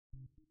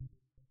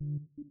Hey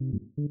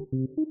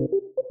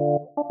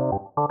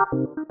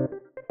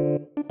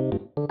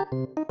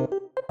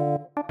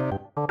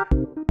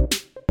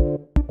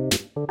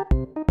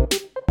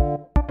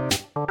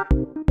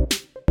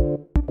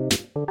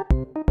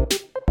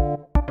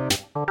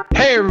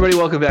everybody,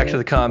 welcome back to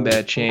the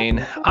Combat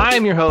Chain.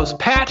 I'm your host,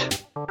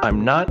 Pat.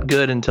 I'm not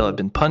good until I've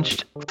been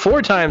punched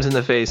 4 times in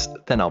the face,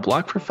 then I'll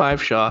block for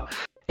 5 Shaw.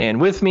 And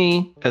with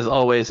me, as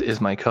always, is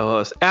my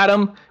co-host,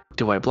 Adam.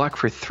 Do I block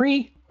for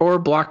 3 or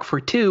block for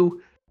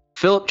 2?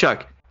 Philip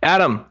Chuck.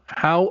 Adam,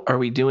 how are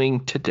we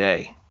doing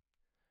today?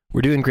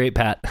 We're doing great,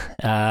 Pat.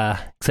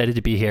 Excited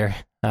to be here.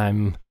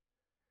 I'm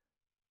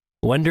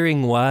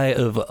wondering why,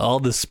 of all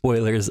the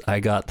spoilers,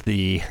 I got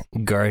the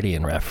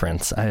Guardian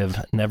reference. I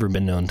have never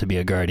been known to be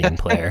a Guardian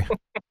player.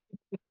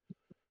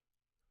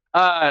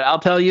 I'll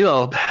tell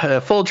you,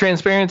 full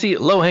transparency,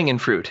 low-hanging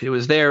fruit. It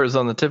was there. It was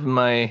on the tip of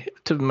my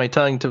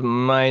tongue, tip of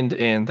my mind,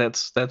 and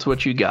that's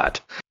what you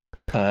got.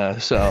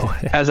 So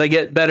as I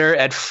get better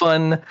at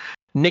fun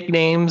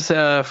nicknames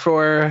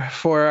for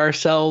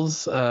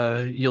ourselves,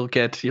 you'll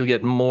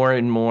get more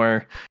and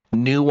more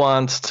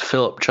nuanced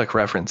Philip Chuck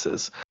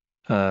references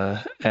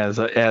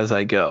as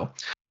I go.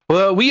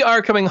 Well, we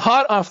are coming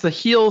hot off the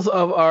heels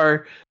of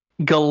our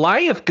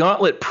Goliath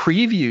Gauntlet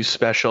preview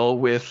special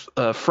with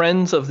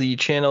friends of the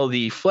channel,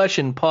 the Flesh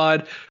and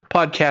Pod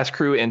podcast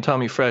crew, and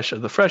Tommy Fresh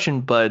of the Fresh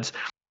and Buds.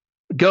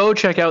 Go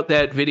check out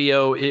that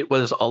video. It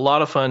was a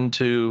lot of fun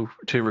to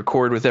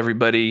record with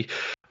everybody.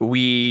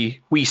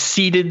 We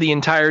seeded the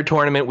entire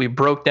tournament. We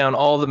broke down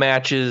all the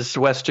matches,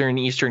 Western,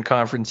 Eastern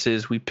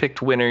conferences. We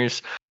picked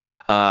winners.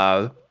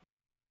 A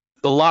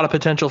lot of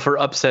potential for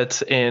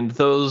upsets, and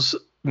those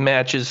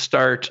matches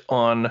start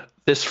on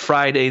this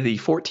Friday, the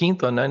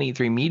 14th, on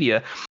 983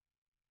 Media.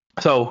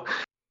 So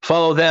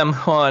follow them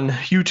on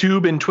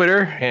YouTube and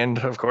Twitter, and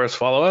of course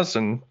follow us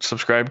and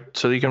subscribe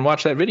so you can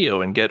watch that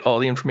video and get all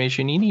the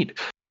information you need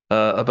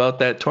about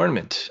that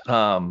tournament.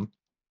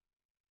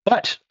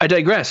 But I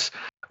digress.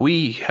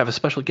 We have a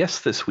special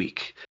guest this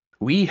week.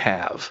 We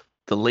have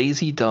the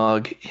lazy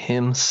dog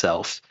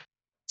himself.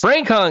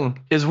 Frank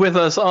Hung is with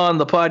us on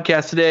the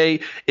podcast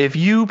today. If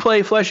you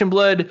play Flesh and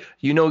Blood,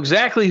 you know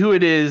exactly who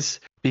it is,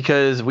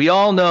 because we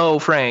all know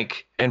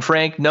Frank, and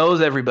Frank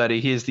knows everybody.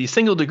 He is the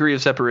single degree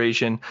of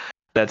separation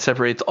that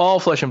separates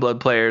all Flesh and Blood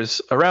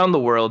players around the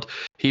world.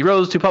 He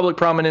rose to public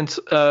prominence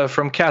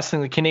from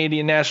casting the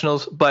Canadian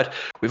Nationals, but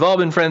we've all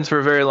been friends for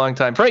a very long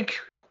time.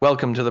 Frank,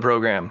 welcome to the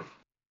program.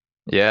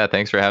 Yeah,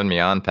 thanks for having me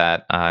on,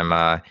 Pat.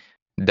 I'm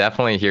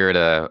definitely here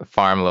to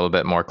farm a little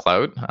bit more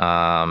Clout.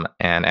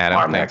 And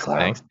Adam,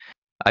 thanks.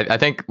 I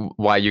think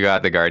why you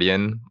got the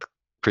Guardian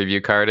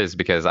preview card is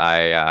because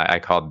I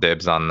called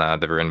dibs on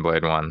the Ruin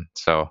Blade one.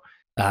 So,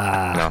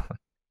 yeah,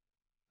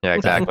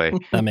 exactly.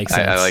 That makes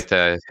sense. I like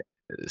to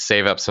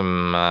save up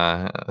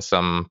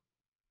some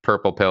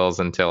purple pills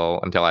until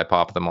I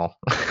pop them all.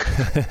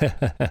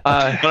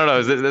 I don't know.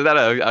 Is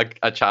that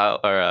a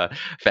child or a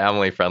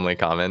family friendly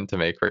comment to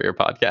make for your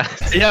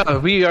podcast? Yeah,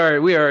 we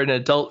are an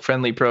adult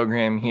friendly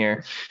program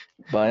here.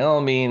 By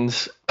all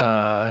means,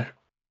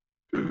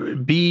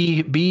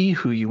 be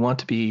who you want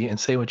to be and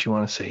say what you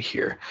want to say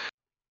here.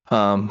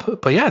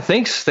 But yeah,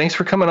 thanks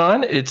for coming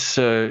on. It's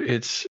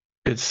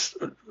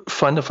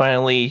fun to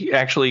finally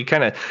actually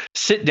kind of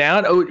sit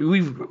down.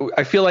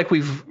 I feel like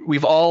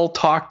we've all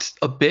talked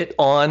a bit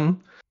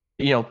on,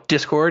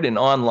 Discord and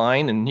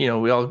online, and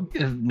we all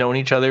have known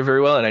each other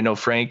very well. And I know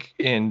Frank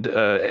and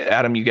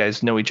Adam, you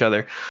guys know each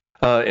other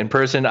in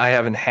person. I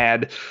haven't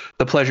had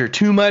the pleasure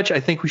too much. I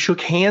think we shook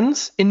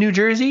hands in New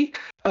Jersey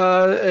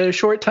a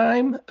short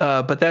time,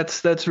 but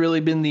that's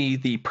really been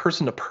the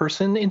person to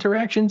person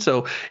interaction.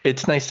 So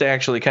it's nice to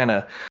actually kind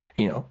of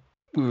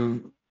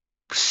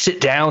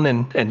sit down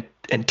and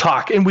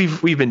talk, and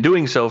we've been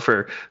doing so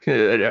for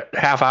a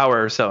half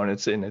hour or so, and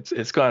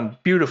it's gone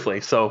beautifully.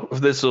 So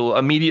this will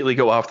immediately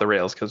go off the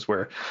rails because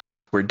we're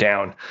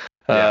down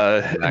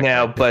exactly.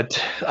 Now.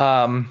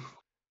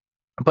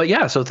 But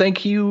yeah, so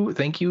thank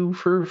you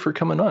for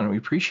coming on. We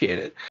appreciate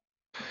it.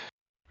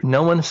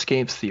 No one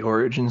escapes the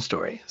origin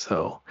story,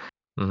 so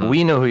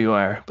we know who you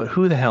are, but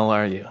who the hell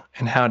are you,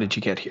 and how did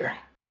you get here?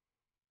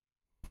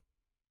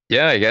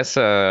 Yeah, I guess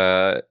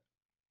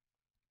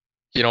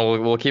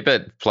we'll keep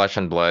it Flesh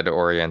and Blood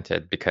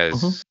oriented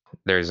because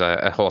there's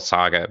a whole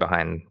saga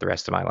behind the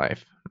rest of my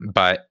life.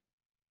 But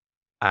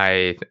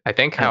I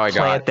think how I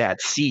plant that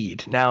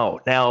seed. Now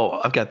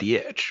I've got the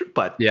itch.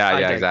 But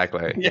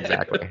exactly.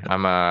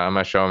 I'm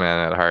a showman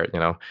at heart,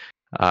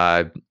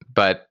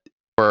 But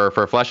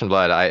for Flesh and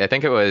Blood, I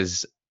think it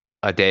was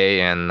a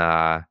day in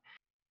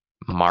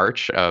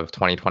March of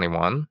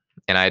 2021.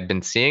 And I had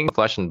been seeing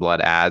Flesh and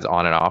Blood ads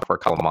on and off for a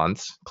couple of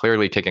months,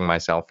 clearly kicking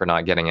myself for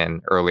not getting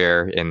in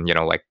earlier in,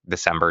 like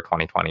December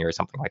 2020 or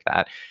something like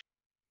that.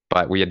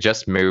 But we had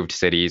just moved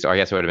cities, or I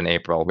guess it would have been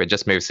April. We had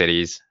just moved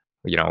cities,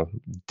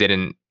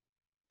 didn't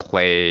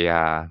play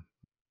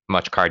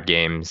much card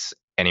games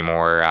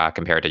anymore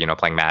compared to,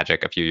 playing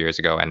Magic a few years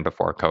ago and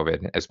before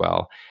COVID as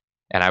well.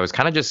 And I was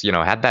kind of just,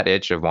 had that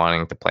itch of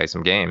wanting to play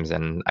some games.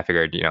 And I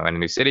figured, in a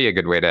new city, a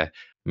good way to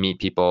meet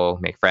people,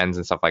 make friends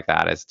and stuff like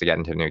that is to get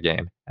into a new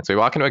game. And so we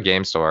walk into a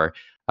game store,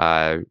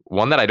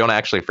 one that I don't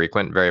actually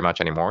frequent very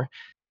much anymore.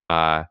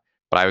 But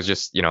I was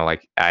just,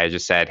 I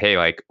just said, hey,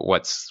 like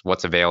what's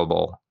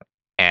available?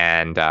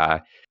 And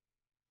I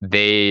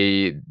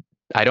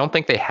don't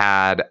think they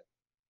had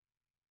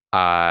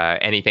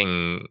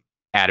anything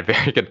at a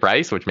very good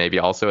price, which maybe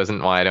also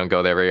isn't why I don't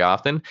go there very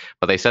often.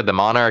 But they said the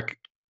Monarch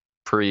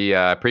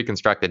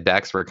pre-constructed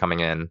decks were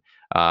coming in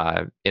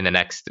the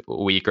next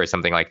week or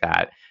something like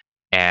that,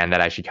 and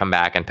that I should come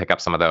back and pick up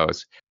some of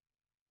those.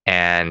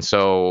 And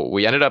so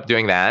we ended up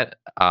doing that.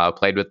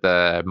 Played with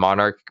the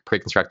Monarch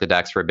pre-constructed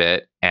decks for a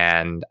bit,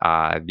 and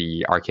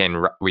the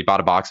Arcane. We bought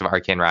a box of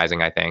Arcane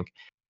Rising, I think,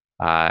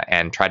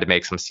 and tried to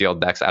make some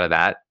sealed decks out of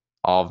that.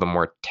 All of them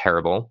were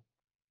terrible.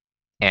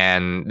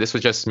 And this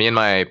was just me and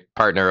my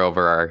partner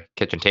over our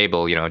kitchen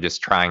table,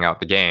 just trying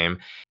out the game.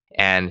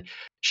 And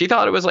she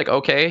thought it was like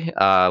okay,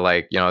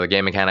 the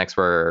game mechanics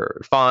were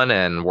fun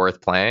and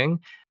worth playing,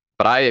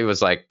 but I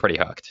was like pretty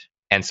hooked.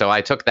 And so I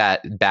took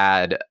that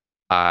bad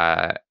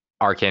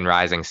Arcane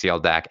Rising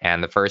sealed deck,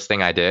 and the first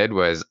thing I did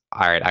was,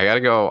 all right, I got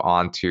to go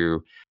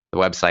onto the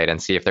website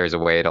and see if there's a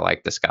way to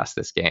like discuss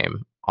this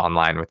game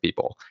online with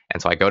people.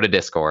 And so I go to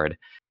Discord.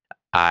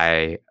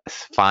 I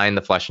find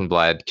the Flesh and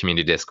Blood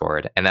community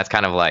Discord, and that's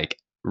kind of like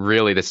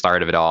really the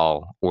start of it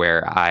all,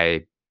 where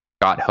I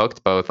got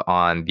hooked both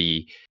on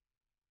the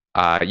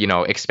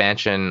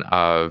expansion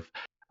of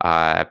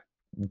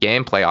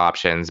gameplay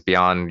options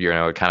beyond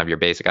kind of your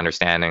basic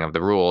understanding of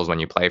the rules when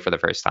you play for the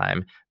first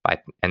time,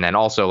 and then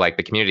also like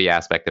the community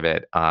aspect of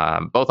it,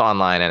 both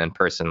online and in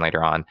person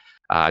later on,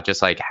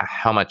 just like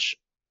how much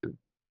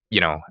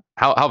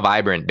how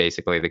vibrant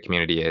basically the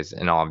community is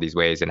in all of these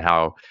ways, and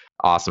how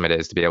awesome it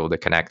is to be able to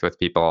connect with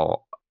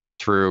people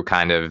through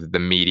kind of the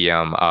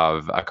medium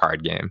of a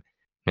card game.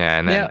 Yeah,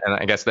 and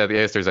I guess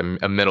there's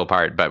a middle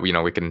part, but we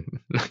can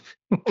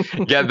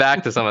get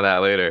back to some of that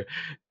later.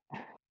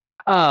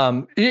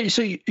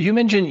 So you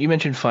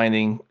mentioned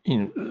finding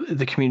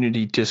the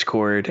community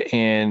Discord,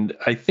 and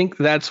I think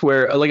that's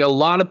where like a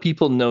lot of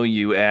people know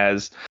you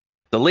as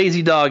the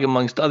lazy dog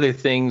amongst other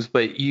things,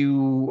 but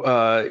you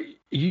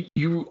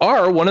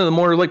are one of the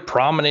more like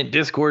prominent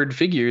Discord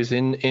figures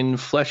in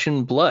Flesh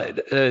and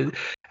Blood.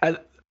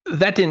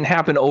 That didn't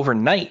happen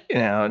overnight.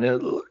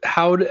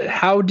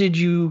 How did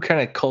you kind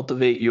of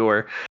cultivate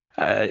your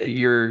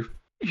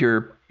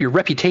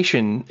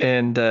reputation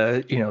and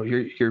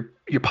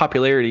your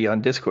popularity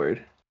on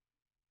Discord?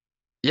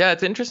 Yeah,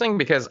 it's interesting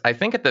because I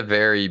think at the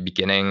very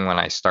beginning when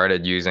I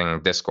started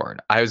using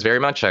Discord, I was very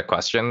much a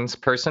questions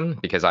person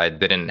because I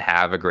didn't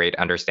have a great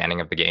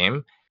understanding of the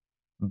game.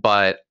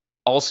 But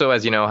also,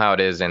 as you know how it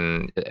is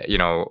in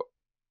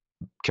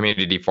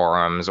community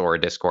forums or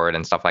Discord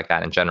and stuff like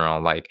that in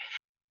general, like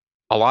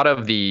a lot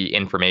of the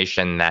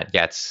information that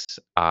gets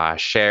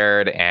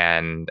shared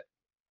and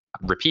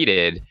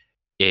repeated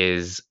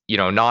is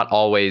not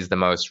always the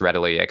most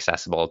readily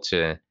accessible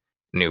to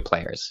new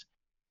players.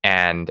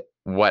 And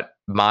what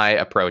my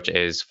approach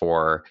is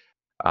for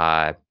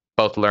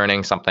both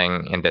learning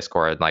something in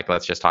Discord, like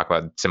let's just talk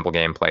about simple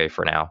gameplay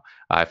for now.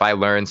 If I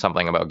learn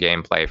something about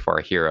gameplay for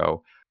a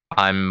hero,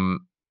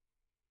 I'm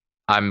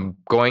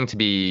going to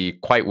be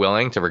quite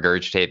willing to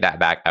regurgitate that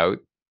back out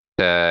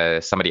to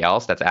somebody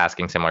else that's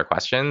asking similar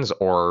questions,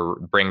 or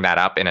bring that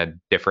up in a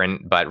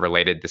different but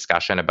related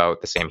discussion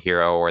about the same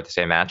hero or the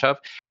same matchup.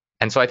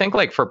 And so I think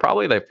like for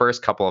probably the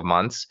first couple of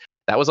months,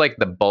 that was like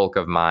the bulk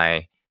of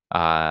my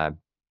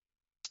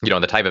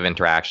the type of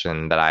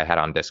interaction that I had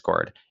on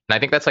Discord. And I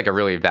think that's like a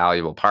really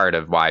valuable part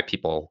of why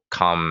people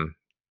come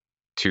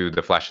to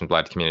the Flesh and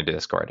Blood community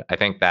Discord. I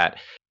think that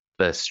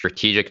the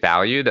strategic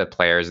value that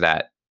players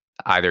that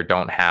either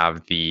don't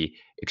have the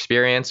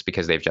experience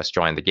because they've just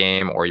joined the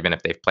game, or even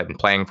if they've been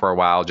playing for a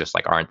while, just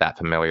like aren't that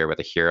familiar with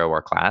a hero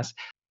or class,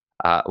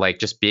 like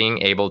just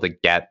being able to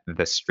get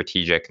the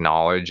strategic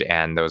knowledge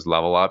and those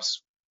level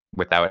ups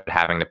without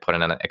having to put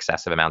in an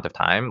excessive amount of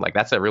time, like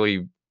that's a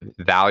really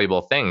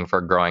valuable thing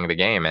for growing the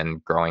game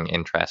and growing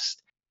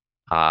interest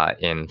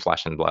in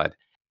Flesh and Blood.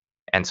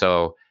 And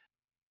so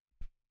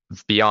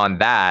beyond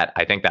that,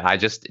 I think that I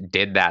just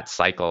did that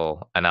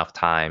cycle enough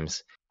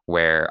times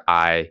where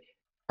I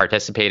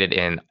participated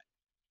in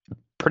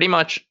pretty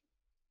much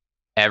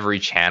every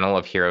channel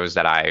of heroes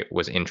that I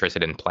was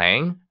interested in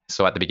playing.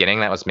 So at the beginning,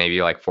 that was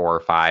maybe like 4 or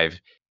 5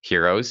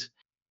 heroes.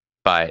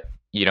 But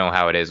you know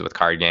how it is with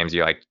card games.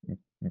 You like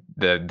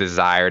the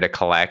desire to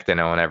collect and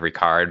own every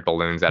card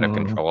balloons out of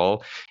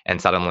control.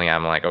 And suddenly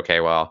I'm like, okay,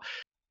 well,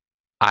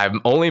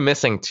 I'm only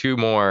missing 2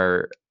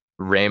 more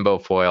rainbow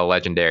foil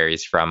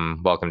legendaries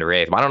from Welcome to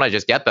Wraith. Why don't I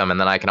just get them? And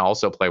then I can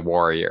also play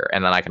Warrior,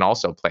 and then I can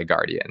also play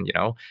Guardian,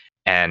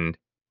 and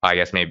I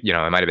guess maybe,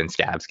 it might have been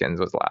Scab Skins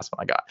was the last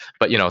one I got,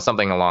 but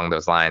something along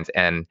those lines.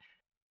 And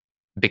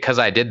because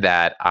I did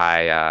that,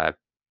 I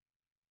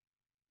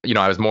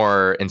was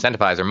more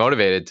incentivized or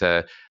motivated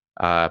to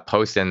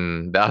post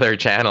in the other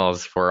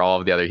channels for all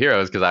of the other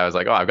heroes, because I was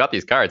like, oh, I've got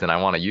these cards and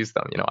I want to use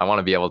them. I want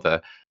to be able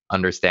to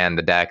understand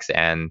the decks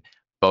and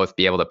both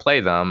be able to play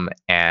them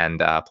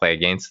and play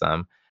against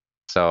them.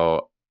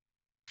 So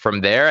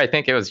from there, I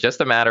think it was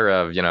just a matter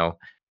of,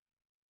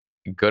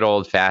 good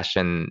old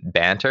fashioned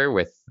banter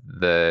with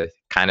the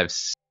kind of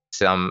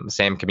some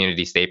same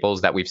community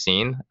staples that we've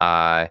seen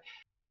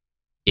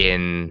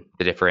in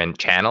the different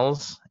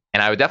channels.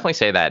 And I would definitely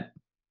say that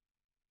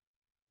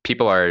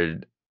people are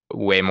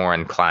way more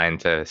inclined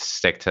to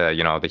stick to,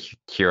 the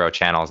hero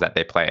channels that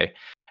they play.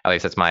 At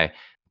least that's my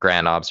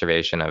grand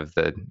observation of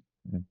the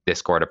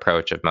Discord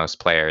approach of most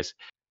players.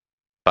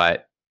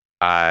 But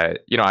I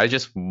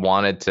just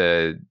wanted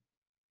to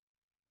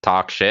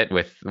talk shit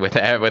with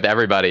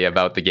everybody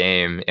about the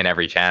game in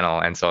every channel,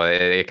 and so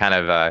it kind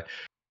of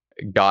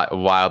got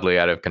wildly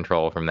out of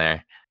control from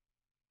there.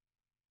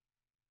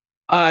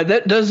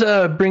 That does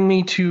bring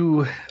me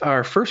to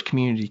our first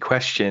community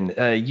question.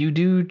 You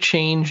do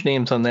change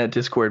names on that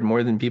Discord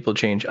more than people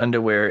change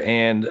underwear,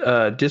 and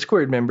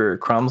Discord member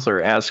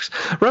Cromsler asks,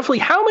 roughly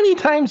how many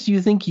times do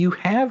you think you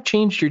have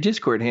changed your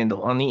Discord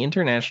handle on the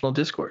international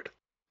Discord?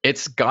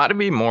 It's got to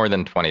be more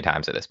than 20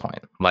 times at this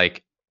point.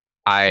 Like,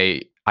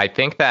 I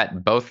think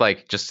that both,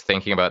 like, just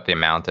thinking about the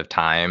amount of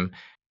time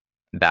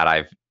that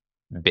I've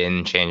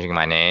been changing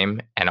my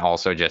name, and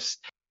also just,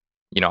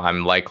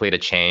 I'm likely to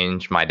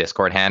change my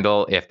Discord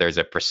handle if there's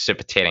a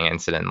precipitating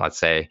incident, let's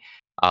say,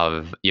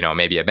 of,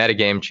 maybe a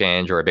metagame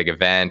change or a big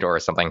event or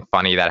something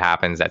funny that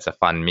happens that's a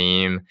fun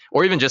meme,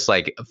 or even just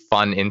like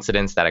fun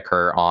incidents that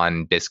occur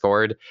on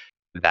Discord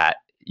that,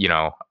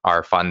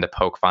 are fun to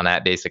poke fun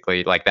at,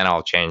 basically. Like, then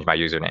I'll change my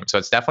username. So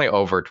it's definitely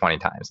over 20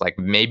 times. Like,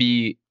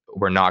 maybe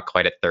we're not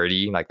quite at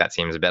 30. Like, that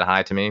seems a bit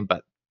high to me,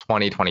 but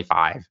 20,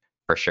 25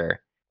 for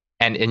sure.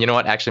 And you know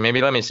what? Actually,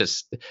 maybe let me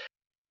just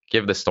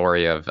give the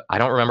story of, I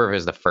don't remember if it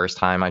was the first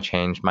time I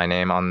changed my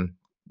name on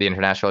the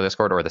international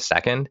Discord or the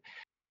second,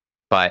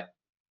 but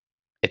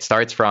it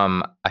starts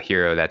from a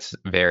hero that's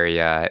very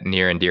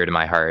near and dear to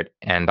my heart.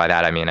 And by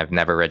that, I mean, I've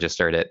never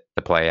registered it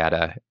to play at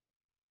a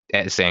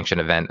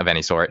sanctioned event of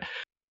any sort,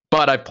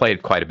 but I've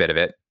played quite a bit of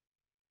it.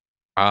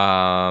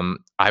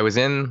 I was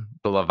in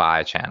the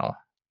Levi channel,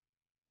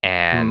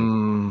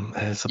 and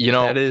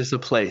that is a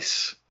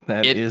place.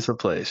 That is a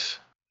place.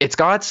 It's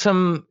got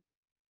some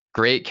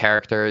great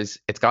characters.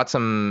 It's got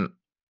some,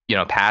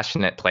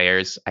 passionate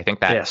players. I think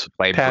that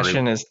play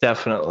passion Brute is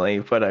definitely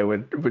what I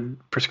would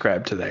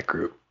prescribe to that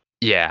group.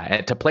 Yeah,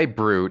 and to play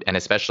Brute, and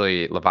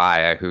especially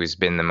Levi, who's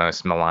been the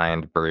most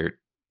maligned Brute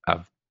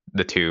of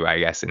the two, I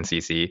guess, in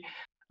CC.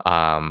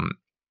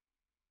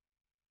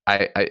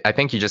 I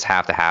think you just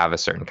have to have a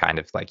certain kind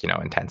of, like,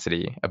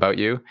 intensity about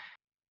you,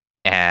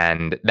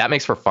 and that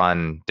makes for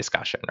fun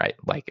discussion, right?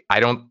 Like,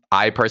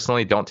 I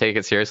personally don't take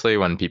it seriously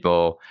when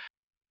people,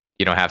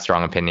 have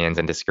strong opinions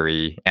and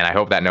disagree, and I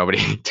hope that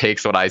nobody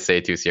takes what I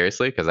say too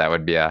seriously, because that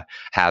would be a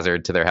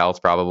hazard to their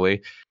health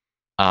probably.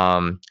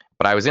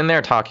 But I was in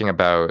there talking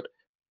about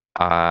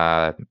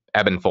Ebb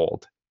and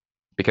Fold,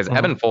 because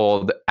Ebb and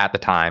Fold at the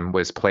time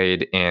was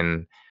played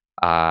in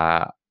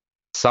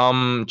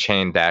some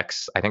chain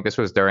decks. I think this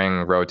was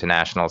during Road to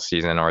Nationals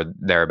season or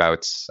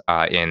thereabouts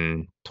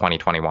in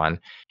 2021,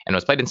 and it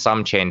was played in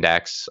some chain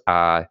decks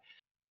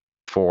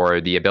for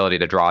the ability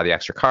to draw the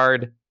extra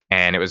card.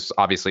 And it was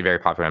obviously very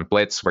popular in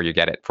Blitz, where you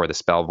get it for the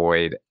Spell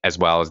Void, as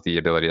well as the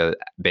ability to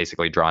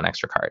basically draw an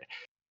extra card.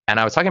 And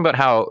I was talking about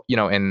how,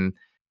 in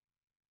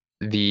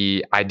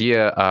the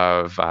idea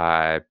of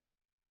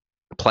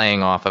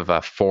playing off of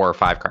a 4 or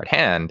 5 card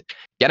hand,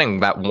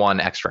 getting that one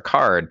extra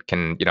card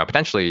can,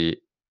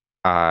 potentially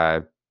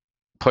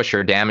push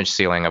your damage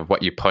ceiling of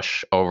what you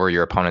push over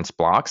your opponent's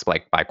blocks,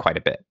 like, by quite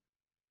a bit.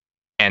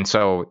 And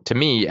so to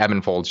me, Ebb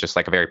and Fold's just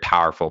like a very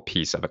powerful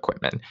piece of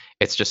equipment.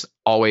 It's just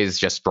always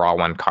just draw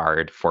one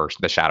card for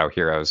the Shadow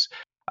Heroes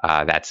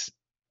that's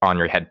on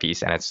your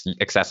headpiece, and it's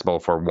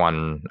accessible for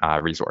one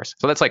resource.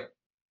 So that's like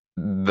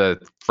the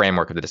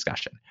framework of the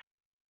discussion.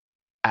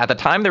 At the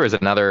time, there was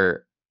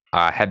another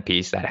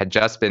headpiece that had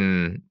just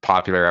been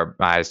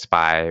popularized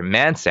by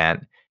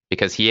Mansant,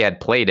 because he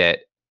had played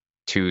it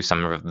to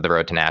some of the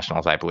Road to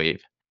Nationals, I believe,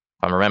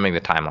 if I'm remembering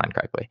the timeline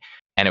correctly.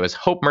 And it was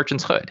Hope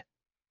Merchant's Hood.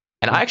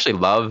 And I actually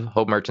love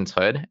Hope Merchant's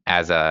Hood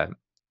as a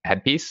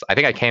headpiece. I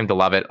think I came to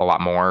love it a lot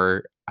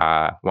more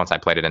once I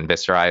played it in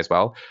Viscerai as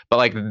well. But,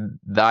 like,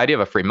 the idea of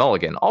a free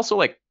mulligan, also,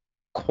 like,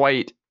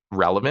 quite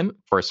relevant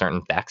for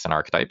certain decks and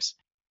archetypes.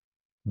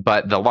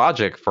 But the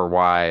logic for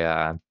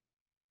why,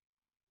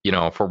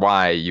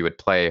 you would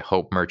play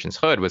Hope Merchant's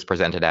Hood was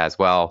presented as,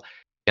 well,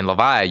 in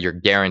Levi, you're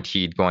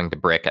guaranteed going to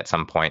brick at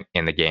some point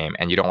in the game,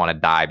 and you don't want to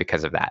die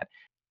because of that.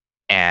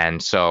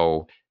 And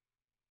so,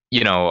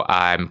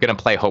 I'm going to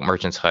play Hope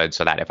Merchant's Hood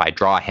so that if I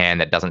draw a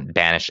hand that doesn't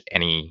banish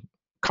any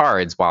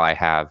cards while I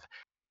have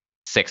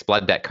 6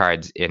 blood debt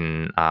cards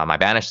in my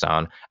banish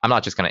zone, I'm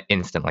not just going to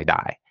instantly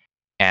die.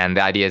 And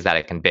the idea is that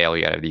it can bail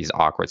you out of these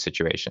awkward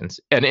situations.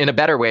 And in a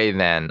better way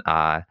than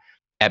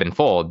Ebb and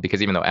Fold,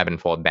 because even though Ebb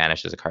and Fold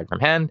banishes a card from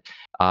hand,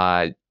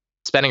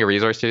 spending a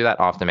resource to do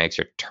that often makes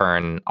your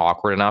turn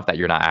awkward enough that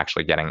you're not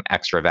actually getting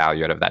extra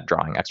value out of that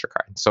drawing extra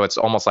card. So it's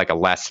almost like a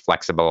less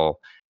flexible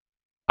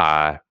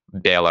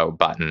bailout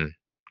button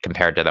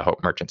compared to the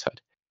Hope Merchant's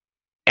Hood.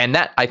 And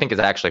that I think is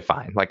actually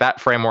fine. Like that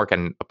framework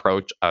and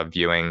approach of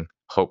viewing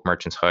Hope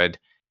Merchant's Hood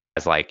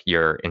as like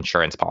your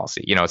insurance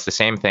policy. It's the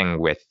same thing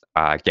with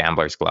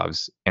gambler's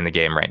gloves in the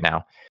game right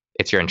now.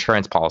 It's your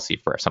insurance policy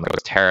for if something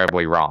goes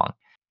terribly wrong.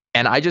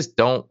 And I just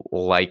don't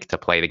like to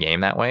play the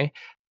game that way.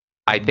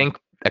 I think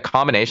a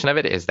combination of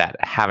it is that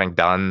having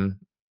done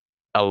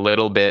a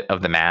little bit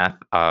of the math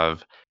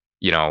of,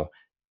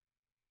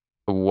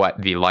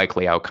 what the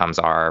likely outcomes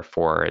are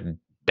for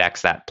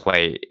decks that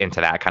play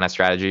into that kind of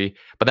strategy.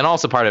 But then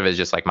also part of it is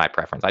just like my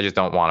preference. I just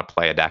don't want to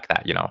play a deck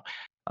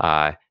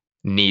that,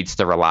 needs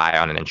to rely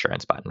on an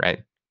insurance button,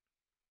 right?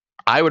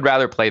 I would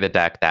rather play the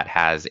deck that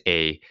has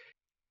a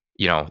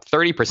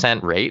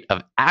 30% rate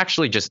of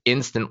actually just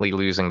instantly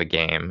losing the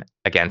game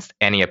against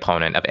any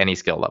opponent of any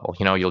skill level.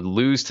 You'll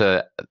lose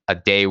to a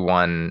day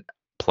one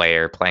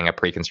player playing a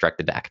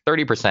pre-constructed deck,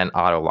 30%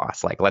 auto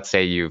loss. Like let's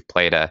say you've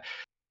played a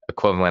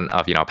equivalent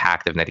of,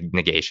 Pact of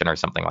Negation or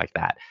something like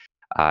that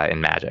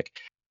in Magic.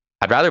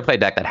 I'd rather play a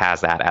deck that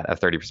has that at a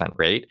 30%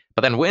 rate,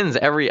 but then wins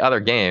every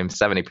other game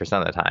 70%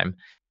 of the time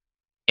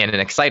in an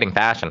exciting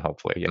fashion,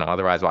 hopefully.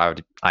 Otherwise, why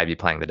would I be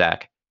playing the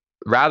deck?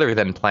 Rather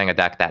than playing a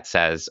deck that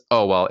says,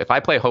 oh, well, if I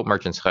play Hope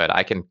Merchant's Hood,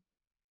 I can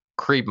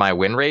creep my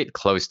win rate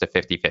close to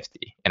 50-50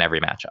 in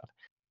every matchup.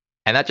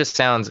 And that just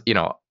sounds,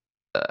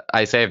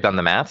 I say I've done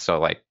the math, so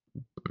like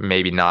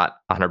maybe not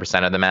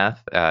 100% of the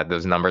math.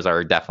 Those numbers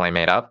are definitely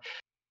made up.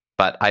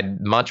 But I'd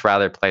much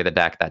rather play the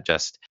deck that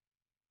just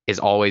is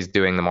always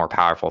doing the more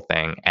powerful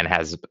thing and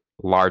has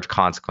large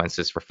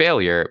consequences for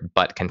failure,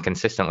 but can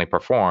consistently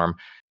perform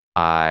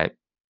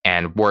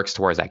and works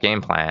towards that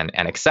game plan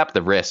and accept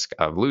the risk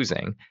of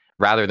losing,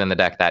 rather than the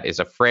deck that is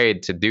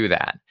afraid to do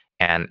that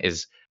and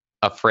is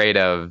afraid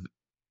of,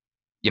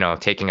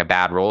 taking a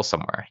bad roll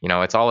somewhere.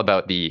 It's all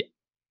about the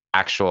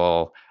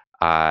actual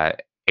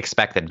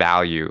expected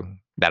value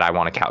that I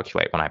want to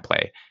calculate when I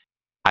play.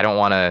 I don't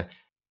want to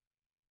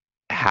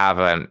have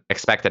an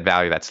expected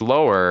value that's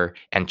lower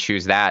and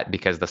choose that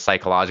because the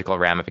psychological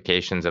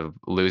ramifications of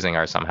losing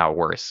are somehow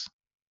worse,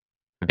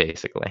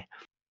 basically.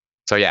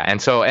 So yeah, and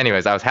so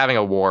anyways, I was having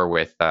a war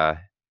with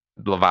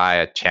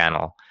Levi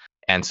channel,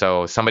 and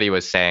so somebody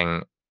was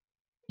saying,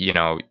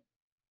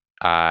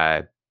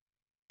 how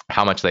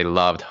much they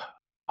loved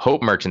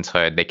Hope Merchant's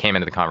Hood. They came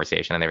into the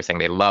conversation and they were saying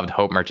they loved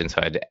Hope Merchant's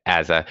Hood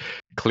as a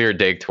clear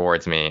dig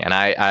towards me, and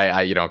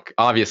I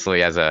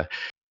obviously as a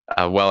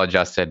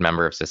well-adjusted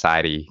member of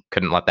society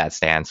couldn't let that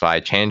stand, so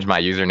I changed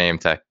my username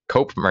to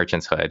Cope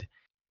Merchant's Hood,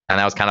 and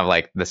that was kind of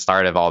like the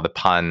start of all the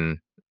pun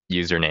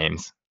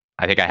usernames.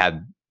 I think I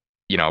had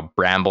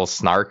Bramble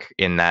Snark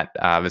in that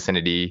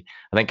vicinity.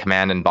 I think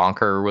Command and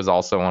Bonker was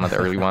also one of the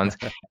early ones.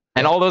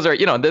 And all those are,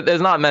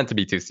 there's not meant to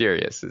be too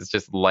serious. It's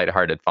just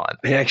lighthearted fun.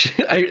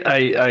 Actually,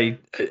 I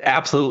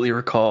absolutely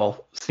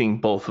recall seeing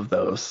both of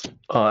those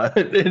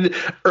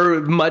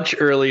much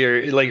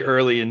earlier, like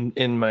early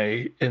in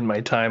my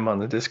time on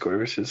the Discord,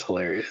 which is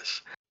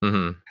hilarious.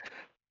 Mm-hmm.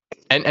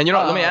 And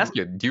let me ask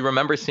you, do you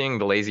remember seeing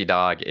the Lazy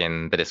Dog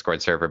in the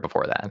Discord server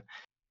before that?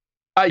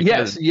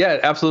 Yes, yeah,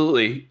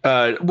 absolutely.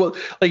 Well,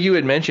 like you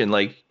had mentioned,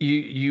 like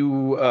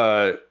you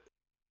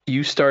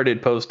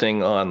started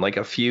posting on like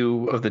a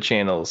few of the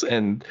channels,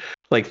 and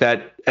like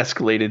that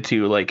escalated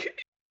to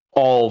like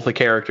all the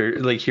character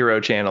like hero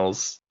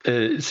channels.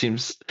 It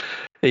seems,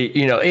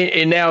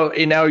 and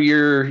now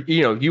you're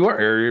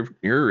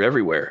you're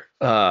everywhere.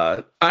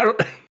 I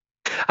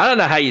don't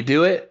know how you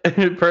do it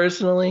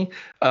personally,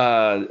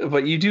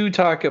 but you do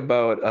talk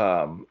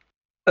about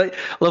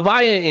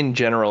Levi in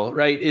general,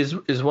 right,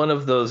 is one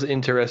of those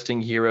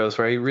interesting heroes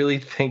where I really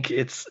think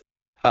it's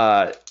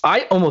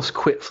I almost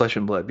quit Flesh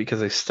and Blood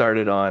because I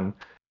started on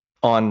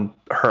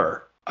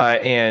her,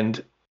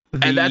 and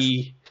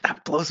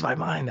that blows my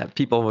mind that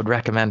people would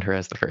recommend her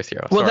as the first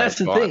hero. Well, that's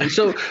the thing.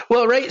 So,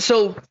 right.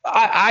 So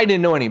I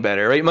didn't know any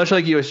better, right? Much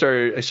like you, I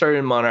started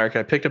in Monarch.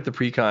 I picked up the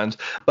precons,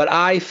 but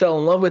I fell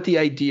in love with the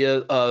idea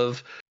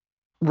of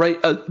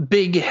a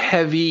big,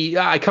 heavy.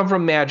 I come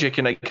from Magic,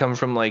 and I come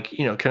from like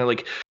kind of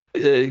like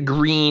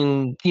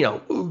green,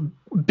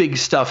 big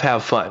stuff,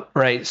 have fun,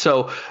 right?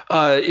 So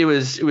it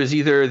was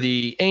either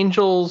the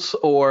angels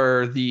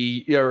or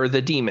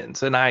the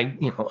demons, and I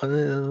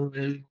go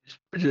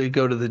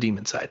to the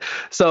demon side.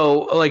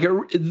 So like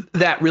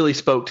that really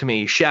spoke to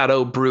me.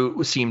 Shadow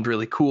Brute seemed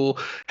really cool.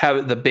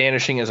 Have the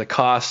banishing as a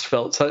cost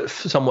felt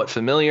somewhat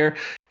familiar,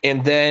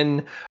 and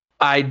then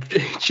I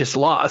just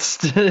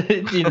lost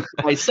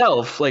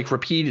myself like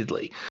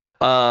repeatedly.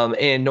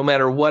 And no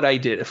matter what I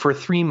did for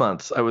 3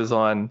 months, I was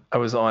on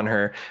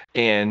her,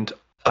 and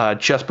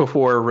just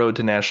before Road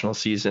to National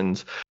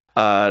Seasons,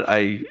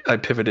 I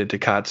pivoted to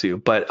Katsu.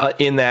 But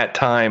in that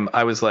time,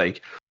 I was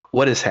like,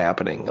 what is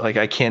happening? Like,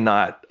 I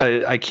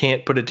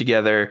can't put it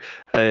together.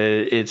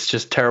 It's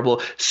just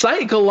terrible.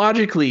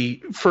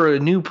 Psychologically, for a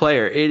new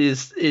player,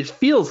 it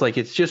feels like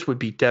it just would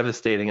be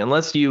devastating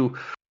unless you,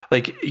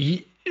 like,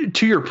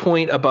 to your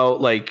point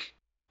about, like,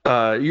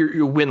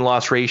 your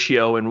win-loss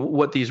ratio and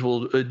what these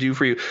will do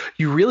for you.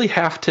 You really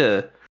have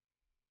to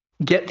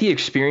get the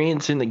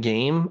experience in the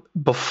game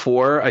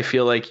before I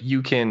feel like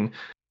you can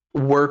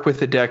work with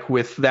the deck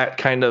with that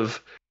kind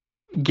of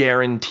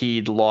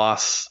guaranteed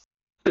loss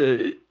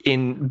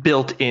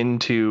built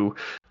into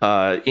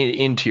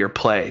your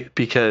play.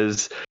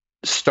 Because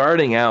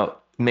starting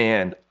out,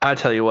 man, I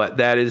tell you what,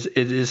 it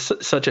is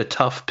such a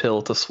tough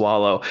pill to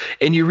swallow,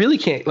 and you really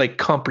can't like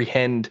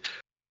comprehend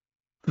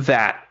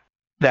that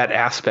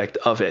aspect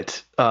of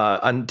it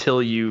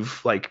until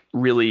you've like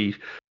really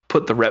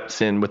put the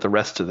reps in with the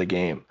rest of the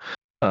game.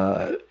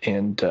 I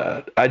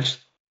just,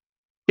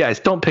 guys,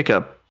 don't pick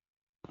up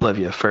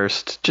Levia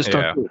first. Just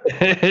don't.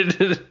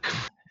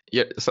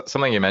 Yeah,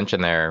 something you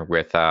mentioned there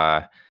with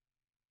having,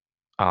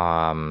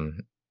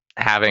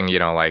 you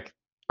know, like,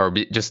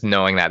 just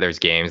knowing that there's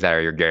games that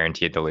you're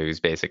guaranteed to lose,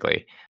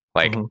 basically.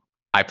 Like,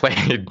 I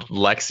played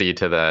Lexi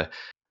to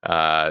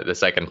the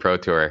second Pro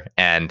Tour,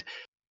 and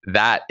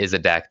that is a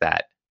deck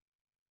that,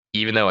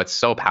 even though it's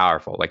so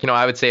powerful, like, you know,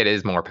 I would say it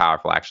is more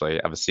powerful actually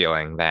of a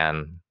ceiling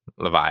than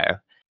Levia,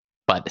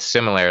 but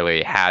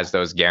similarly has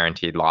those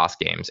guaranteed loss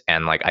games.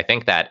 And like, I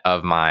think that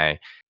of my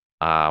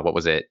what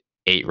was it,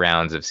 8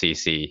 rounds of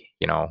CC,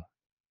 you know,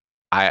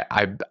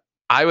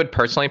 I would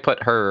personally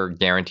put her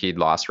guaranteed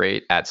loss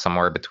rate at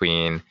somewhere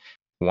between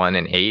 1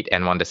 and 8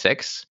 and 1 to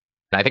 6.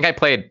 And I think I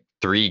played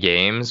 3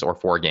 games or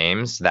 4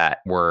 games that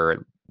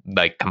were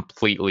like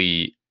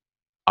completely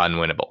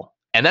unwinnable.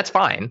 And that's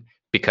fine,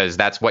 because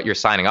that's what you're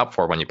signing up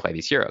for when you play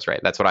these heroes,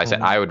 right? That's what I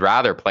said. I would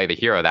rather play the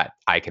hero that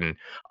I can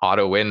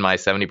auto win my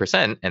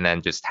 70% and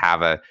then just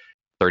have a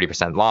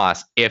 30%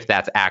 loss if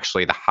that's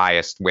actually the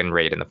highest win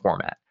rate in the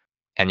format.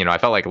 And, you know, I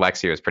felt like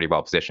Lexi was pretty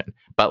well positioned.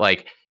 But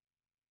like,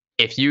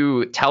 if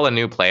you tell a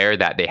new player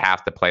that they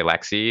have to play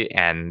Lexi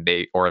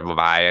or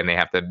Levi, and they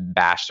have to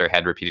bash their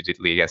head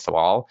repeatedly against the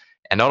wall,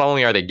 and not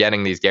only are they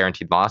getting these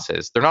guaranteed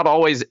losses, they're not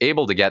always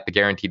able to get the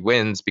guaranteed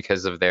wins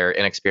because of their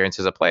inexperience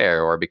as a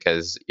player, or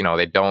because, you know,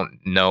 they don't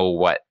know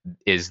what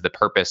is the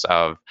purpose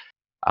of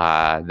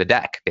the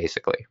deck,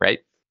 basically, right?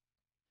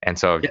 And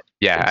so,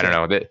 yeah, exactly.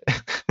 I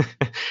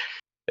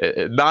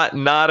don't know,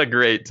 not a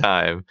great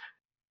time.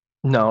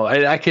 No,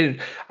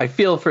 I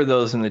feel for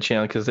those in the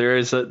channel, because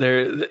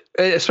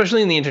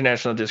especially in the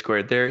international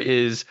Discord,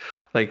 there's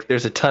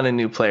a ton of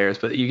new players,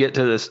 but you get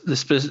to this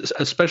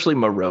especially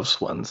morose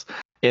ones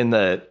in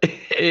the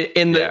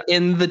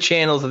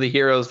channels of the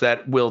heroes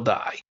that will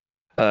die,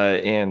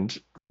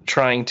 and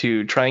trying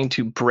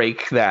to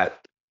break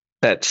that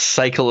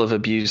cycle of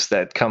abuse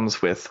that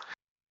comes with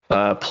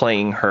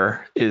playing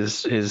her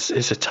is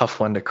a tough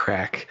one to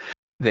crack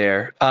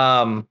there.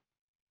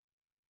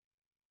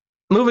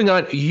 Moving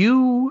on,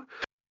 you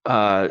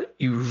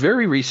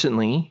very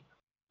recently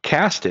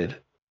casted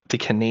the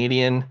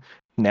Canadian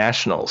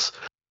Nationals,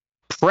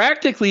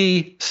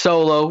 practically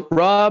solo.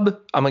 Rob,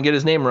 I'm gonna get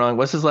his name wrong.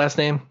 What's his last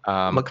name?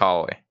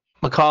 Macaulay.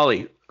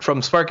 Macaulay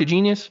from Spark of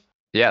Genius.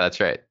 Yeah,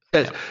 that's right.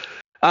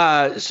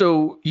 Yes.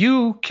 So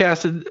you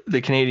casted the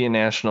Canadian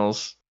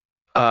Nationals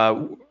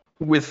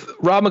with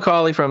Rob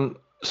Macaulay from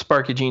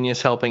Spark of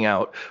Genius helping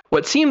out.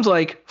 What seems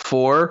like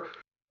for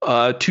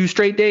 2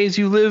 straight days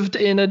you lived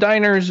in a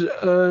diner's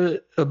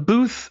a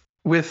booth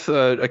with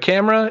a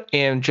camera,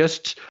 and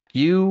just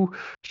doing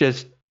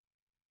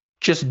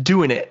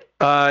it,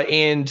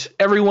 and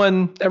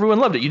everyone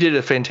loved it. You did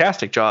a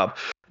fantastic job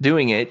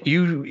doing it.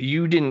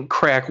 You didn't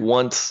crack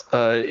once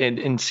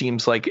in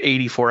seems like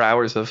 84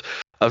 hours of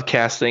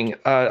casting.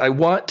 I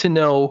want to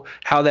know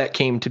how that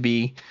came to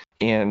be,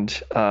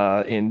 and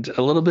a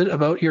little bit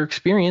about your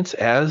experience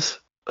as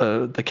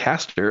the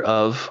caster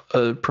of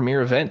a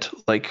premier event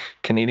like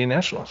Canadian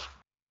Nationals.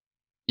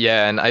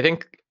 Yeah, and I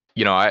think,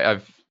 you know,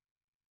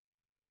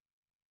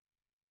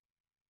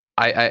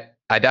 I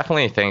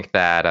definitely think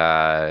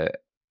that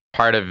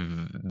part of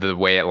the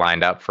way it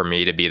lined up for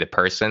me to be the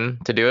person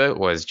to do it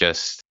was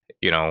just,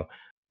 you know,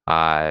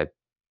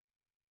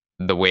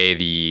 the way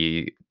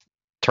the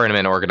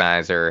tournament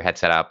organizer had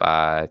set up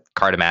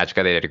Carta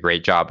Magica. They did a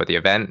great job with the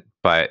event,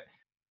 but,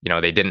 you know,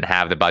 they didn't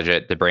have the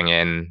budget to bring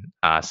in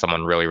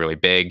someone really, really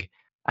big.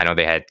 I know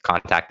they had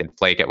contacted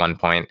Flake at one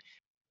point,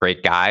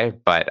 great guy,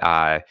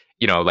 but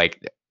you know,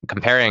 like,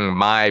 comparing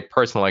my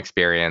personal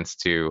experience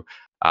to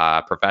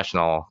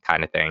professional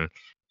kind of thing,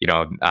 you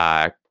know,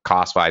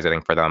 cost-wise, I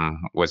think for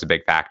them was a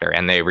big factor,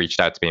 and they reached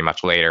out to me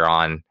much later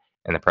on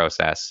in the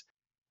process.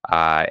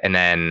 And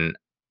then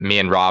me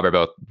and Rob are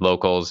both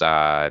locals.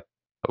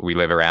 We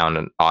live around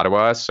in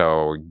Ottawa,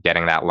 so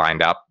getting that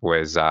lined up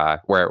was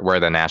where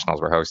the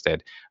Nationals were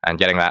hosted, and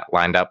getting that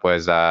lined up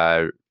was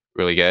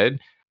really good.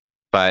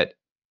 But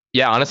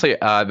yeah, honestly,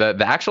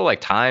 the actual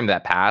like time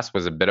that passed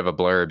was a bit of a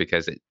blur,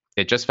 because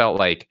it just felt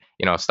like,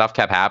 you know, stuff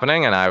kept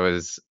happening, and I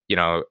was, you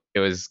know, it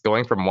was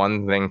going from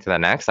one thing to the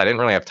next. I didn't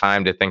really have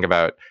time to think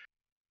about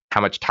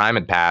how much time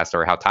had passed,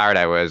 or how tired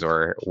I was,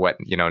 or what,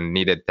 you know,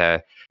 needed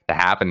to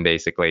happen,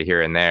 basically,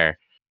 here and there.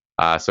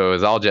 So it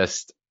was all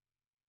just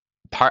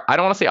I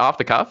don't want to say off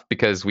the cuff,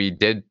 because we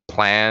did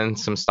plan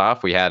some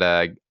stuff. We had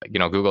a, you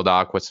know, Google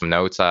Doc with some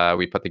notes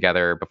we put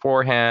together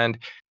beforehand,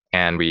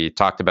 and we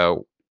talked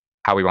about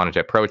how we wanted to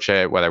approach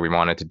it, whether we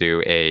wanted to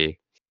do a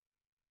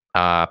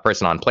a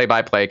person on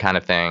play-by-play kind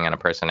of thing, and a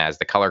person as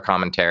the color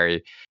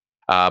commentary.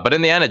 But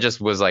in the end, it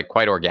just was like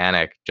quite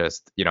organic.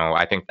 Just,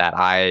 I think that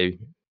I,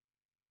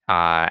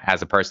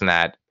 as a person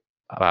that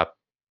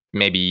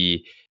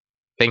maybe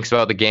thinks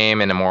about the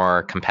game in a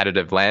more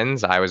competitive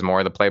lens, I was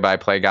more the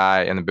play-by-play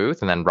guy in the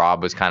booth, and then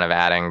Rob was kind of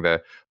adding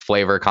the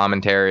flavor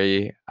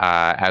commentary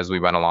as we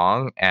went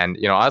along. And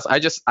I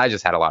just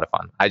had a lot of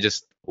fun. I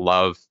just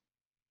love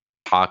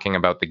talking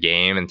about the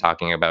game and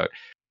talking about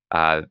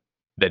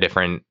the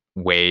different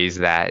ways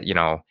that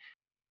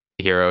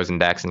heroes and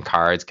decks and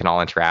cards can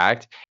all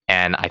interact.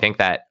 And I think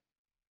that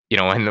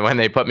when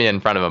they put me in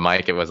front of a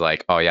mic, it was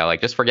like, oh yeah, like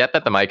just forget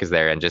that the mic is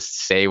there and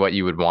just say what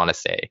you would want to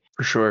say.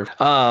 For sure.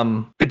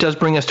 It does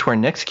bring us to our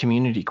next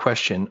community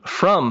question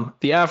from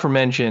the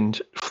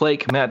aforementioned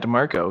Flake Matt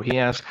DeMarco. He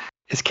asks,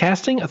 is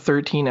casting a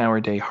 13-hour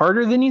day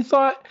harder than you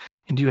thought?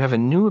 And do you have a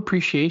new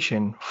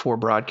appreciation for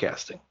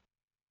broadcasting?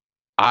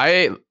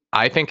 I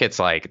think it's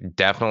like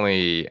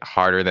definitely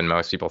harder than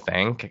most people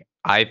think.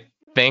 I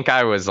think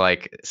I was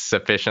like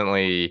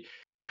sufficiently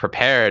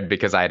prepared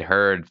because I'd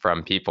heard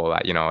from people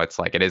that, it's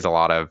like it is a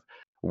lot of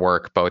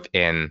work both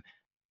in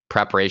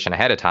preparation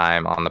ahead of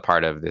time on the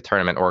part of the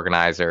tournament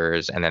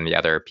organizers and then the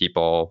other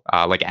people,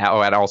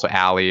 and also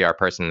Allie, our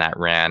person that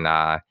ran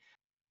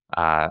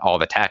all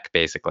the tech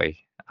basically.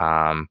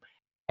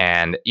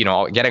 And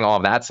getting all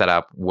of that set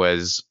up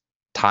was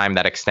time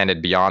that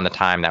extended beyond the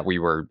time that we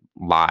were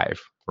live,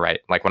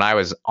 right? Like when I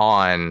was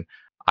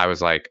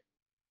like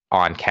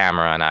on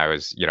camera and I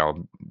was,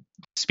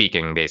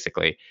 speaking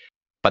basically.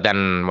 But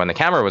then when the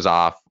camera was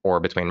off or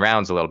between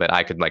rounds a little bit,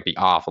 I could like be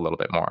off a little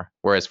bit more.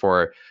 Whereas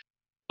for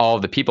all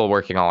of the people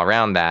working all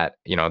around that,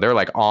 they're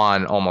like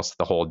on almost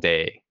the whole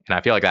day. And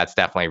I feel like that's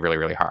definitely really,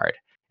 really hard.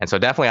 And so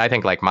definitely I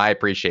think like my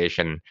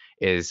appreciation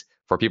is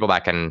for people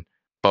that can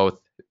both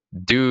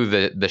do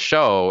the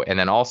show and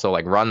then also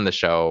like run the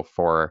show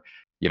for,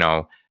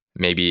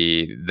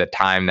 maybe the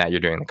time that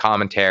you're doing the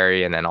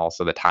commentary and then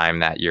also the time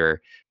that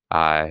you're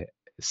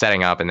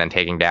setting up and then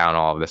taking down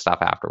all of the stuff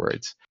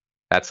afterwards.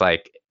 That's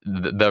like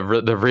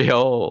the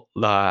real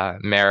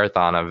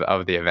marathon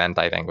of the event,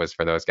 I think, was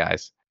for those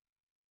guys.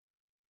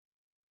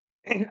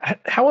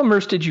 How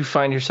immersed did you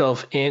find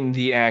yourself in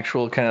the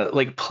actual kind of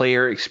like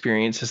player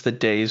experience as the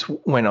days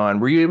went on?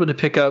 Were you able to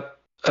pick up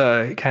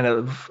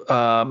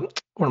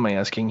what am I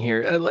asking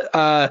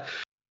here?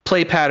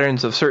 Play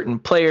patterns of certain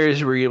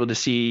players? Were you able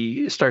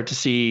to start to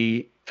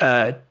see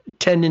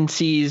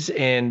tendencies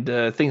and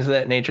things of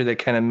that nature that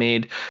kind of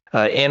made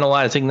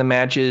analyzing the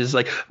matches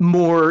like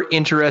more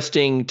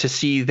interesting to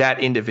see that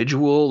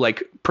individual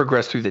like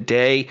progress through the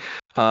day?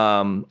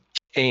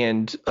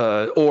 And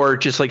or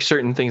just like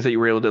certain things that you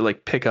were able to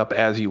like pick up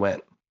as you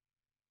went.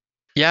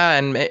 Yeah,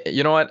 and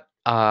you know what?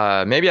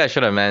 Maybe I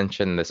should have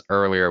mentioned this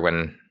earlier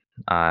when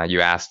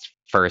you asked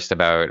first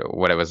about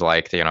what it was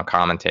like to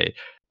commentate.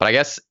 But I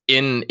guess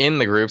in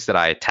the groups that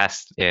I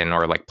test in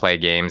or like play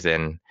games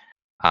in,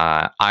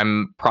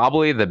 I'm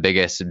probably the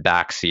biggest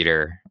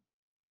backseater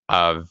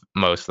of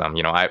most of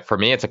them. For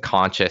me, it's a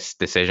conscious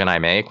decision I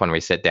make when we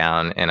sit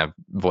down in a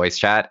voice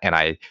chat and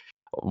I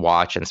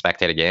watch and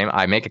spectate a game.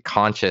 I make a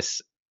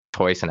conscious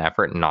choice and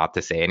effort not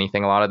to say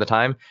anything a lot of the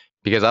time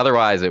because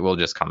otherwise it will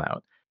just come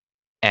out.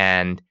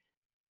 And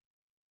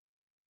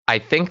I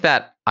think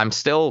that I'm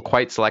still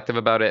quite selective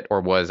about it,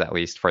 or was at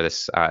least for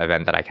this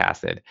event that I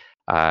casted,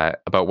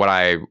 about what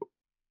I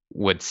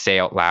would say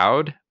out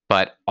loud.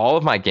 But all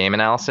of my game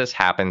analysis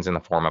happens in the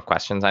form of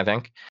questions, I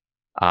think.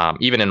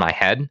 Even in my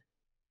head,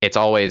 it's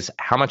always,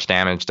 how much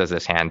damage does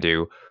this hand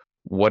do?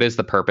 What is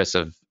the purpose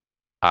of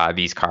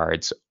these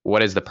cards?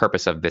 What is the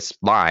purpose of this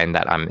line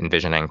that I'm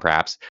envisioning,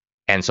 perhaps?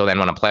 And so then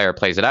when a player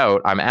plays it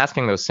out, I'm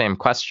asking those same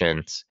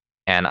questions,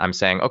 and I'm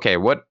saying, okay,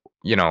 why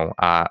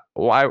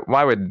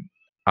would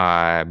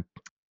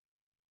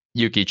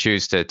Yuki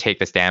choose to take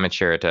this damage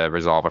here to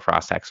resolve a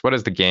Frost Hex? What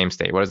is the game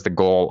state? What is the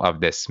goal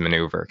of this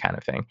maneuver, kind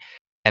of thing?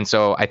 And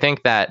so I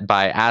think that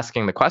by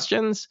asking the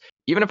questions,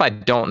 even if I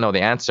don't know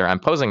the answer, I'm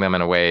posing them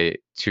in a way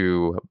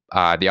to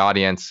the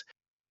audience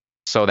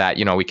so that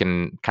we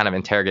can kind of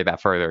interrogate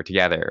that further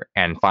together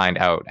and find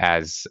out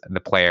as the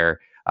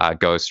player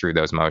goes through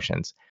those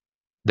motions.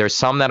 There's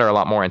some that are a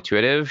lot more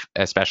intuitive,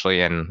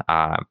 especially in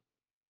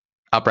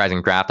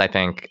Uprising Draft. I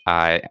think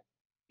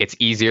it's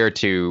easier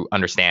to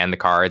understand the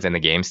cards and the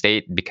game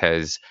state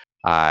because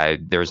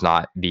there's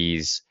not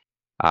these,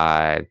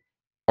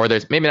 or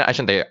there's maybe not, I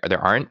shouldn't say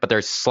there aren't, but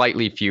there's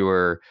slightly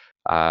fewer,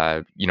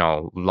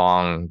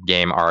 long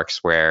game arcs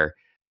where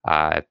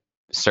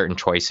certain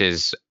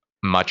choices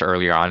much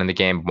earlier on in the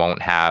game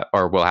won't have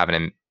or will have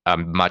a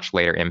much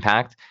later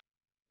impact.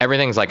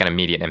 Everything's like an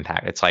immediate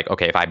impact. It's like,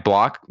 okay, if I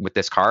block with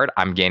this card,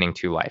 I'm gaining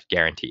 2 life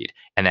guaranteed.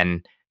 And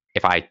then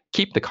if I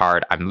keep the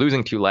card, I'm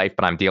losing 2 life,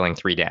 but I'm dealing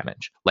 3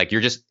 damage. Like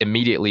you're just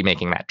immediately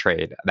making that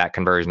trade, that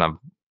conversion of,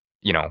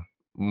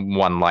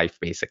 1 life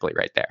basically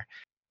right there.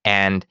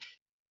 And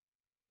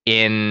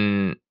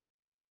in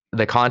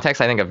the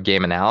context, I think, of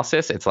game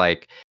analysis, it's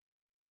like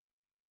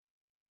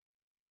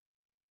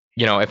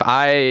if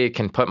I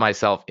can put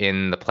myself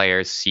in the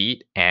player's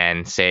seat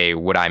and say,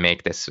 would I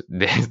make this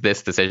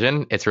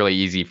decision? It's really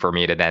easy for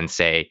me to then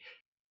say,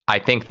 I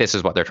think this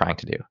is what they're trying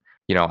to do.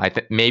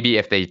 Maybe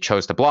if they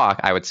chose to block,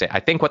 I would say, I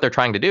think what they're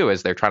trying to do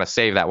is they're trying to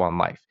save that one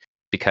life,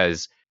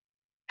 because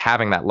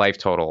having that life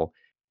total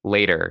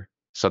later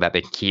so that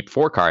they keep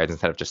 4 cards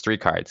instead of just 3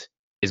 cards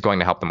is going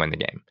to help them win the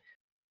game.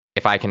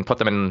 If I can put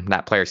them in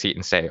that player seat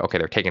and say, okay,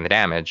 they're taking the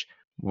damage,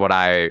 what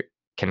I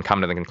can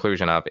come to the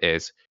conclusion of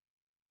is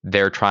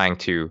they're trying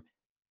to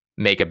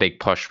make a big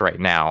push right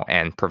now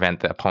and prevent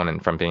the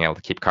opponent from being able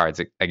to keep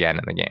cards again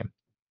in the game.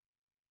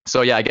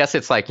 So yeah, I guess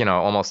it's like,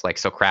 almost like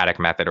Socratic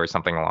method or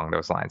something along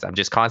those lines. I'm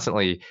just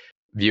constantly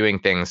viewing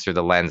things through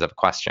the lens of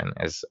question: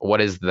 is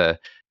what is the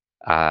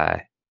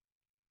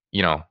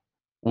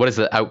what is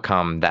the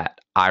outcome that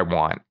I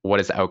want?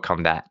 What is the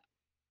outcome that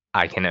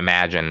I can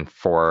imagine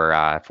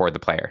for the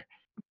player?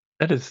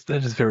 That is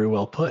very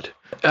well put.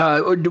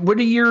 What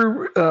are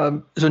your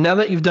so now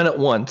that you've done it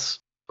once,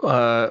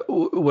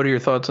 what are your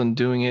thoughts on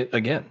doing it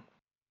again?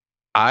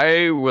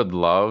 I would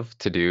love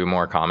to do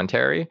more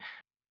commentary,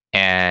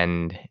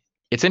 and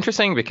it's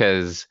interesting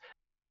because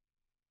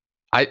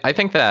I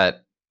think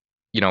that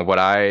what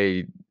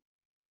I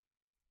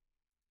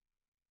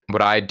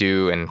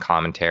do in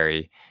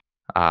commentary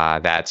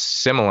that's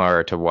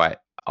similar to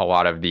what a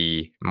lot of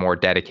the more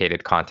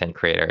dedicated content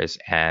creators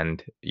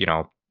and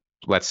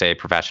let's say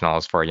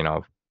professionals for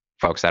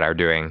folks that are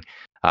doing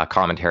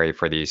commentary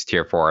for these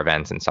tier 4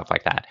 events and stuff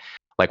like that.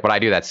 Like what I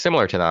do that's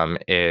similar to them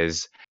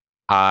is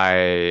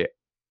I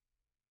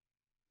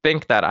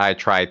think that I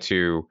try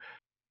to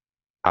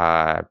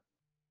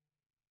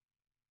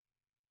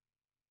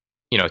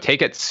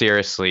take it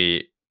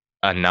seriously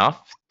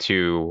enough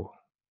to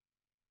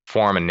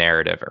form a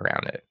narrative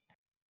around it.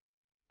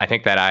 I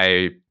think that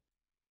I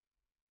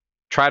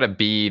try to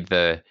be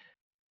the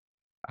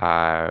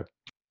I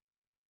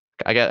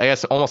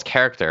guess almost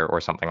character or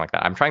something like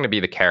that. I'm trying to be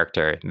the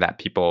character that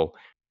people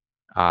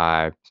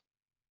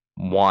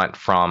want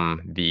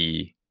from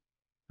the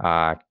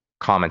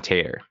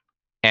commentator.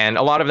 And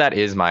a lot of that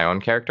is my own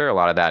character. A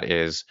lot of that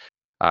is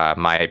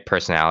my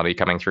personality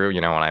coming through.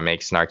 When I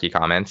make snarky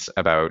comments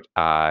about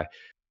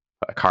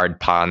card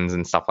puns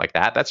and stuff like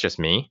that, that's just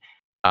me.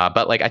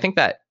 But like, I think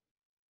that,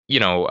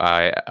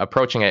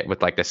 approaching it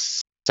with like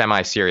this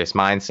semi-serious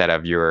mindset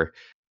of you're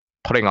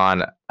putting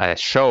on a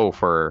show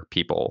for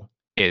people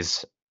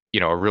is,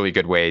 a really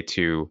good way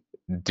to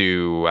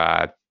do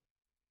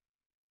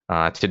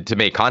to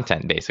make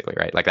content, basically,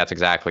 right? Like that's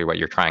exactly what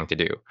you're trying to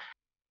do.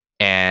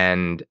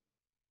 And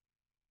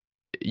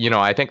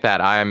I think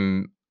that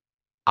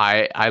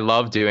I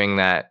love doing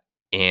that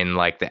in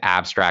like the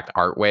abstract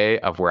art way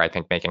of where I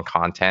think making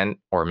content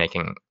or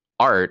making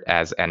art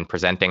and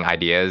presenting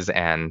ideas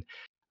and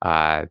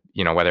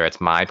whether it's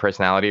my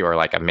personality or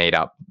like a made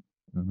up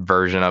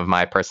version of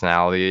my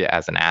personality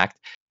as an act,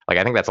 like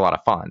I think that's a lot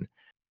of fun.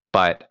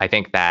 But I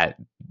think that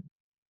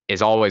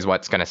is always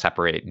what's going to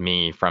separate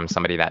me from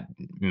somebody that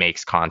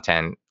makes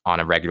content on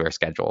a regular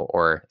schedule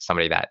or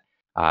somebody that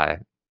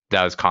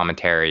does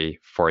commentary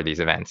for these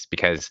events,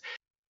 because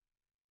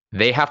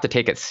they have to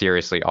take it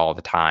seriously all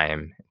the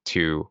time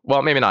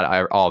well, maybe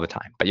not all the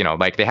time, but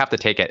like they have to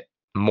take it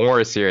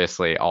more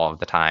seriously all of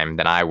the time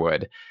than I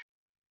would.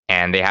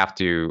 And they have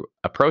to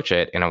approach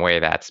it in a way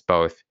that's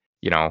both,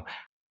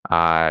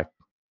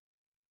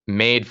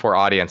 made for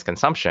audience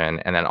consumption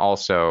and then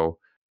also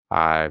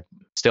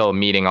still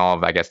meeting all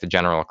of, I guess, the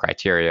general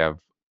criteria of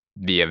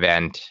the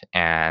event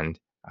and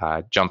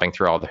jumping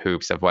through all the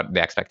hoops of what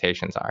the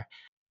expectations are.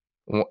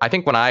 I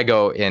think when I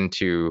go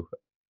into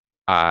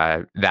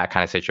that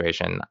kind of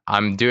situation,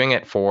 I'm doing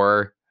it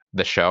for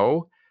the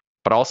show,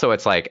 but also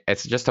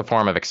it's just a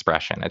form of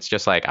expression. It's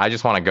just like, I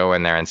just want to go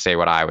in there and say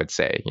what I would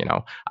say.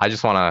 I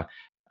just want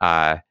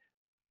to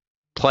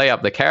play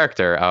up the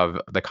character of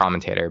the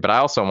commentator, but I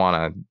also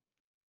want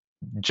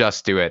to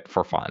just do it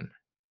for fun.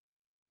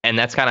 And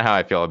that's kind of how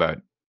I feel about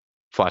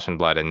Flesh and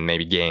Blood and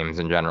maybe games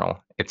in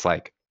general. It's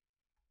like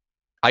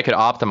I could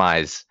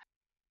optimize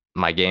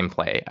my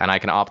gameplay and I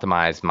can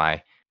optimize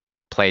my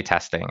play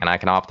testing and I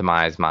can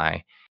optimize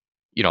my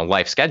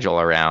life schedule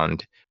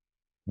around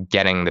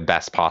getting the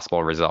best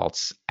possible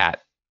results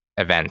at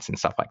events and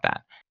stuff like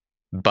that.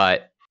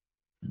 But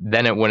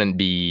then it wouldn't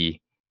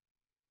be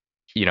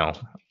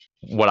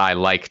what I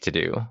like to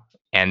do,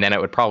 and then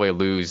it would probably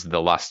lose the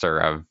luster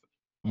of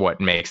what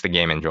makes the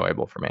game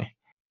enjoyable for me.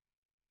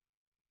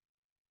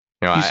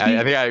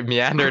 I think I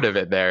meandered a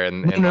bit there.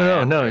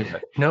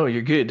 No,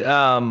 you're good.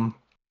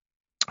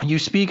 You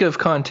speak of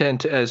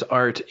content as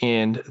art,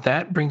 and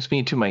that brings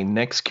me to my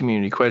next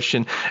community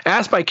question,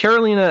 asked by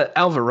Carolina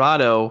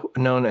Alvarado,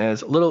 known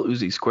as Little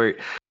Uzi Squirt.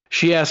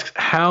 She asks,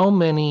 how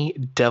many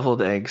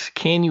deviled eggs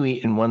can you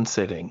eat in one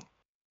sitting?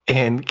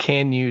 And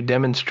can you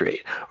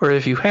demonstrate? Or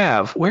if you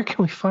have, where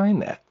can we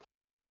find that?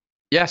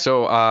 Yeah,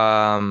 so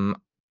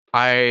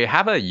I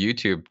have a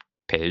YouTube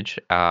page.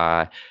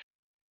 I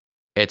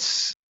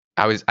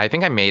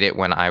think I made it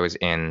when I was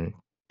in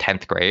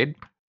 10th grade,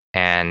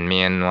 and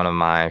me and one of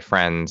my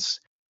friends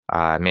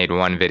made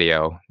one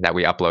video that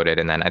we uploaded,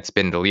 and then it's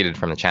been deleted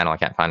from the channel. I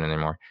can't find it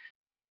anymore.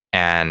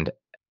 And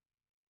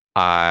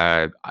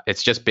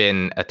it's just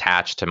been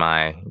attached to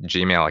my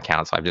Gmail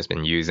account. So I've just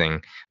been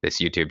using this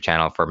YouTube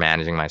channel for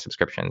managing my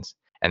subscriptions.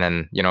 And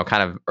then,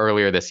 kind of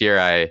earlier this year,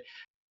 I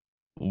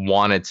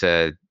wanted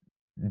to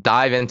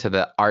dive into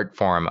the art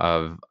form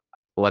of,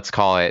 let's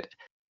call it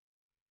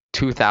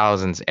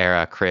 2000s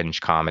era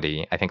cringe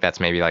comedy. I think that's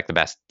maybe like the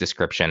best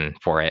description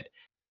for it.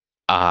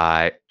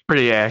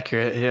 Pretty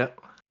accurate. Yeah.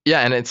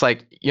 Yeah. And it's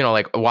like,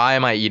 like, why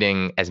am I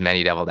eating as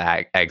many deviled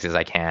eggs as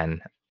I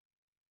can?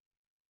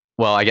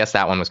 Well, I guess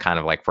that one was kind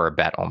of like for a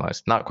bet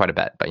almost. Not quite a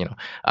bet, but,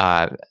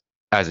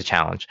 as a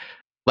challenge.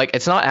 Like,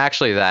 it's not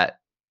actually that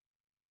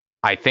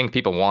I think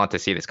people want to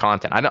see this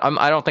content.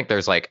 I don't think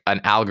there's like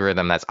an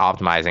algorithm that's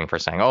optimizing for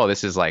saying, oh,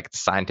 this is like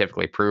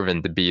scientifically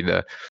proven to be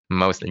the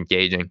most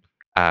engaging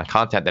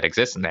content that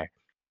exists in there.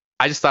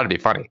 I just thought it'd be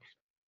funny.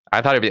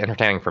 I thought it'd be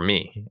entertaining for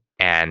me.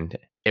 And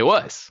it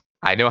was.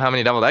 I know how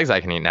many deviled eggs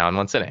I can eat now in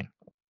one sitting.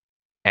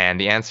 And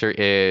the answer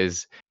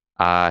is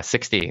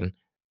 16.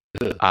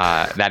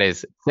 That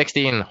is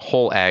 16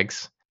 whole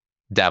eggs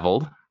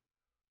deviled.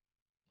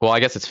 Well, I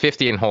guess it's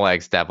 15 whole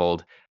eggs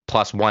deviled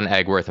plus 1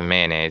 egg worth of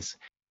mayonnaise.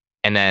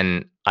 And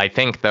then I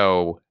think,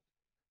 though,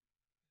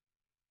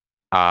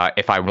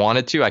 if I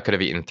wanted to, I could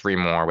have eaten 3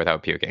 more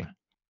without puking.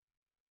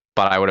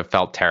 But I would have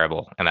felt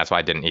terrible, and that's why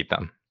I didn't eat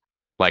them.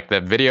 Like, the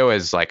video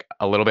is like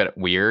a little bit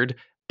weird,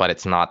 but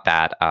it's not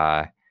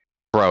that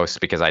gross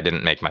because I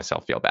didn't make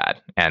myself feel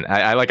bad. And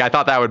I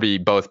thought that would be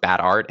both bad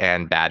art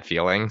and bad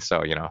feeling.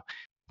 So,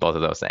 both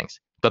of those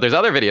things. But there's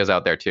other videos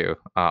out there too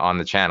on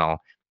the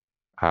channel,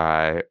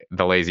 The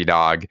Lazy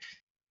Dog,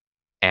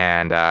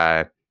 and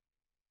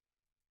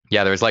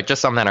yeah, there's like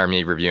just some that are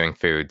me reviewing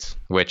foods,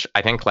 which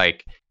I think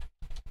like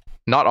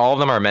not all of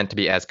them are meant to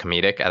be as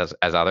comedic as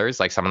others.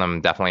 Like some of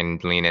them definitely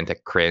lean into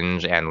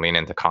cringe and lean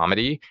into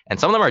comedy, and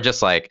some of them are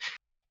just like,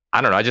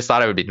 I don't know. I just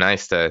thought it would be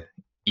nice to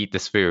eat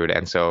this food,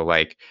 and so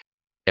like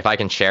if I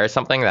can share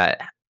something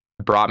that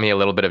brought me a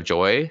little bit of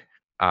joy,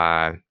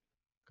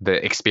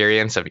 the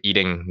experience of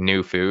eating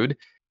new food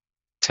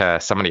to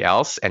somebody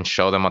else and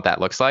show them what that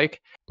looks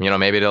like,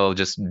 maybe it'll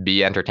just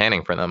be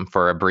entertaining for them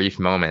for a brief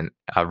moment,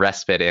 a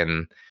respite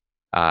in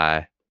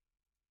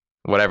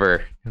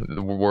whatever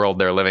world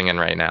they're living in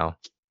right now.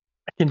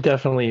 I can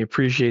definitely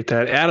appreciate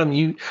that. Adam,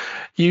 you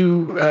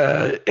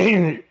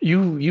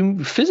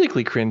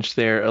physically cringed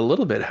there a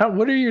little bit.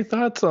 What are your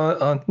thoughts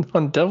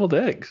on deviled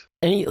eggs?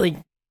 Any like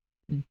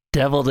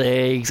deviled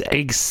eggs,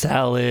 egg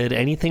salad,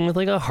 anything with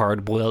like a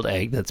hard-boiled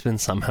egg that's been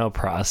somehow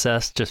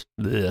processed, just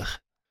ugh.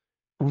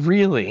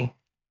 Really?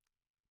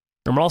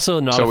 I'm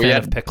also not a fan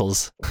of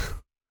pickles.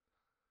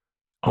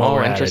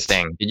 Oh,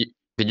 interesting.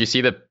 Did you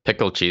see the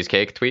pickled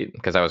cheesecake tweet?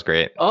 Because that was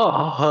great.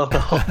 Oh,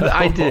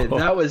 I did.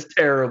 That was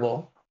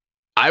terrible.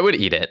 I would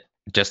eat it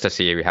just to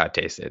see how it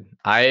tasted.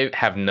 I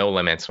have no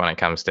limits when it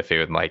comes to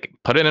food. Like,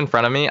 put it in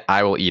front of me,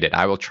 I will eat it.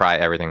 I will try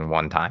everything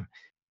one time.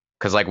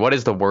 Because, like, what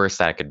is the worst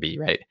that it could be,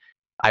 right?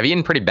 I've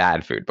eaten pretty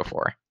bad food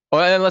before.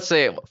 Well, and let's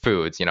say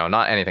foods,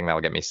 not anything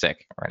that'll get me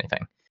sick or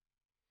anything.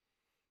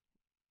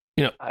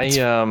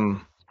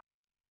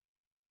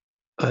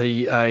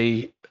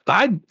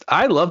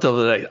 I love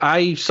deviled eggs.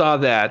 I saw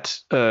that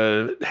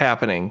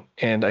happening,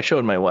 and I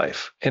showed my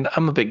wife. And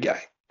I'm a big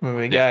guy.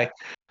 Guy.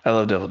 I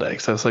love deviled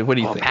eggs. So I was like, "What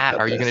do you think?" Pat,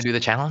 are you going to do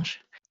the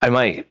challenge? I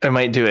might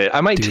do it.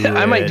 I might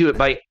do it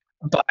by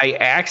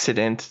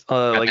accident,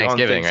 like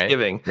Thanksgiving, on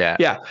Thanksgiving.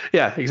 Right?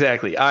 Yeah,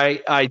 exactly.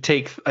 I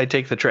take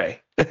the tray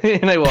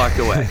and I walk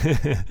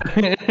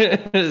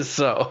away.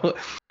 So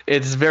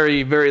it's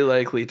very, very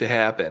likely to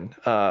happen,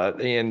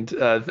 and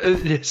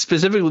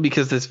specifically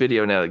because this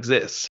video now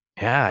exists.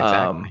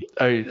 Yeah,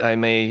 exactly.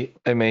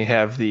 I may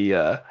have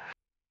the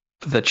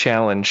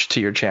challenge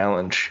to your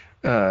challenge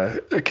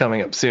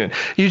coming up soon.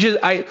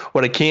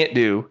 What I can't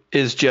do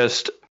is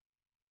just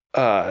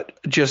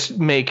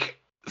make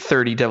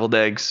 30 deviled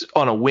eggs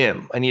on a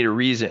whim. I need a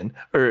reason,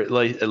 or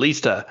like at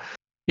least a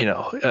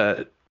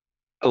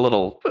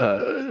little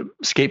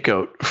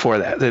scapegoat for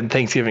that. Then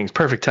Thanksgiving's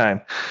perfect time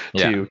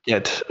to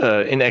get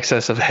in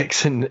excess of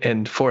eggs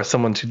and for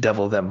someone to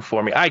devil them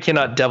for me. I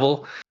cannot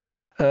devil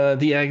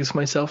the eggs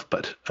myself,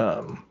 but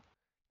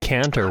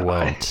can't or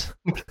won't.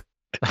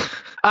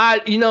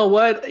 You know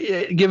what?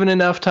 Given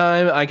enough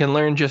time, I can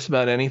learn just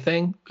about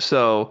anything.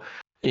 So,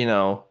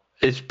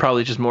 it's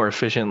probably just more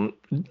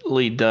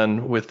efficiently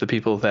done with the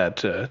people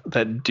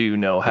that do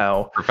know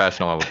how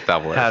professional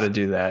devilers how to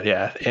do that.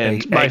 Yeah,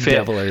 and egg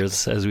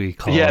devilers, as we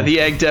call them. Yeah,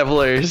 the egg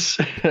devilers.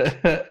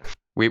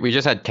 We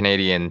just had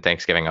Canadian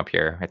Thanksgiving up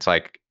here. It's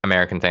like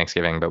American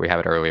Thanksgiving, but we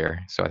have it earlier,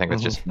 so I think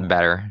it's just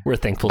better. We're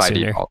thankful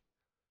sooner. Default.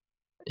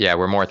 Yeah,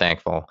 we're more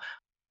thankful.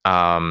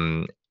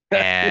 And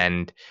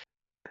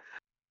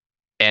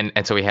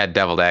so we had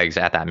deviled eggs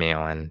at that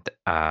meal, and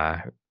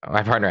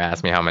my partner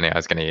asked me how many I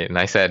was going to eat, and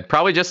I said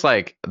probably just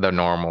like the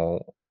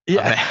normal.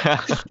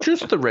 Yeah,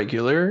 just the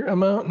regular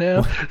amount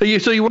now.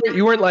 So you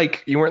weren't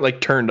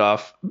like turned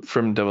off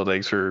from deviled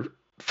eggs for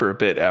a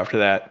bit after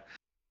that.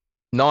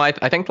 No, I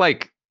think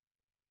like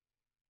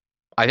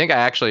I think I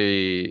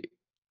actually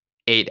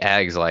ate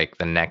eggs like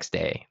the next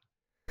day.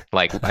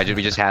 Like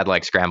we just had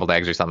like scrambled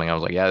eggs or something. I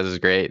was like, yeah, this is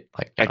great.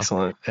 Like,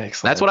 Excellent.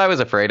 That's what I was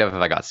afraid of if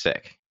I got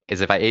sick.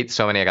 Is if I ate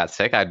so many I got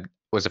sick, I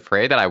was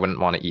afraid that I wouldn't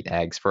want to eat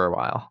eggs for a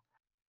while.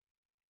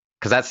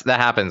 Because that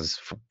happens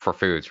for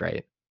foods,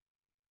 right?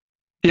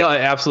 Yeah,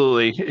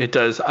 absolutely. It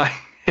does. I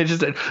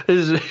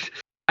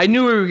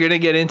knew we were gonna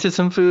get into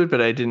some food,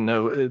 but I didn't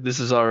know this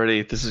is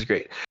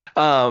great.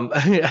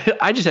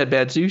 I just had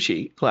bad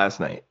sushi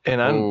last night,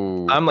 and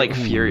I'm like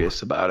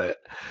furious about it.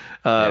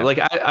 Like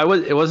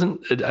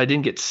I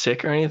didn't get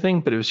sick or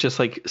anything, but it was just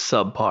like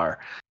subpar,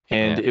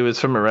 and it was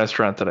from a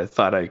restaurant that I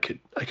thought I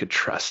could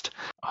trust.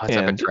 Oh, it's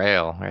a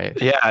betrayal, right?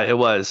 Yeah, it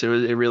was. It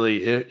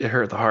really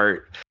hurt the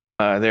heart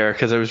there,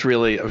 because I was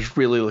really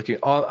looking.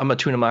 I'm a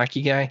tuna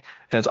maki guy, and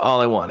that's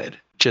all I wanted.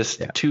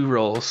 Just 2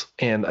 rolls,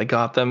 and I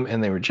got them,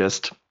 and they were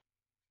just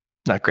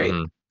not great.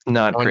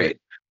 Not great.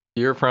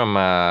 You're from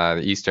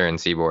the Eastern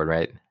Seaboard,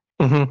 right?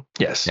 Mm-hmm.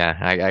 Yes. Yeah,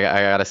 I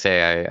gotta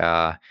say,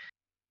 I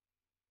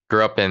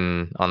grew up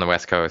on the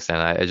West Coast, and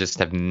I just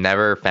have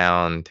never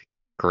found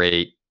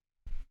great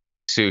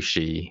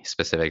sushi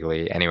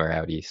specifically anywhere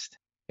out east.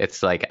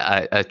 It's like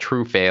a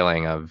true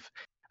failing of,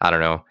 I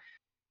don't know,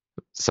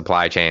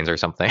 supply chains or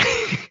something.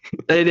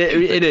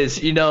 it is,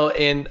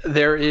 and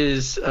there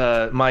is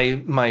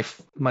my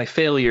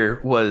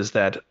failure was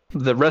that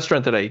the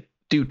restaurant that I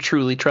do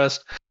truly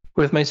trust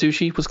with my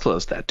sushi was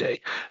closed that day.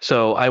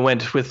 So I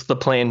went with the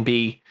plan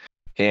B,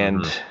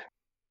 and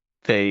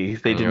they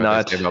did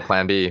not. They about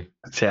plan B.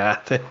 Yeah.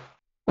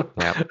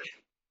 Yeah.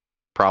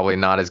 Probably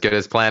not as good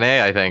as plan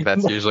A, I think.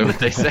 That's usually what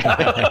they say.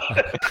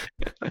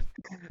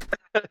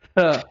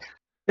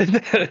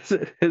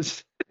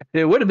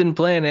 It would have been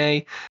plan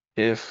A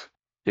if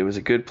it was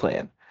a good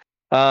plan.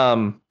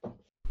 Wow.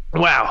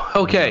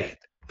 Okay.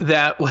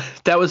 That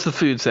was the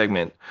food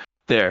segment.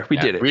 There, we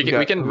did it.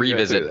 We can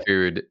revisit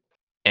food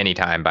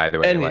anytime, by the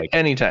way.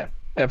 Anytime.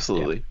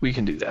 Absolutely. We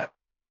can do that.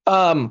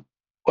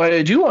 What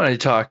I do want to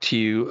talk to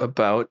you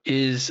about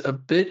is a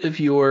bit of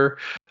your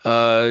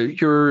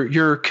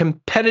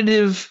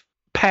competitive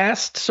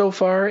past so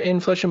far in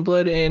Flesh and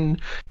Blood,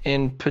 and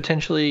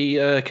potentially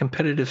a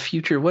competitive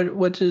future.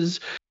 What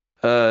does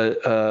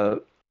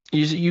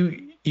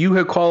you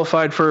have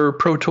qualified for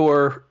Pro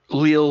Tour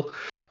Lille.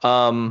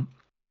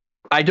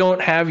 I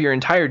don't have your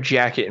entire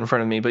jacket in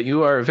front of me, but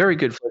you are a very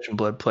good Flesh and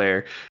Blood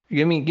player.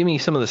 Give me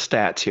some of the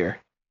stats here.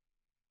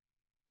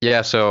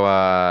 Yeah, so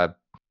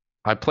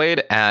I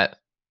played at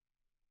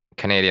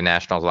Canadian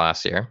Nationals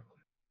last year,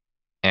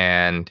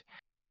 and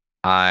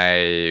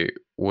I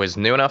was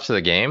new enough to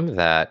the game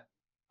that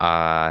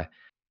I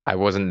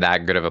wasn't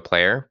that good of a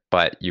player,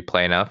 but you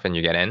play enough and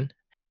you get in.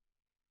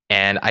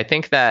 And I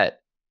think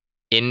that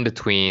in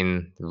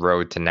between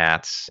Road to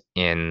Nats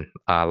in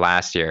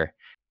last year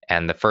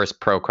and the first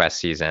ProQuest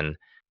season,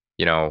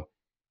 that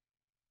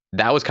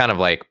was kind of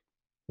like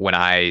when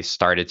I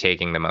started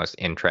taking the most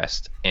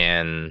interest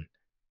in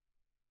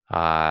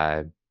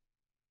kind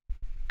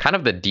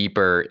of the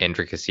deeper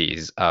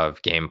intricacies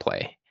of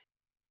gameplay.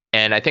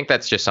 And I think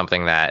that's just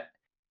something that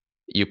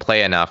you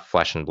play enough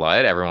Flesh and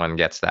Blood, everyone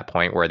gets to that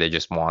point where they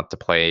just want to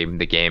play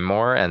the game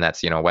more. And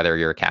that's, whether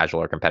you're a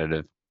casual or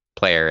competitive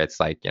player, it's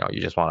like, you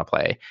just want to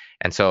play.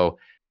 And so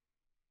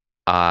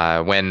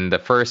when the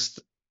first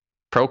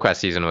ProQuest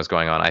season was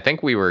going on, I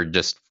think we were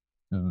just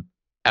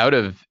out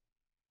of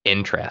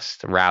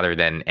interest rather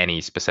than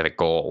any specific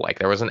goal. Like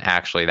there wasn't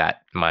actually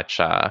that much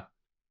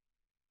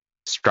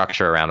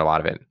structure around a lot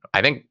of it.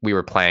 I think we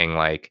were playing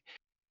like,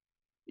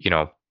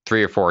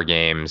 3 or 4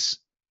 games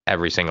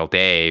every single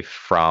day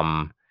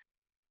from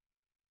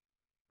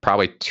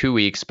probably 2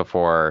 weeks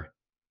before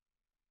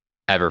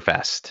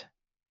Everfest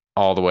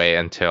all the way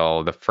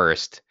until the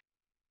first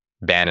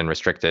banned and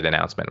restricted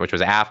announcement, which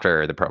was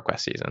after the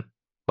ProQuest season.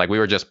 Like we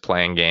were just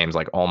playing games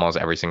like almost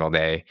every single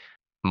day,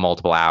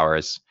 multiple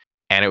hours.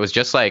 And it was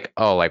just like,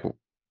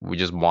 we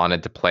just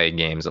wanted to play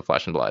games of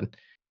Flesh and Blood.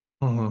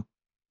 Mm-hmm.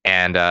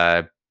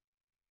 And,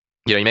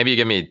 maybe you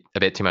give me a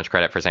bit too much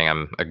credit for saying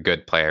I'm a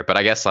good player, but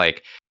I guess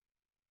like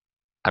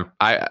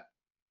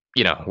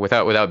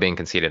without being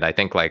conceited, I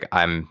think like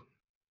I'm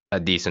a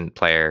decent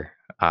player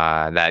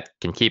that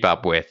can keep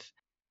up with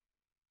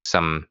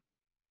some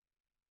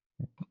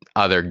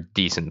other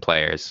decent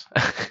players.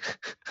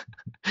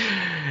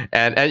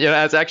 and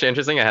it's actually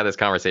interesting. I had this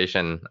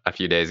conversation a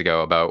few days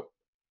ago about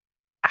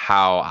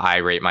how I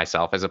rate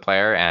myself as a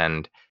player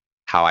and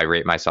how I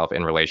rate myself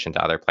in relation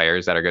to other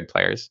players that are good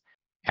players.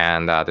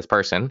 And this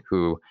person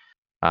who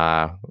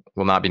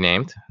will not be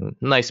named,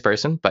 nice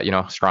person, but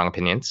strong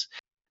opinions.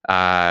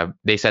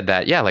 They said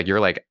that, like you're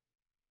like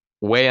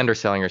way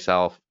underselling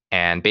yourself,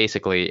 and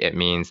basically it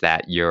means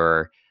that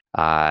you're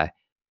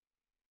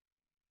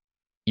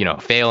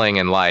failing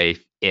in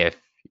life if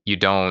you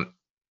don't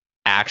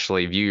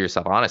actually view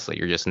yourself honestly.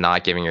 You're just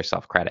not giving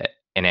yourself credit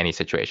in any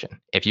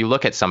situation. If you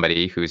look at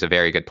somebody who's a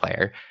very good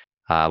player,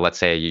 let's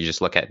say you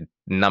just look at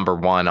number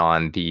 1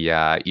 on the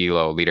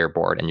ELO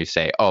leaderboard and you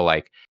say,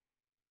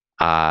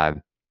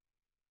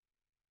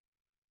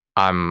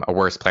 I'm a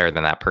worse player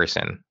than that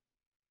person.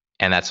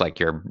 and that's like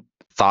your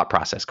thought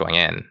process going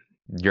in,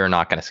 you're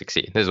not going to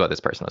succeed. This is what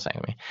this person was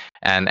saying to me,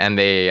 and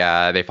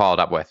they followed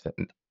up with,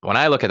 when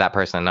I look at that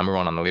person number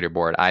one on the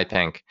leaderboard, I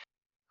think,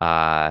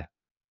 I'm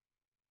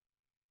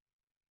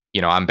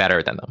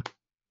better than them,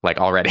 like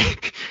already.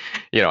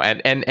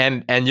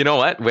 And you know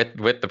what,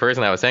 with the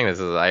person that was saying this,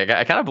 is I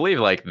kind of believe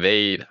like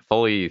they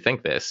fully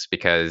think this,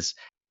 because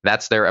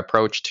that's their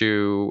approach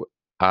to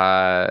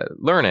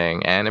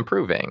learning and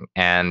improving,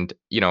 and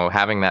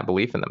having that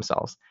belief in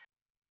themselves.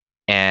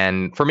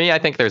 And for me, I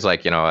think there's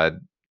like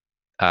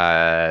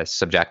a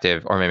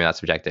subjective, or maybe not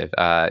subjective,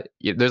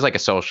 there's like a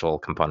social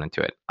component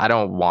to it. I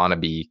don't want to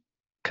be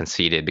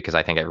conceited, because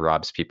I think it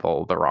rubs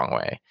people the wrong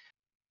way,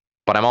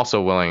 but I'm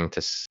also willing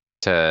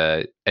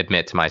to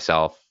admit to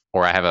myself,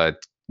 or I have a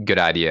good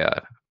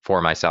idea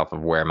for myself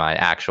of where my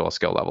actual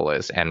skill level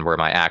is and where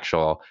my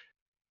actual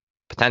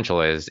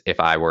potential is, if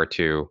I were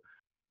to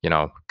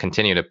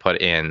continue to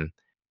put in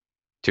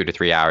 2 to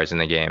 3 hours in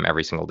the game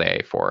every single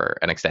day for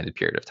an extended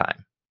period of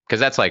time. Because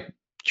that's like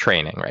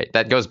training, right?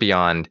 That goes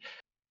beyond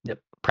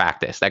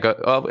practice.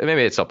 Well,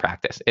 maybe it's still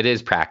practice. It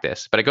is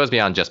practice, but it goes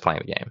beyond just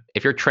playing the game.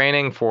 If you're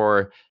training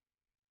for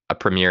a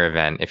premier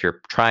event, if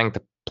you're trying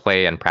to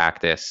play and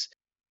practice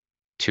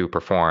to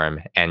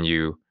perform, and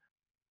you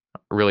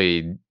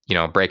really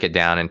break it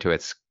down into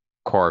its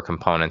core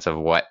components of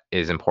what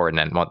is important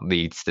and what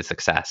leads to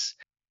success,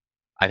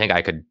 I think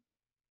I could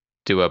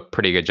do a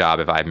pretty good job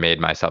if I made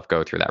myself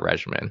go through that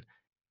regimen.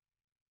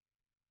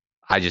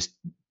 I just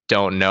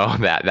don't know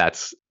that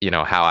that's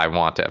how I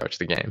want to approach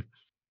the game.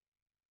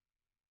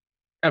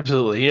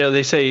 Absolutely.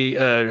 They say,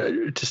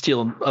 to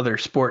steal other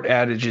sport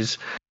adages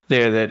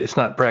there, that it's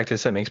not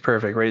practice that makes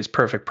perfect, right? It's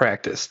perfect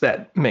practice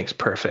that makes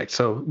perfect.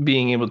 So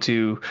being able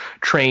to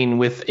train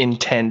with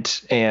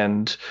intent,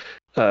 and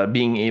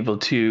being able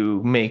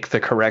to make the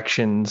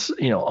corrections,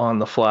 on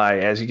the fly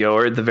as you go,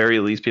 or at the very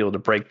least be able to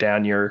break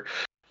down your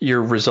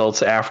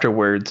results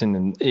afterwards in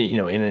an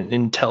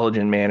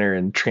intelligent manner,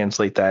 and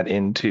translate that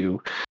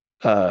into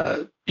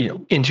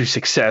into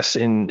success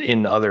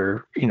in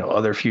other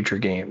future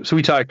games. So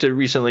we talked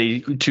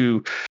recently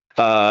to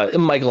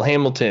Michael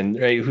Hamilton,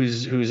 right,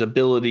 whose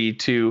ability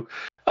to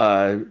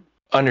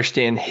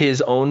understand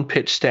his own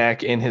pitch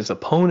stack and his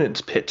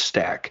opponent's pitch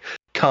stack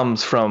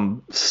comes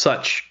from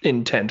such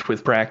intent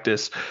with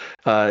practice,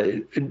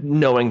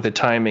 knowing the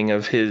timing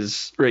of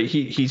his, right.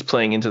 He's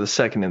playing into the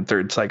second and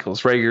third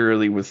cycles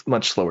regularly with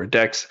much slower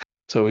decks.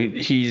 So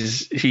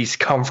he's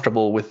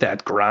comfortable with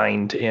that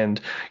grind, and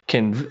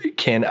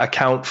can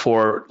account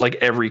for like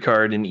every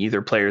card in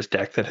either player's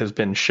deck that has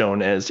been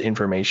shown as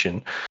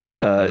information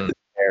there,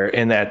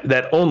 and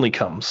that only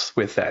comes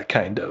with that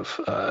kind of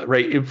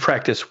right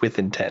practice with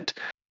intent.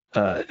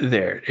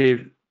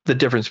 The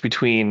difference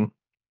between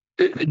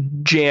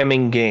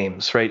jamming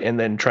games, right, and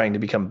then trying to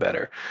become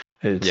better.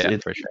 For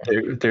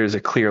sure. There's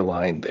a clear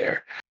line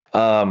there.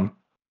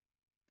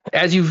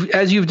 As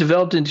you've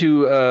developed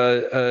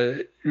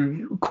into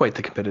quite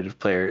the competitive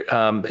player,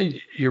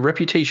 your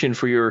reputation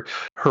for your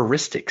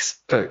heuristics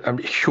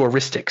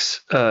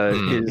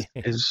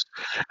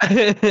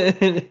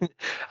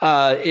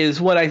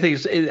is what I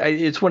think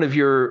it's one of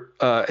your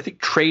I think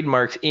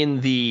trademarks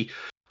in the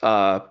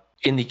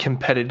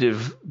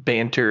competitive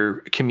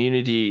banter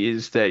community,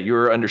 is that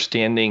your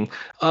understanding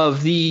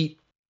of the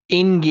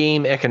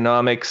in-game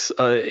economics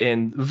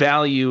and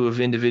value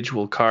of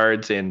individual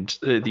cards, and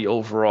the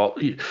overall.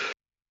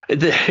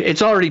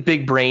 It's already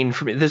big brain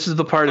for me. This is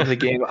the part of the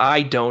game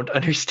I don't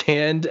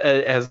understand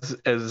as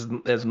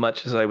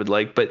much as I would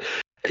like. But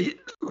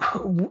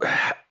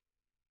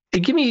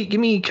give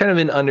me kind of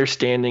an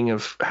understanding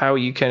of how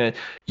you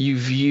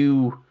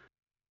view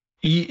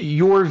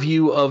your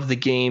view of the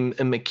game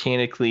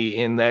mechanically,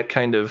 in that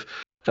kind of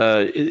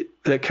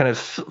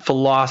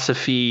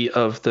philosophy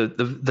of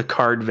the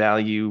card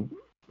value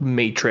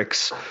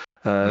matrix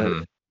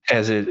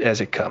as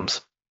it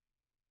comes.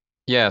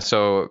 Yeah,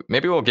 so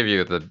maybe I'll give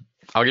you the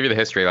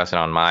history lesson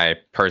on my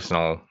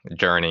personal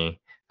journey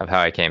of how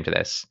I came to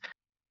this.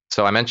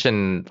 So I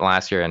mentioned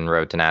last year in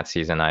Road to Nat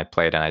season, I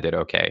played and I did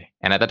okay.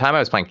 And at the time I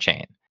was playing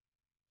Chain.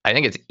 I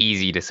think it's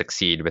easy to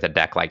succeed with a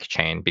deck like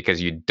Chain,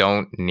 because you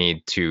don't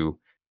need to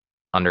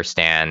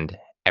understand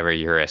every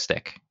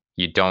heuristic.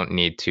 You don't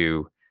need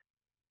to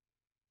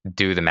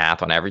do the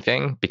math on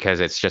everything, because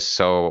it's just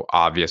so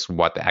obvious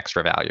what the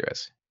extra value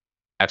is.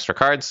 Extra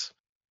cards,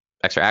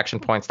 extra action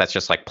points, that's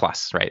just like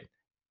plus, right?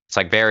 It's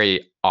like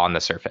very on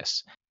the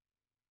surface.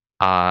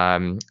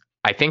 I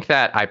think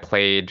that I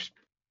played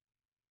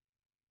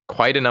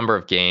quite a number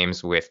of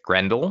games with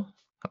Grendel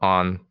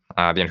on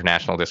the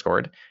international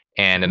Discord,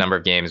 and a number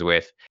of games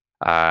with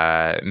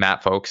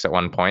Matt Folks at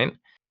one point.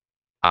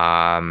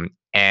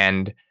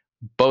 And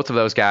both of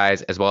those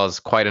guys, as well as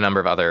quite a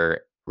number of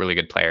other really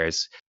good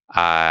players,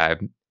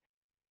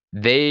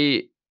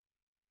 they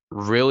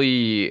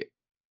really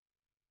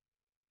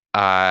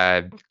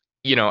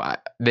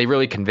they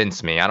really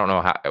convinced me. I don't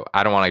know how,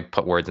 I don't want to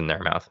put words in their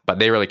mouth, but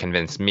they really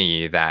convinced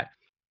me that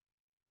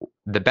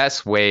the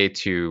best way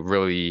to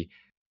really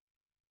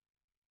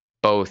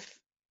both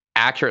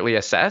accurately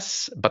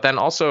assess, but then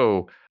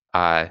also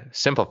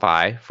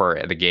simplify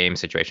for the game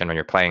situation when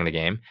you're playing the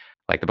game.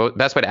 Like the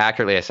best way to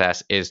accurately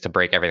assess is to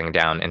break everything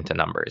down into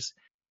numbers,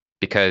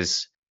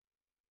 because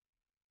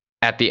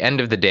at the end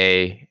of the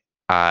day,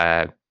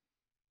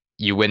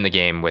 you win the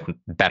game with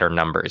better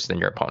numbers than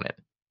your opponent.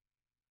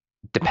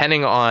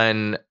 Depending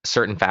on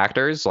certain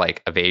factors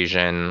like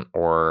evasion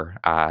or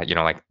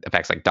like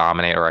effects like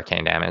dominate or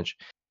arcane damage,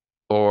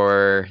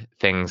 or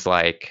things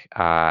like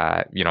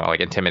like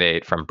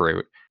intimidate from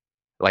brute,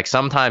 like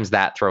sometimes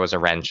that throws a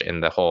wrench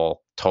in the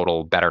whole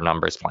total better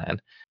numbers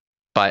plan.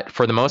 But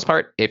for the most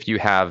part, if you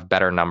have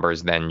better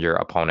numbers than your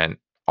opponent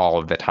all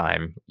of the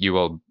time, you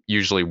will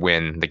usually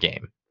win the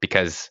game,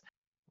 because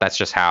that's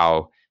just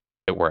how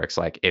it works.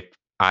 Like if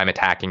I'm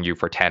attacking you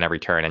for 10 every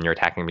turn and you're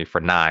attacking me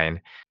for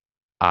 9,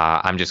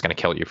 I'm just going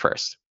to kill you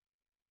first.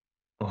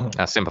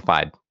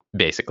 Simplified,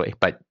 basically.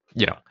 But,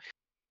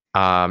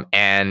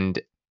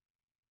 and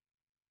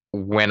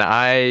when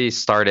I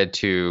started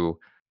to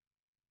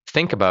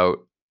think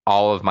about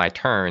all of my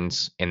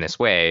turns in this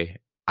way,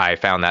 I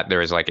found that there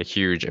was like a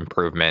huge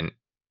improvement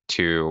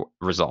to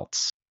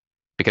results.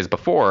 Because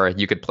before,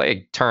 you could play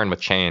a turn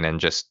with chain and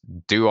just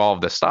do all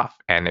of this stuff.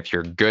 And if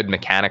you're good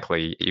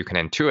mechanically, you can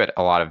intuit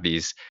a lot of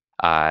these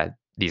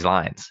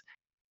lines.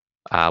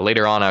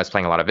 Later on, I was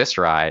playing a lot of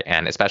Viscerai,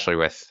 and especially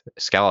with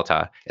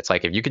Skeleta, it's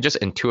like if you could just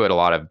intuit a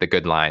lot of the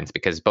good lines,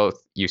 because both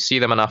you see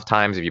them enough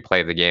times if you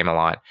play the game a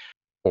lot,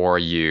 or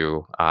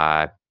you,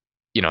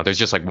 there's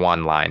just like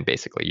one line,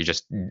 basically. You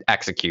just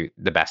execute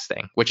the best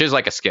thing, which is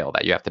like a skill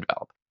that you have to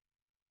develop.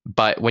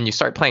 But when you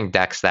start playing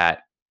decks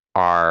that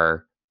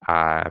are,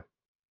 I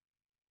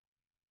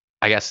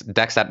guess,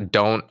 decks that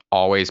don't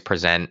always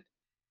present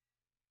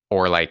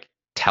or like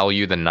tell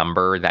you the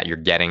number that you're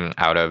getting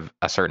out of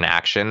a certain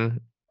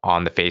action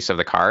on the face of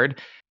the card,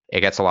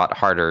 it gets a lot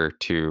harder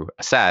to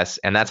assess.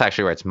 And that's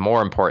actually where it's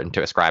more important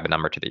to ascribe a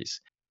number to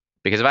these.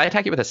 Because if I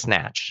attack you with a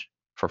snatch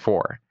for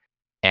 4,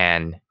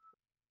 and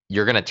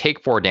you're going to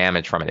take 4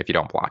 damage from it if you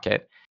don't block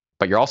it,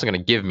 but you're also going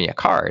to give me a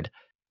card,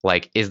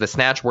 like, is the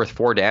snatch worth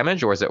 4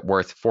 damage, or is it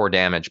worth 4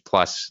 damage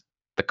plus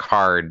the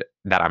card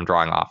that I'm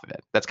drawing off of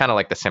it? That's kind of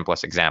like the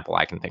simplest example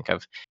I can think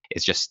of,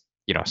 is just,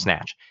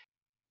 snatch.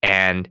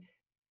 And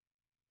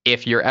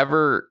if you're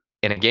ever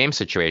in a game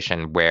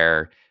situation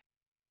where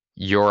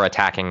you're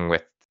attacking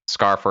with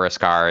Scar for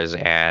Scars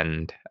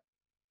and,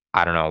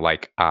 I don't know,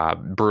 like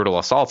brutal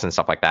assaults and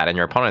stuff like that, and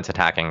your opponent's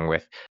attacking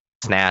with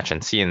snatch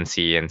and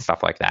CNC and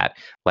stuff like that,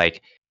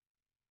 like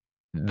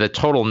the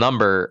total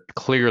number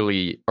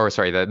clearly, or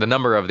sorry, the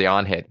number of the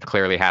on hit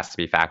clearly has to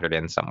be factored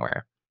in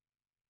somewhere.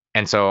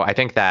 And so I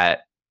think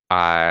that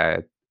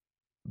part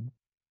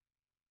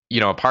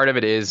of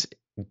it is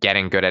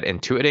getting good at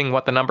intuiting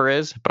what the number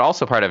is, but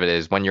also part of it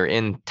is when you're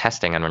in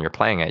testing and when you're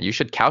playing it, you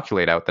should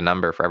calculate out the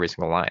number for every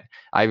single line.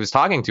 I was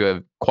talking to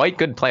a quite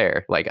good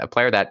player, like a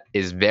player that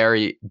is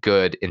very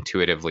good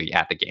intuitively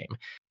at the game,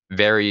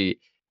 very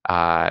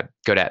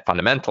good at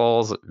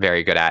fundamentals,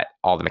 very good at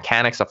all the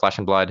mechanics of Flesh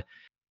and Blood.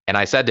 And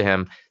I said to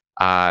him,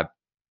 when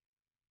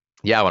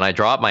I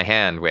draw up my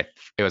hand with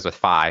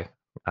 5,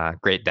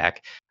 great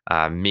deck,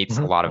 meets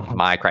a lot of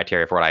my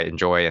criteria for what I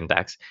enjoy in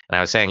decks. And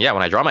I was saying,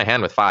 when I draw my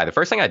hand with 5, the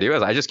first thing I do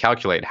is I just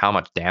calculate how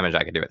much damage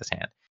I can do with this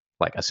hand.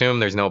 Like, assume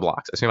there's no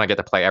blocks, assume I get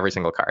to play every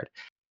single card.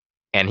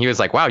 And he was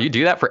like, wow, you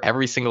do that for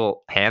every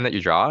single hand that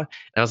you draw? And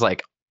I was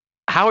like,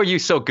 how are you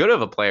so good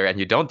of a player and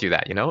you don't do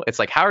that? It's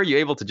like, how are you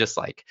able to just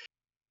like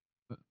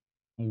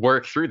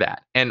work through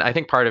that? And I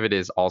think part of it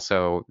is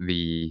also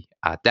the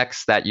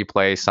decks that you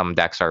play. Some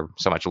decks are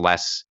so much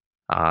less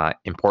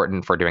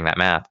important for doing that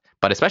math,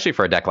 but especially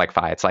for a deck like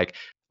Fi, it's like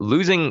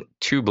losing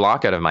 2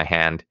 block out of my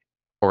hand,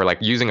 or like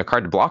using a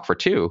card to block for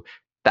 2,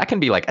 that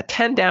can be like a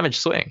 10 damage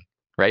swing,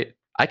 right?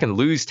 I can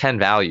lose 10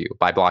 value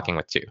by blocking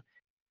with 2.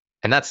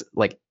 And that's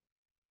like,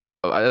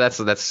 that's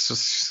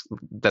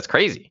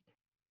crazy.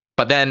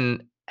 But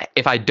then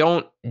if I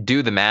don't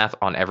do the math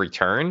on every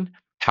turn,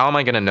 how am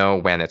I going to know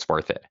when it's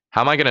worth it?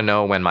 How am I going to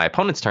know when my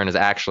opponent's turn is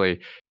actually,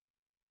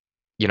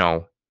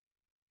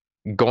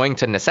 going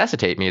to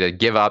necessitate me to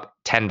give up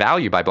 10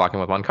 value by blocking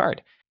with 1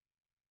 card?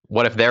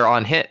 What if their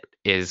on hit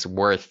is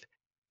worth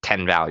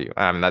 10 value?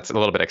 That's a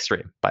little bit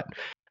extreme, but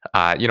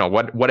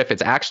what if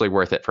it's actually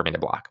worth it for me to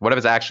block? What if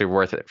it's actually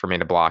worth it for me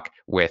to block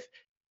with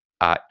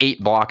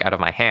 8 block out of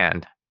my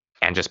hand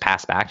and just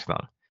pass back to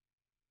them?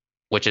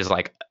 Which is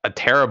like a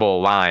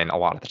terrible line a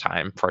lot of the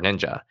time for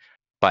Ninja.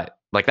 But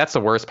like, that's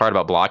the worst part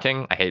about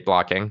blocking. I hate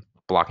blocking.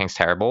 Blocking's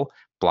terrible.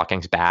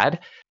 Blocking's bad.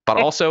 But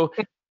also,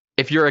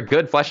 if you're a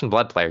good Flesh and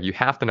Blood player, you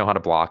have to know how to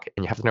block,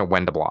 and you have to know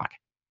when to block.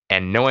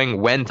 And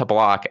knowing when to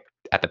block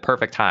at the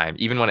perfect time,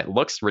 even when it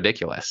looks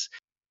ridiculous,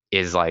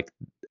 is like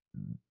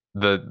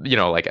the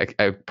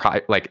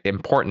like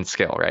important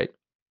skill, right?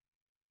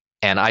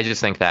 And I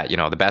just think that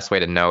the best way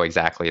to know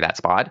exactly that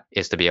spot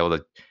is to be able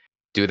to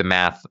do the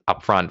math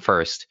up front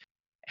first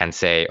and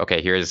say,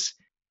 okay, here's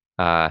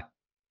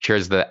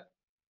the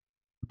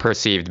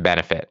perceived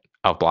benefit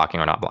of blocking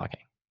or not blocking.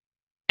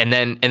 And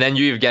then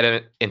you get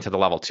it into the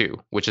level 2,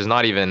 which is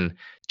not even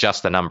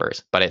just the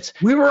numbers, but it's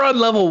We were on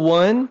level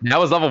 1. that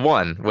was level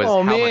 1. Was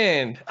Oh how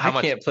man, how I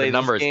much can't play the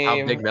numbers, this how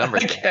game. big the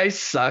numbers. I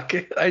suck.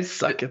 I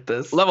suck at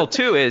this. Level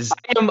 2 is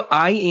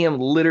I am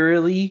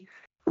literally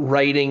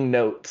writing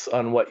notes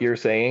on what you're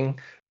saying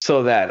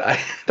so that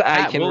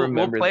I can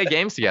remember. We'll play that.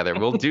 games together.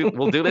 We'll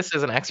do this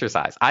as an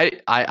exercise.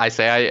 I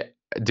say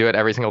I do it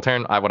every single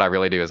turn. What I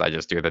really do is I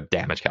just do the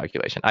damage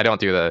calculation. I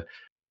don't do the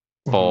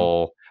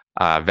full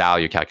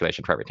value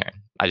calculation for every turn.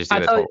 I just do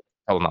the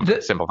total number,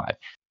 simplified.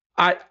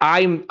 I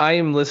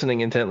am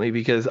listening intently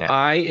because Yeah.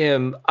 I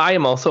am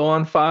also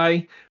on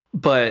Fi,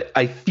 but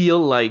I feel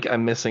like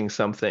I'm missing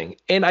something.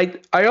 And I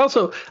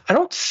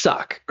don't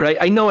suck, right?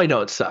 I know I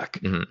don't suck,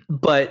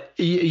 but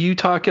you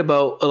talk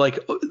about like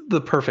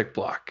the perfect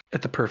block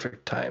at the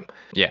perfect time.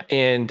 Yeah.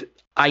 And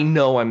I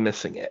know I'm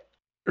missing it,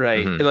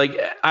 right? Like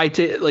I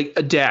take like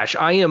a dash.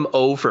 I am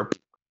over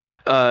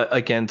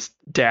against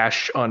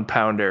dash on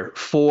Pounder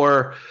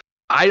for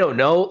I don't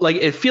know, like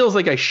it feels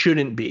like I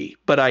shouldn't be,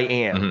 but I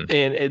am.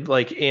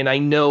 And I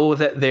know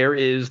that there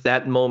is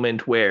that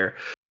moment where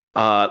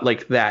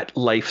like that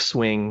life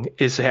swing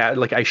is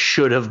like I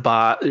should have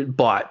bought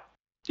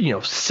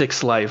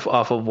 6 life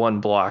off of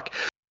 1 block.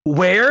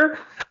 Where?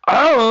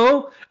 I don't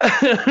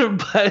know.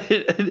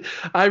 But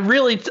I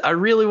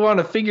really want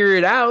to figure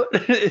it out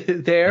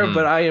there,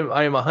 but I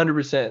am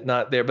 100%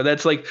 not there. But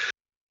that's like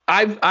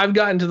I've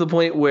gotten to the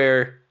point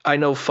where I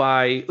know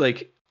Fi,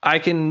 like I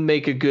can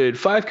make a good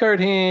 5-card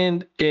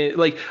hand.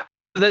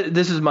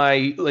 This is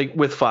my like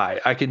with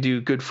Fi. I can do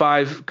good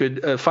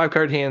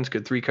 5-card hands,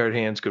 good 3-card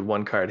hands, good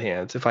 1-card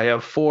hands. If I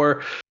have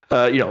 4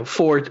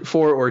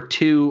 or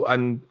 2,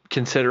 I'm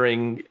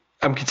considering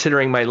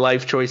my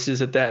life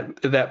choices at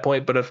that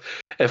point. But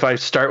if I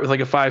start with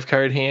like a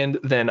 5-card hand,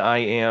 then I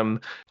am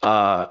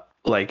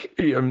like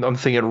I'm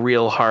thinking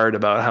real hard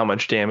about how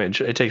much damage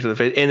I take to the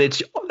face, and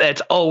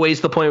that's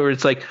always the point where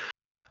it's like.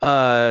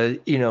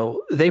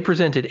 They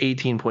presented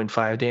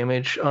 18.5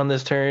 damage on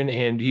this turn,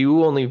 and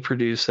you only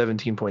produced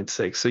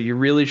 17.6. So you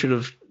really should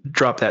have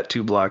dropped that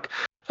 2 block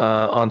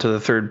onto the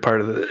third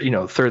part of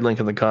the, third link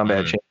in the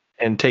combat chain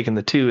and taken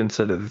the 2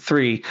 instead of the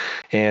 3.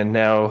 And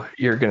now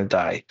you're gonna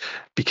die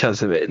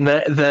because of it. And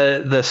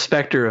the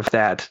specter of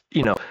that,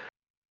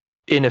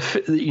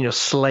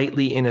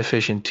 slightly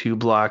inefficient 2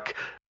 block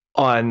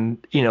on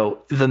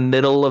the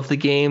middle of the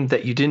game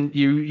that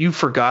you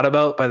forgot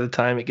about by the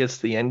time it gets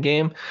to the end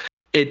game.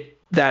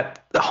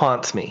 That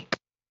haunts me.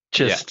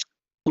 Just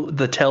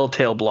the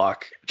telltale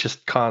block,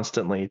 just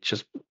constantly,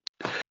 just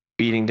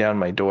beating down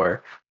my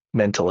door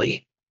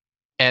mentally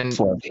and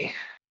slowly.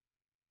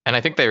 And I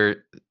think there's.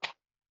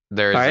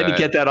 I had to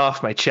get that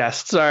off my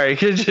chest. Sorry, I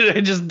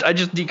just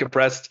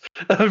decompressed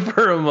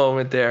for a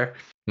moment there.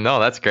 No,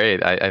 that's great.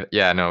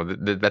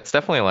 That's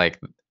definitely like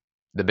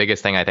the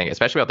biggest thing I think,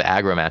 especially about the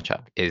aggro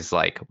matchup, is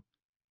like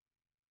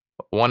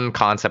one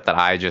concept that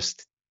I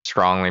just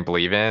strongly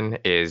believe in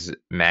is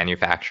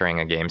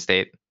manufacturing a game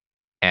state,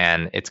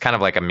 and it's kind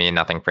of like a mean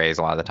nothing phrase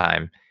a lot of the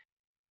time,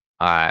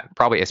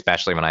 probably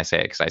especially when I say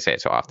it because I say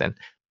it so often.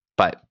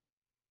 But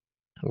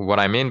what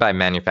I mean by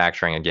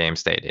manufacturing a game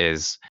state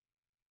is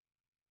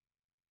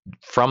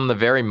from the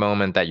very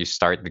moment that you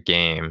start the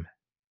game,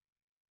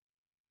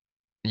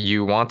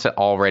 you want to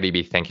already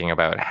be thinking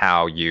about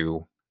how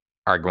you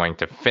are going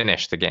to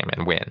finish the game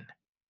and win.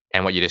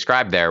 And what you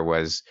described there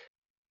was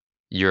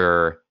you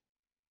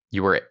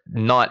were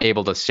not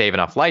able to save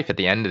enough life at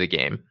the end of the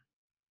game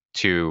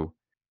to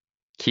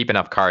keep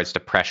enough cards to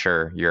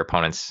pressure your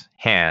opponent's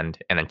hand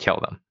and then kill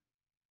them.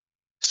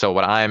 So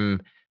what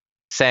I'm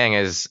saying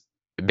is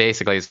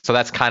basically, so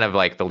that's kind of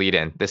like the lead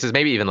in. This is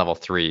maybe even level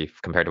 3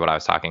 compared to what I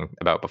was talking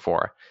about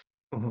before.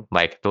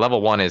 Like the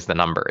level 1 is the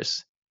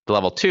numbers. The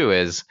level 2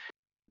 is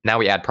now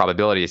we add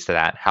probabilities to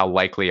that. How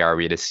likely are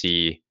we to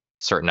see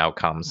certain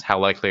outcomes? How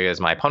likely is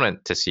my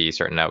opponent to see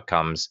certain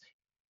outcomes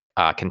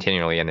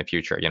continually in the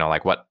future?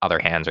 Like what other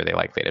hands are they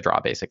likely to draw,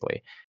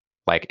 basically?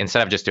 Like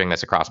instead of just doing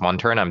this across 1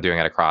 turn, I'm doing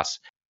it across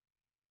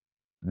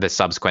the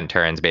subsequent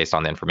turns based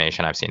on the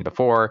information I've seen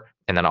before.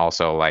 And then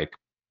also like,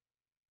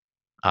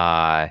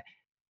 like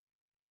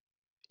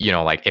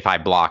if I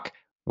block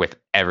with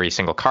every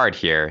single card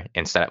here,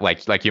 instead of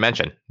like you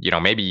mentioned,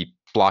 maybe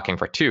blocking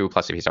for 2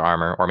 plus a piece of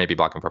armor, or maybe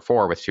blocking for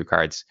 4 with 2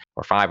 cards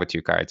or 5 with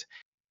 2 cards,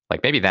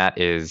 like maybe that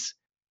is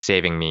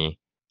saving me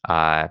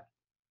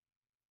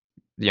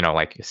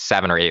like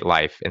 7 or 8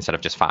 life instead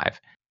of just 5.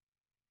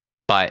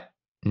 But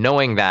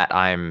knowing that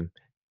I'm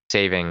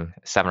saving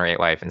 7 or 8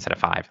 life instead of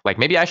 5, like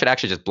maybe I should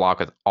actually just block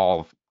with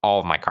all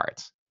of my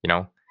cards.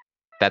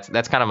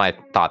 That's kind of my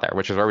thought there,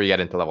 which is where we get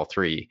into level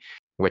 3,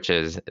 which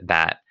is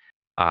that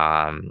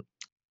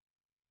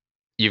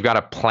you've got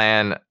to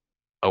plan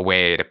a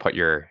way to put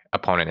your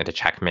opponent into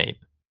checkmate.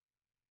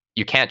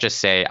 You can't just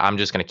say, I'm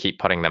just going to keep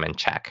putting them in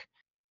check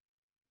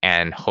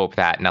and hope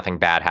that nothing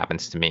bad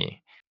happens to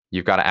me.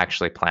 You've got to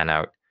actually plan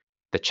out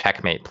the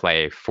checkmate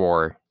play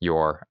for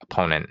your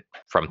opponent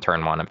from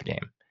turn 1 of the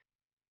game.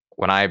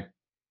 When I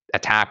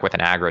attack with an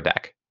aggro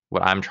deck,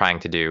 what I'm trying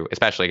to do,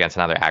 especially against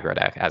another aggro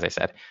deck, as I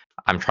said,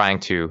 I'm trying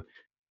to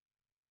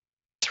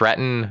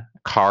threaten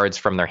cards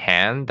from their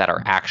hand that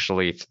are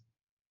actually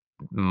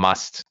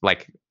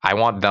I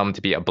want them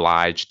to be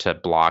obliged to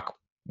block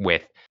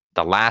with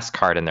the last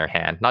card in their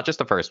hand, not just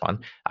the first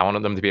one. I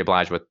want them to be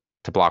obliged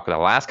to block with the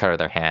last card of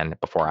their hand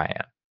before I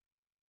am.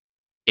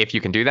 If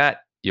you can do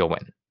that, you'll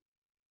win.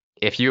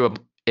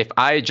 If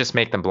I just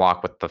make them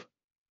block with the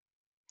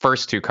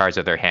first 2 cards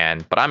of their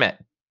hand, but I'm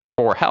at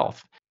 4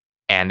 health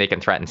and they can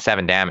threaten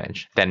 7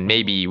 damage, then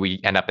maybe we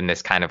end up in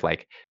this kind of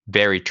like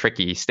very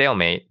tricky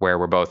stalemate where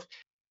we're both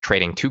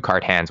trading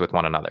 2-card hands with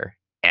one another.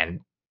 And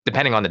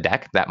depending on the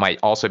deck, that might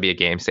also be a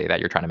game state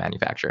that you're trying to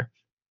manufacture.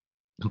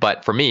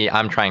 But for me,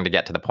 I'm trying to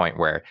get to the point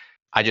where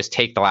I just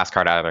take the last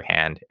card out of their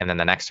hand, and then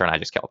the next turn I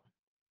just kill them.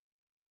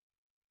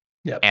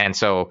 Yep. And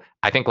so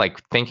I think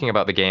like thinking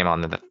about the game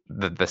on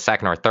the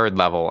second or third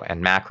level and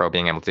macro,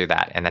 being able to do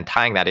that, and then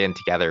tying that in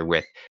together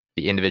with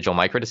the individual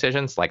micro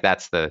decisions, like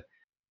that's the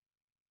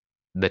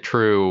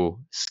true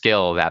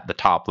skill that the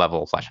top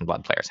level Flesh and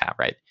Blood players have,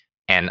 right?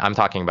 And I'm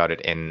talking about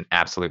it in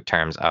absolute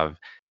terms of,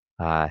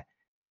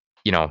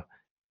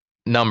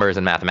 numbers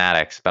and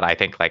mathematics, but I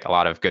think like a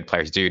lot of good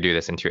players do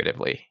this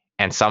intuitively.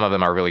 And some of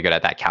them are really good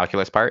at that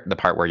calculus part, the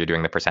part where you're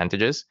doing the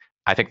percentages.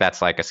 I think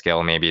that's like a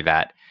skill maybe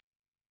that,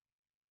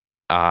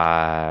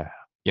 I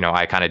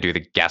kind of do the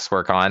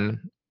guesswork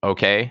on.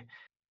 Okay.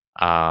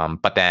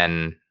 But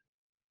then,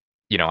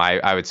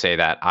 I would say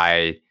that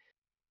I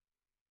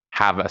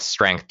have a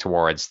strength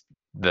towards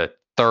the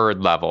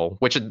third level,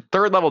 which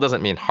third level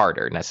doesn't mean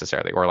harder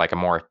necessarily, or like a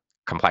more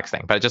complex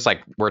thing, but it's just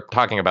like we're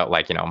talking about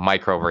like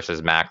micro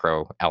versus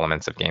macro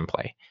elements of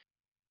gameplay,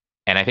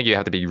 and I think you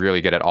have to be really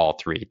good at all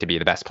 3 to be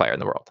the best player in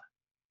the world,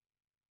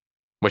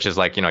 which is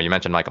like you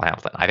mentioned Michael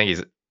Hamilton. I think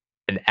he's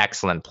an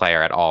excellent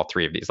player at all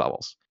 3 of these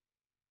levels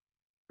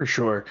for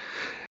sure.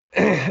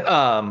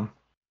 It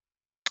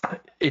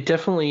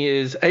definitely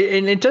is,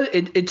 and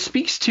it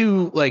speaks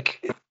to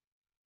like,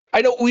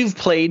 I know we've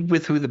played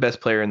with who the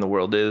best player in the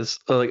world is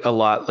like a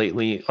lot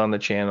lately on the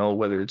channel,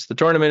 whether it's the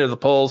tournament or the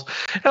polls,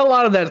 and a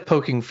lot of that's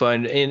poking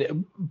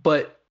fun.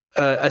 But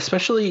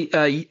especially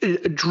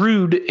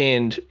Druid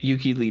and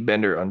Yuki Lee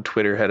Bender on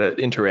Twitter had an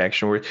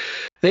interaction where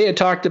they had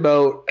talked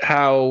about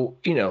how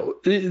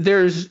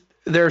there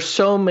are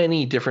so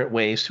many different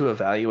ways to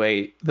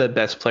evaluate the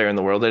best player in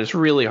the world that it's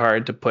really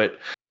hard to put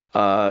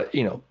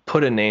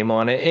a name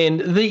on it.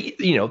 And the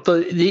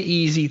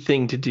easy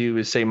thing to do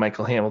is say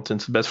Michael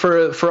Hamilton's the best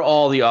for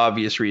all the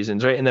obvious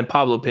reasons, right? And then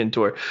Pablo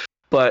Pintor.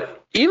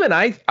 But even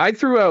I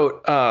threw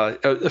out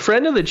a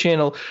friend of the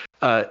channel,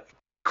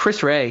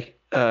 Chris Ray,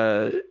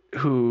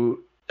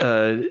 who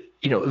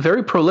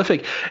very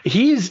prolific.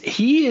 He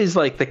is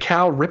like the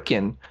Cal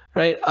Ripken,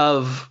 right,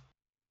 of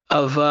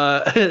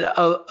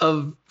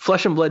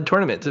Flesh and Blood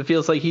tournaments. It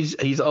feels like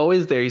he's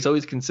always there. He's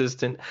always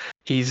consistent.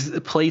 He's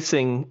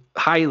placing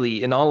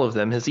highly in all of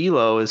them. His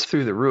elo is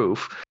through the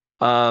roof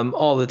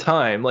all the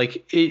time.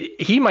 Like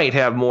he might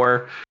have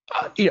more.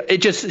 It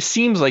just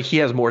seems like he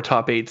has more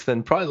top 8s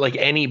than probably like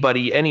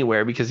anybody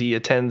anywhere because he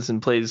attends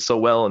and plays so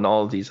well in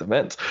all of these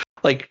events.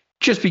 Like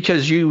just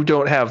because you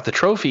don't have the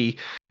trophy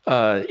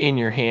in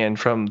your hand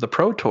from the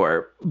Pro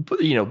Tour,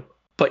 but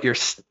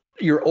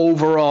your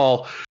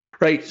overall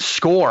right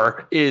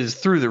score is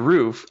through the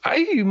roof.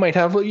 You might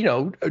have,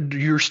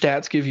 your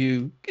stats give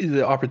you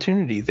the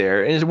opportunity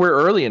there, and we're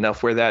early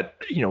enough where that,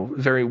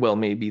 very well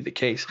may be the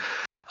case.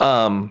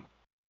 Adam,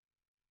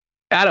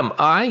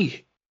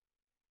 I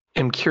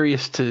am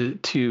curious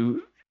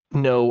to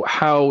know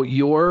how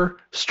your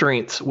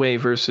strengths weigh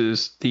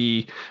versus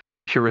the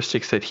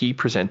heuristics that he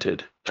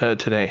presented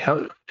today.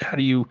 How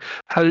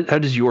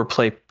does your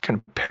play kind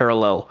of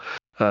parallel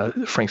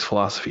Frank's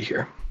philosophy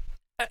here?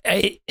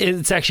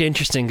 It's actually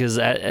interesting because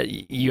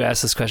you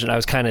asked this question. I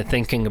was kind of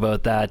thinking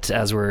about that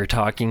as we're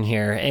talking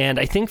here. And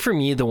I think for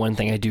me, the one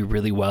thing I do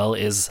really well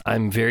is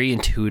I'm very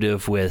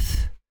intuitive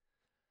with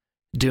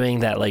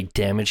doing that like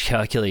damage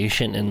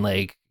calculation and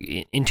like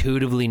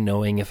intuitively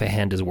knowing if a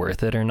hand is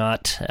worth it or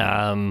not.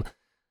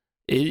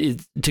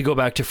 To go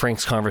back to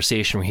Frank's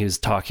conversation where he was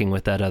talking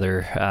with that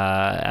other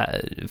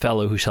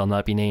fellow who shall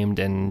not be named,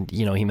 and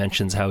he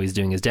mentions how he's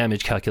doing his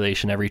damage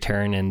calculation every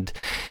turn, and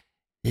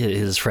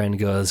his friend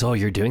goes, "Oh,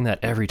 you're doing that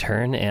every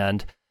turn?"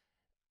 And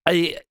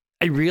I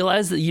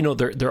realize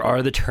that there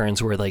are the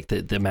turns where like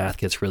the math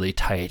gets really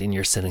tight, and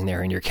you're sitting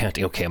there and you're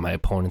counting. Okay, my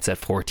opponent's at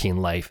 14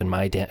 life, and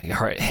my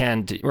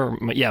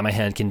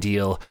hand can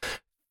deal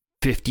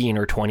 15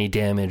 or 20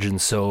 damage,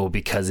 and so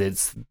because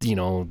it's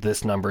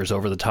this number is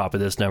over the top of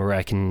this number,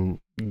 I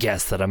can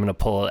guess that I'm going to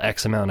pull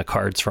X amount of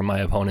cards from my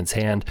opponent's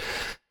hand.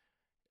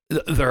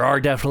 There are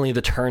definitely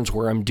the turns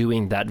where I'm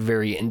doing that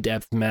very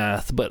in-depth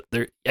math, but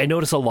I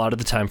notice a lot of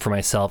the time for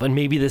myself, and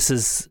maybe this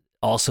is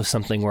also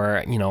something where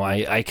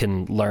I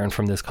can learn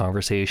from this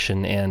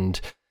conversation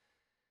and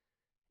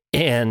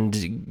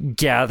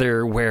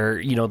gather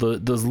where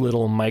those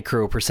little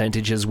micro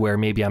percentages where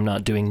maybe I'm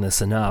not doing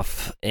this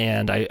enough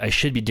and I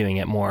should be doing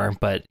it more.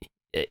 But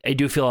I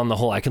do feel on the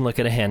whole I can look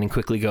at a hand and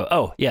quickly go,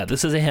 oh yeah,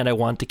 this is a hand I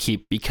want to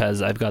keep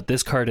because I've got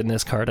this card and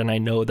this card, and I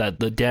know that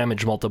the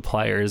damage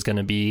multiplier is going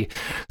to be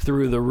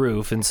through the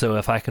roof. And so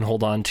if I can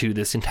hold on to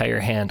this entire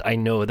hand, I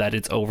know that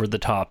it's over the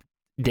top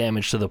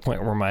damage to the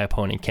point where my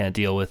opponent can't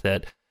deal with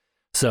it.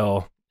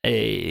 So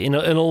in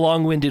a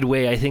long-winded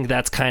way, I think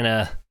that's kind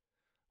of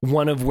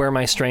one of where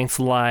my strengths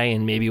lie,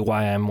 and maybe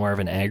why I'm more of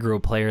an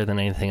aggro player than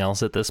anything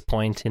else at this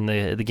point in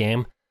the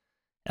game.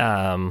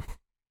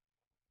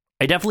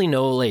 I definitely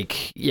know,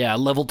 like, yeah,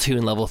 level 2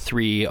 and level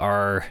 3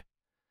 are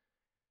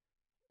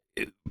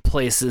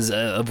places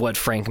of what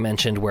Frank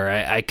mentioned where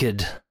I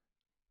could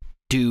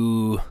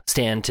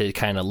stand to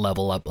kind of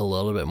level up a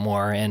little bit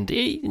more, and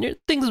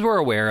things we're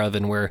aware of,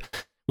 and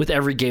with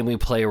every game we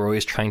play, we're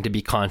always trying to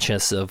be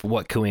conscious of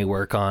what can we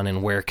work on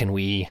and where could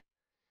we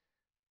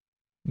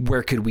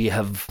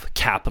have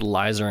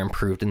capitalized or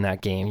improved in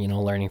that game,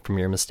 learning from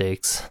your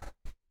mistakes.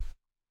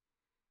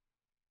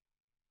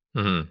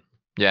 Mm-hmm.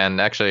 Yeah, and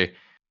actually,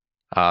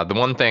 the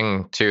one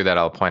thing too that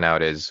I'll point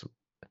out is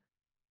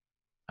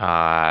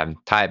tie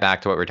it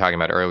back to what we were talking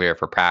about earlier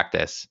for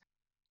practice.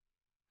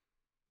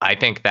 I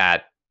think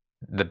that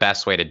the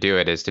best way to do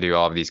it is to do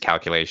all of these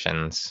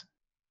calculations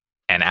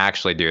and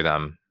actually do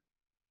them,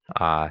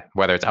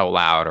 whether it's out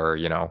loud or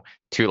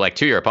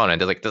to your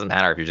opponent. It doesn't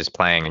matter if you're just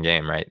playing a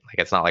game, right? Like,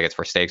 it's not like it's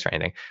for stakes or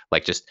anything.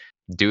 Like, just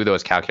do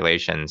those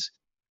calculations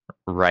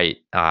right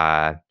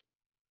there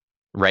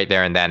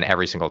and then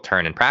every single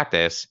turn in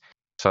practice,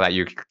 so that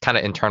you kind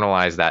of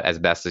internalize that as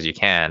best as you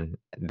can.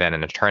 Then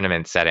in a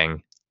tournament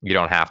setting, you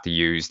don't have to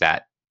use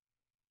that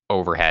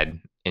overhead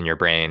in your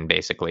brain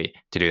basically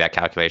to do that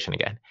calculation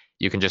again.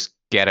 You can just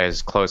get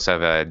as close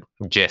of a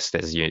gist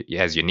as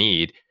you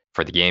need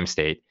for the game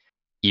state,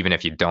 even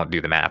if you don't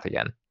do the math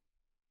again.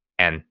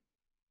 And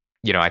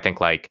I think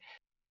like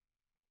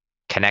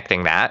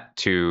connecting that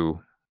to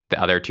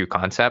the other two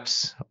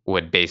concepts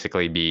would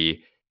basically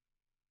be,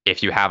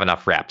 if you have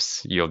enough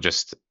reps, you'll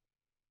just,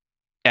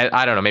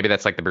 I don't know, maybe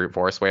that's like the brute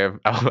force way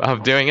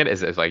of doing it,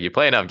 is like you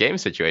play enough game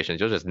situations,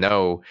 you'll just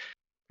know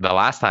the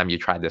last time you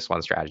tried this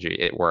one strategy,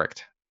 it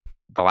worked.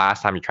 The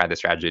last time you tried this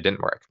strategy, it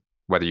didn't work,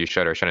 whether you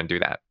should or shouldn't do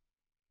that.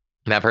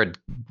 And I've heard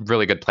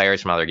really good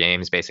players from other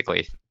games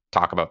basically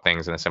talk about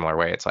things in a similar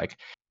way. It's like,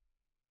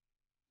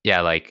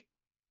 yeah, like,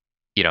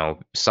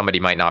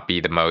 somebody might not be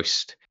the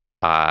most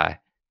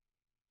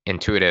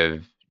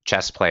intuitive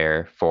chess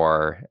player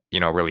for,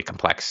 really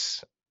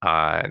complex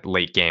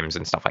late games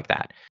and stuff like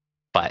that,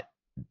 but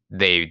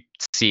they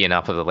see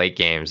enough of the late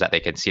games that they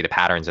can see the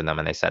patterns in them,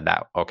 and they said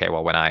that, okay,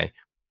 well, when I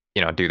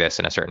do this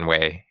in a certain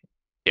way,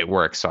 it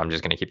works, so I'm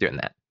just going to keep doing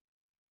that.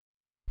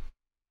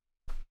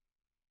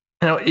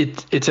 Now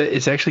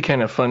it's actually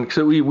kind of fun.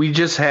 So we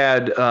just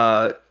had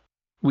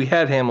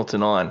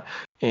Hamilton on,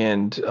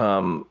 and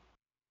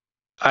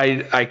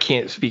I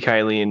can't speak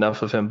highly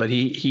enough of him, but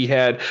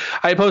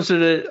I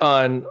posted it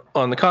on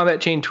the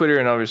Combat Chain Twitter,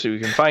 and obviously we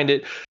can find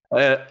it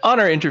on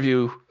our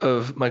interview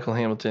of Michael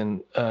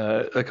Hamilton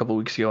a couple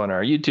weeks ago on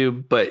our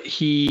YouTube. But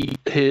he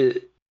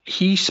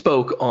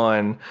spoke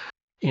on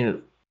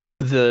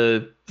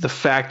the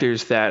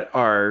factors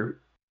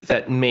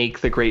that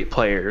make the great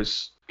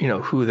players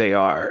who they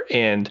are,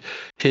 and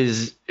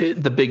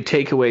the big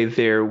takeaway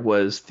there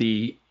was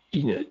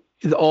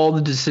all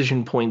the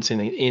decision points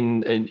in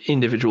an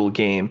individual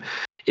game.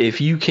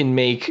 If you can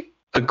make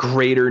a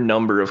greater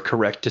number of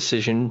correct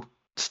decisions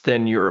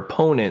than your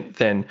opponent,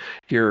 then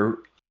your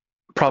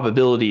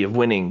probability of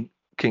winning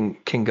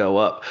can go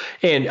up.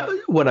 And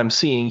what I'm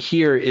seeing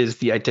here is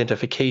the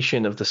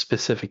identification of the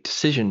specific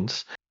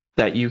decisions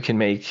that you can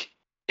make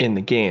in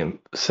the game.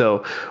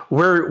 So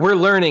we're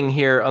learning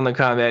here on the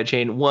Combat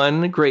Chain,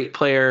 one great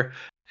player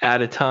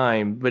at a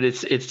time, but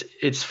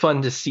it's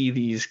fun to see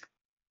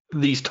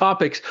these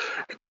topics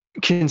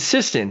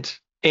consistent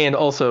and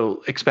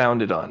also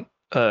expounded on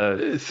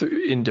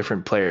in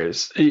different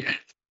players.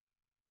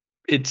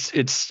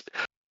 It's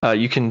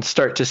you can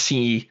start to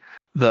see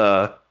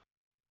you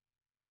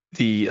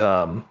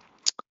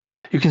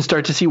can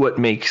start to see what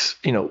makes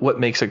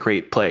a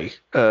great play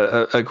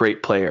a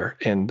great player,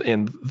 and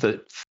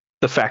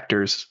the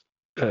factors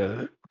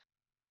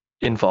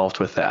involved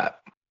with that.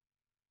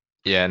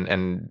 Yeah,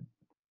 and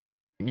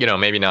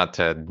maybe not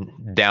to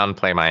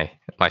downplay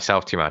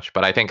myself too much,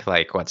 but I think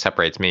like what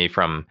separates me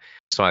from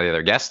some of the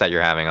other guests that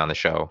you're having on the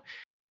show,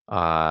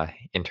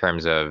 in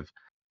terms of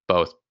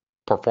both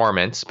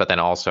performance, but then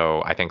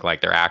also I think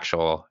like their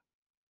actual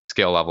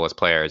skill level as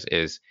players,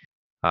 is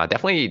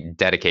definitely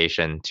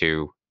dedication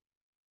to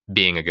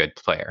being a good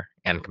player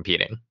and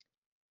competing.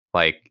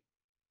 Like,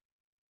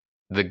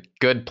 the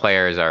good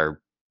players are,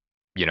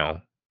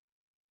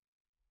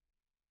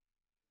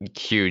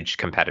 huge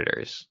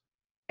competitors,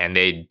 and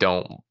they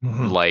don't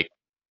like,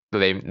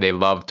 they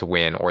love to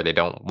win, or they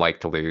don't like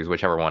to lose,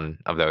 whichever one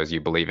of those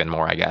you believe in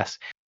more, I guess.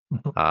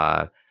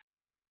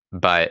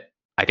 But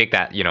I think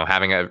that,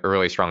 having a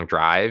really strong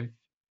drive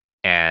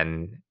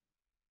and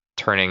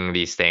turning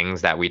these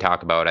things that we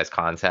talk about as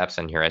concepts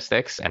and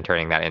heuristics and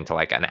turning that into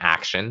like an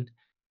action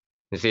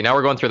You see, now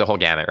we're going through the whole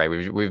gamut, right?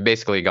 We've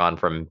basically gone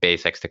from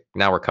basics to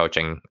now we're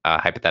coaching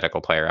a hypothetical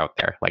player out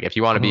there. Like if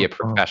you want to be a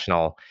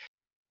professional,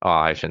 oh,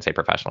 I shouldn't say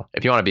professional.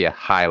 If you want to be a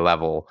high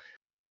level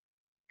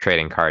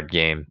trading card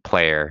game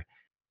player,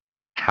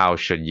 how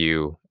should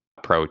you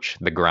approach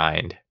the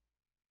grind?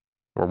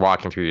 We're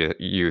walking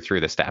you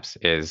through the steps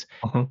is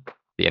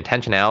the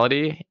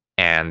intentionality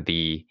and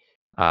the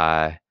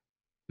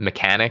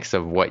mechanics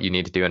of what you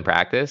need to do in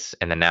practice.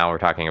 And then now we're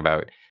talking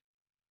about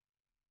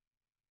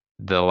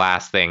the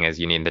last thing is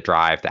you need the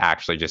drive to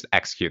actually just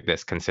execute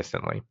this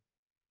consistently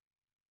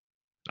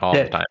all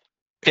the time.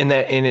 And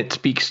it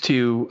speaks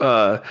to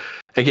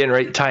again,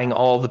 right, tying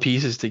all the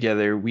pieces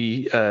together.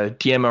 We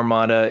DM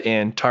Armada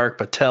and Tarek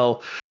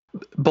Patel,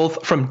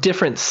 both from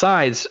different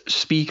sides,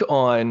 speak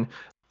on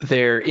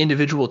their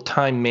individual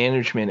time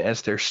management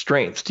as their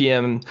strengths.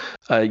 DM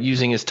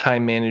using his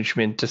time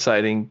management,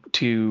 deciding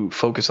to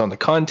focus on the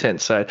content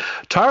side.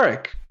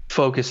 Tarek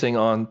focusing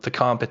on the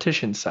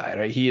competition side.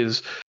 Right,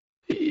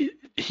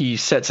 he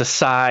sets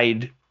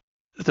aside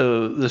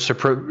the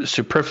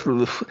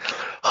superfluous.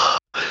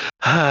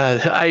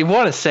 I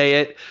want to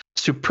say it,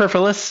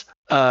 superfluous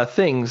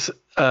things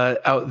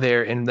out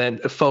there, and then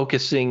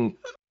focusing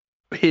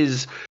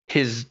his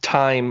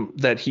time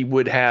that he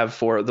would have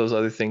for those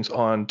other things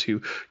on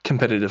to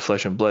competitive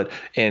Flesh and Blood.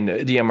 And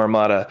DM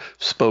Armada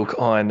spoke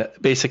on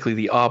basically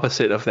the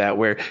opposite of that,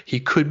 where he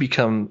could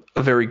become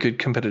a very good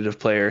competitive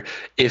player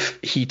if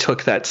he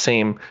took that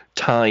same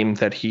time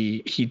that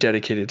he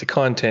dedicated to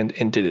content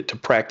and did it to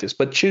practice,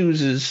 but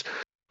chooses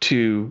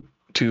to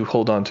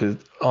hold onto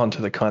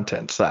the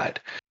content side.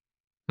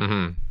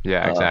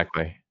 Yeah,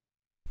 exactly.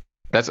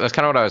 That's kind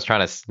of what I was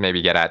trying to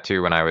maybe get at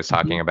too when I was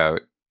talking about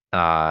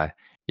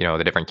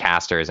the different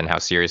casters and how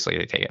seriously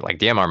they take it. Like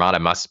DM Armada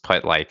must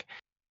put like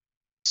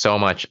so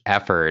much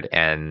effort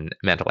and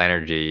mental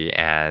energy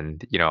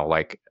and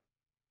like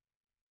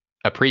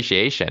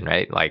appreciation,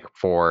 right? Like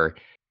for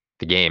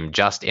the game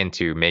just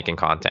into making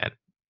content.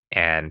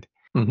 And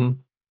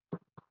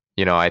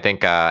I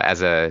think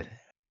as a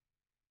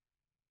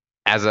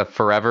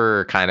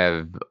forever kind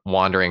of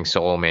wandering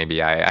soul,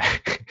 maybe I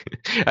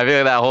feel like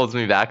that holds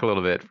me back a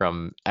little bit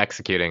from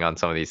executing on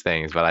some of these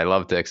things, but I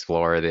love to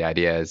explore the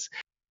ideas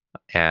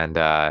and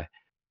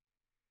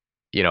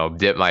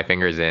dip my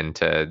fingers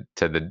into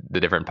the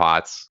different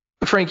pots.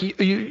 Frank,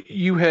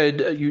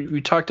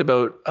 you talked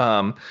about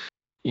the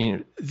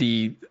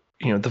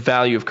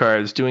value of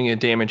cards, doing a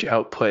damage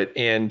output,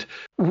 and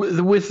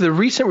with the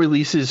recent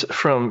releases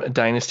from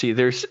Dynasty,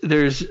 there's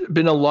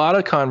been a lot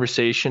of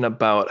conversation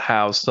about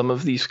how some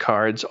of these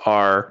cards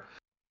are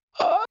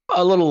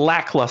a little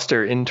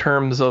lackluster in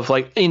terms of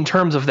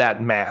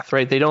that math,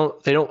 right? They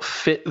don't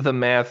fit the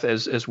math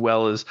as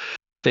well as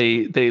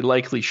they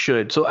likely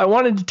should. So I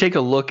wanted to take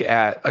a look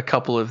at a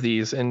couple of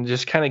these and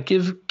just kind of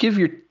give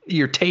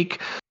your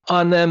take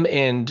on them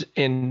and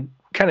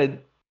kind of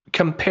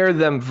compare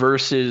them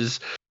versus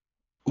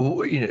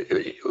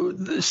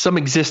some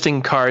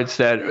existing cards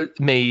that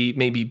may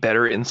be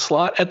better in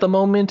slot at the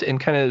moment, and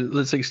kind of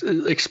let's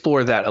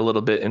explore that a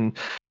little bit and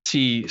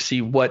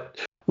see what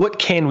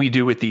can we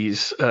do with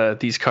these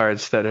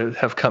cards that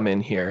have come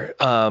in here.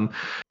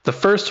 The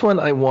first one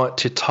I want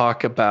to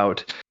talk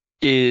about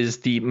is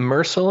the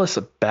Merciless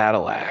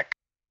Battle Axe.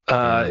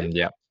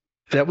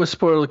 That was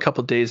spoiled a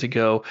couple days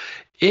ago.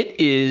 It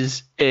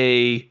is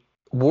a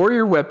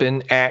warrior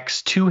weapon,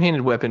 axe,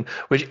 two-handed weapon,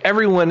 which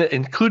everyone,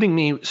 including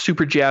me,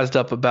 super jazzed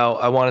up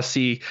about. I want to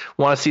see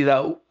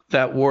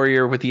that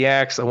warrior with the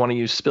axe. I want to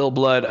use spill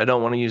blood. I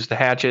don't want to use the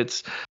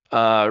hatchets.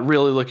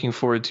 Really looking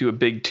forward to a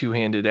big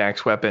two-handed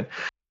axe weapon.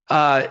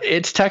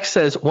 Its text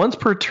says, once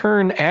per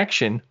turn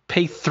action,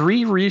 pay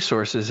 3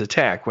 resources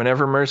attack.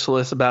 Whenever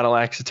Merciless Battle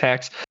Axe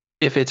attacks,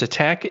 if its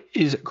attack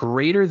is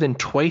greater than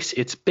twice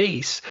its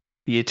base,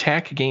 the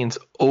attack gains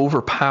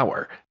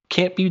overpower.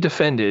 Can't be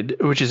defended,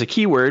 which is a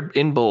keyword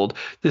in bold.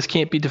 This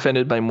can't be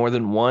defended by more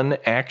than 1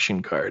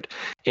 action card.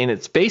 And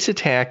its base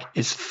attack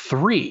is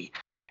 3.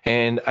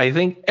 And I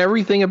think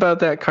everything about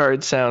that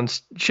card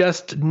sounds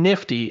just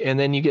nifty. And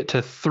then you get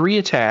to 3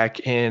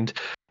 attack, and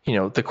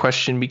the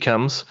question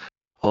becomes,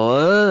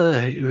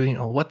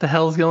 what the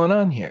hell's going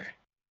on here?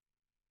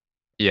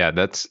 Yeah,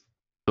 let's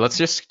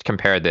just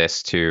compare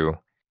this to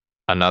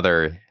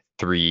another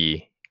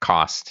 3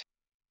 cost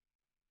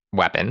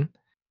weapon.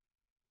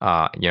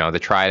 The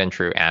tried and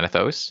true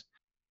Anathos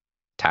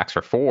attacks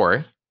for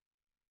 4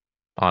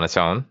 on its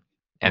own,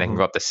 and it can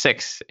go up to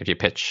 6 if you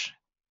pitch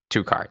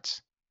 2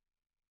 cards.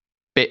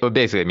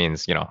 Basically, it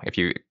means if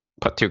you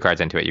put 2 cards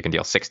into it, you can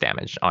deal 6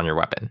 damage on your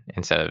weapon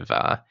instead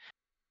of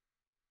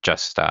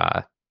just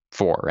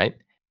 4, right?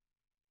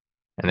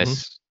 And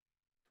this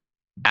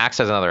axe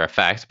has another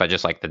effect, but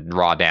just like the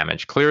raw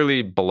damage,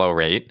 clearly below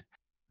rate.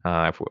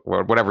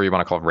 Whatever you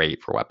want to call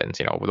rate for weapons,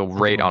 the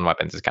rate on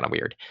weapons is kind of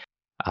weird.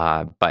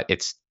 But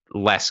it's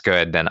less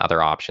good than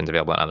other options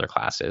available in other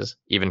classes.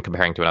 Even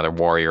comparing to another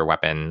warrior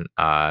weapon,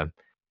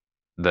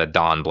 the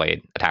Dawn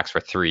Blade attacks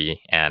for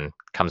 3 and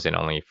comes in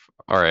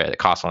it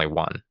costs only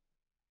 1.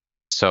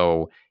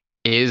 So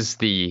is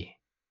the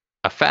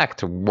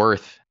effect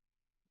worth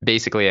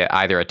basically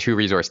either a 2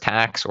 resource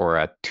tax or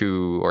a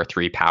 2 or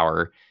 3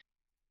 power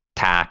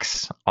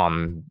tax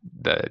on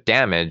the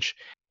damage.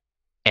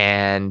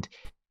 And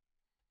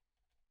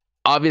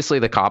obviously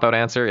the cop-out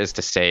answer is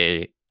to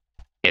say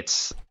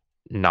it's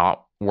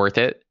not worth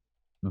it.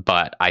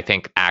 But I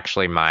think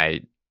actually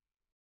my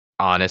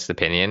honest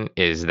opinion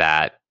is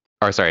that,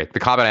 or sorry, the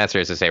cop-out answer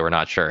is to say we're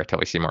not sure until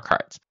we see more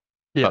cards.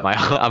 Yeah.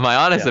 But my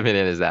honest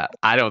opinion is that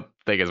I don't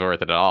think it's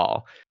worth it at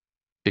all.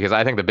 Because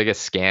I think the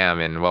biggest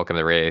scam in Welcome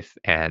to Wraith,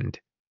 and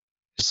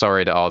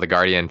sorry to all the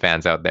Guardian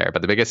fans out there,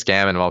 but the biggest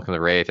scam in Welcome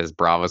to Wraith is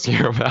Bravo's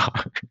hero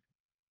power.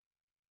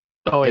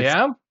 Oh,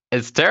 yeah?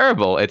 It's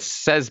terrible. It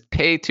says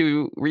pay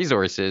 2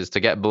 resources to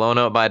get blown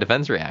out by a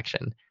defense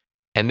reaction.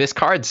 And this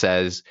card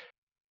says,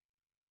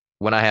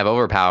 when I have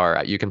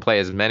overpower, you can play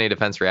as many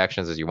defense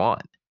reactions as you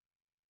want.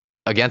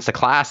 Against a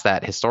class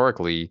that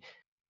historically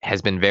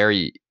has been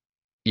very,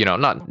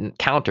 not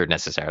countered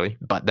necessarily,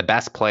 but the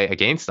best play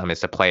against them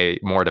is to play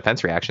more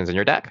defense reactions in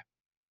your deck.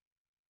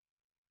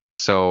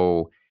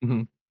 So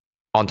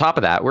on top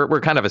of that,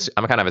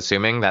 I'm kind of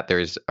assuming that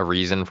there's a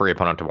reason for your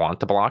opponent to want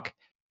to block,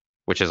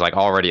 which is like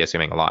already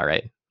assuming a lot,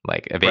 right?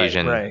 Like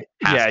evasion. Right.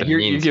 Yeah,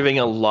 you're giving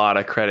a lot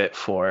of credit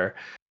for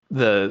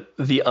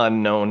the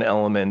unknown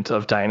element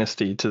of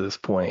Dynasty to this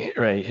point,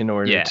 right? In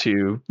order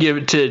to give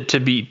it to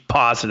be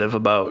positive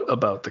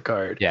about the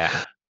card.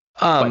 Yeah.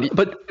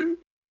 But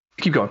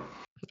keep going.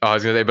 I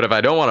was gonna say, but if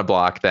I don't want to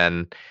block,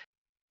 then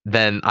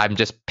I'm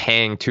just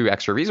paying 2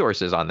 extra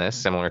resources on this,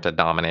 similar to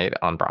Dominate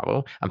on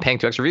Bravo. I'm paying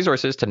 2 extra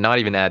resources to not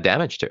even add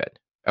damage to it.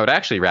 I would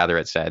actually rather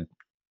it said,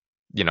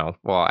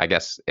 well, I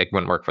guess it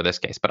wouldn't work for this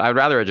case, but I'd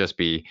rather it just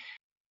be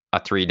a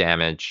 3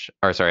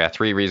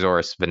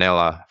 resource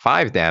vanilla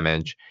 5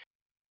 damage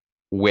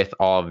with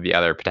all of the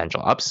other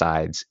potential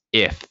upsides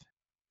if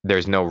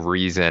there's no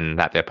reason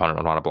that the opponent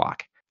would want to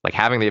block. Like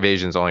having the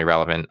evasion is only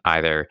relevant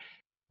either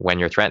when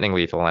you're threatening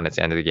lethal and it's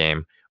the end of the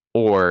game,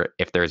 or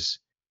if there's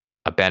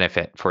a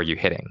benefit for you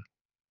hitting.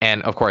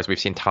 And of course, we've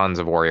seen tons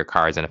of warrior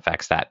cards and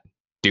effects that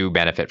do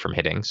benefit from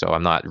hitting, so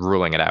I'm not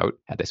ruling it out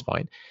at this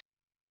point.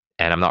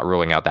 And I'm not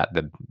ruling out that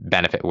the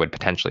benefit would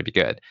potentially be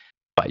good.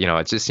 But,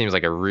 it just seems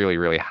like a really,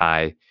 really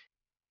high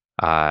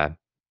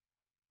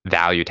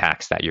value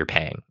tax that you're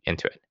paying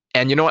into it.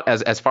 And you know what?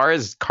 As far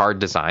as card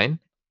design,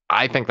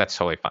 I think that's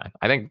totally fine.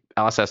 I think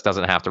LSS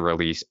doesn't have to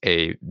release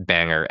a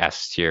banger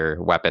S tier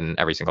weapon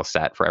every single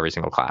set for every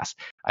single class.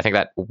 I think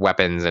that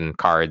weapons and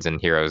cards and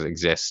heroes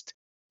exist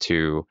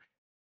to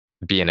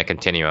be in a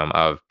continuum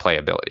of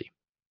playability.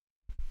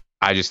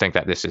 I just think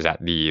that this is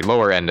at the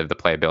lower end of the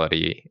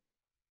playability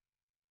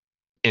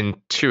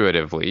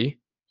intuitively,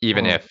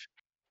 even if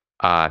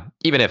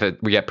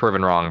we get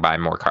proven wrong by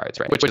more cards,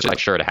 right? Which is like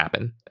sure to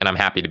happen. And I'm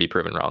happy to be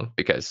proven wrong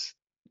because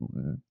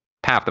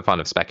half the fun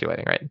of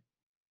speculating, right?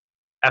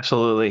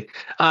 Absolutely.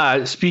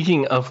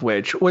 Speaking of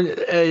which,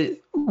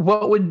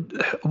 what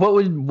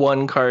would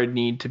one card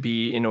need to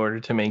be in order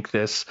to make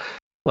this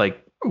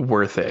like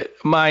worth it?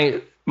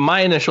 My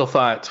initial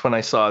thoughts when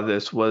I saw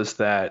this was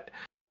that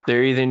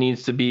there either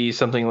needs to be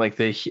something like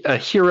a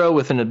hero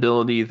with an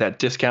ability that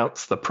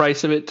discounts the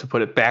price of it to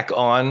put it back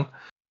on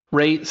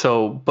rate.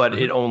 So, but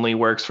it only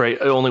works, right?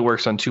 It only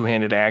works on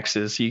 2-handed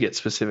axes. So you get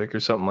specific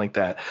or something like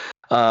that.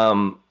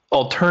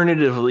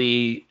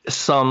 Alternatively,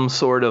 some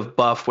sort of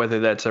buff,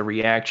 whether that's a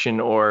reaction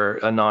or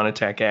a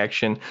non-attack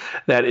action,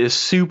 that is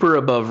super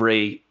above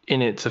rate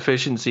in its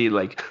efficiency,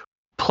 like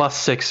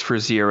 +6 for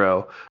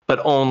 0,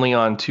 but only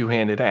on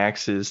 2-handed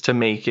axes to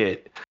make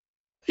it.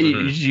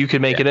 You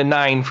could make it a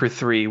 9 for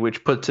 3,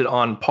 which puts it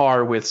on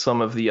par with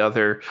some of the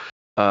other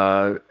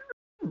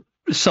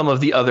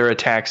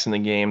attacks in the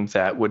game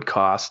that would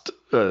cost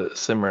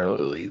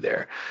similarly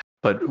there.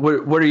 But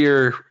what are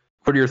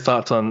your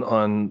thoughts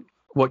on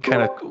what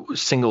kind of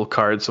single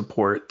card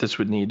support this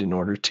would need in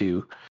order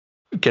to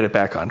get it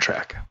back on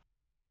track?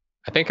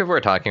 I think if we're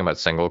talking about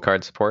single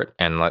card support,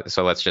 and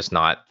let's just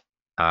not,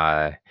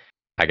 I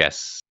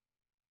guess,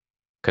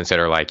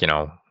 consider like,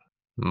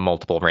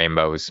 multiple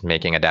rainbows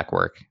making a deck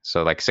work.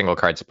 So like single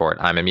card support,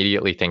 I'm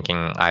immediately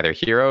thinking either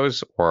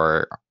heroes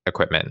or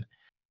equipment.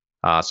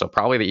 So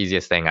probably the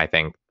easiest thing I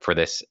think for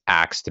this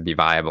axe to be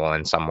viable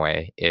in some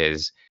way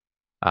is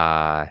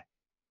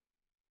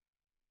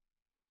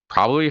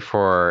probably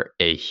for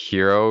a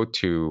hero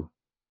to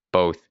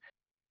both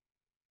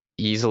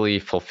easily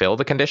fulfill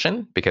the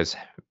condition, because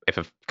if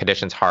a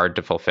condition's hard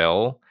to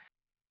fulfill,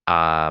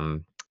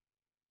 then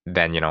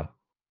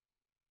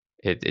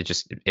it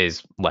just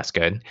is less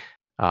good.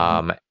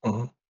 And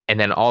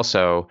then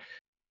also,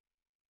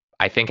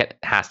 I think it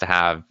has to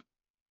have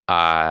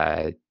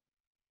an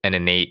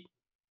innate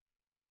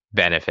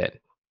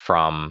benefit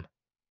from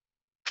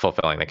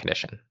fulfilling the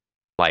condition.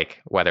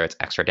 Like whether it's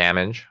extra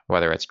damage,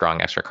 whether it's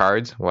drawing extra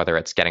cards, whether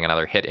it's getting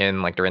another hit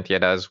in like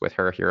Dorinthia does with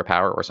her hero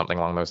power or something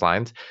along those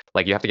lines.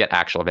 Like you have to get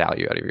actual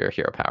value out of your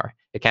hero power.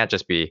 It can't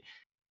just be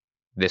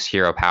this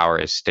hero power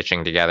is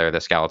stitching together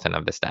the skeleton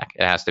of this deck.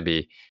 It has to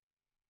be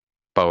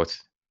both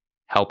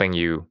helping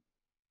you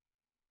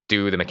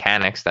do the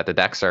mechanics that the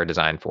decks are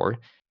designed for,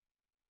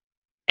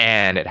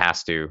 and it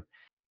has to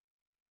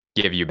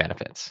give you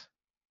benefits.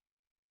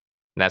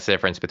 And that's the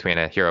difference between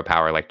a hero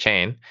power like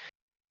Chain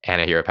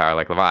and a hero power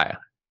like Levi,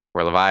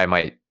 where Levi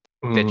might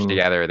stitch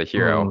together the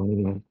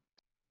hero,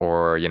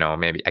 or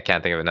maybe I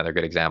can't think of another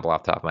good example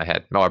off the top of my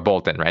head. Or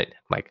Bolton, right?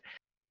 Like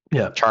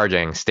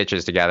charging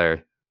stitches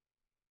together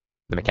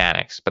the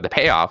mechanics, but the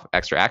payoff,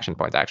 extra action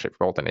points actually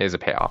for Bolton is a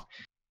payoff,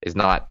 is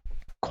not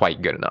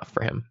quite good enough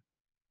for him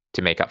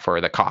to make up for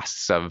the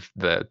costs of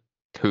the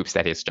hoops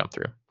that he has to jump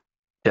through.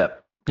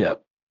 Yep.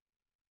 Because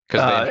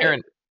the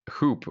inherent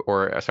hoop,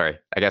 I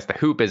guess the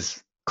hoop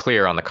is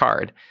clear on the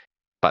card,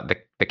 but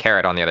the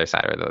carrot on the other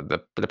side, or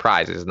the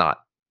prize, is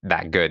not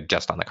that good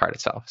just on the card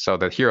itself. So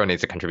the hero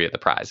needs to contribute the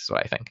prize, is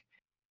what I think.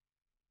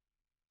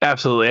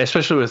 Absolutely,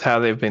 especially with how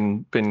they've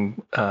been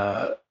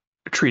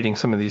treating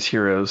some of these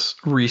heroes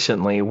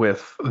recently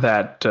with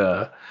that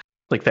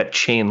like that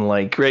chain,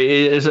 like, right,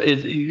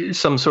 is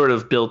some sort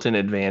of built-in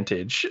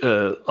advantage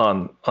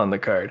on the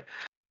card.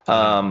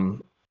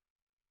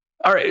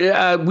 All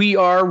right, we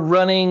are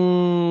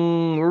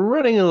running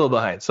a little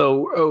behind,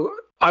 so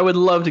I would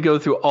love to go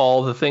through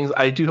all the things.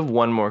 I do have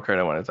one more card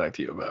I want to talk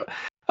to you about.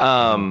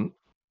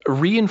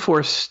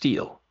 Reinforced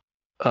Steel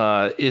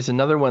is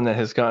another one that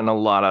has gotten a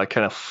lot of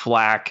kind of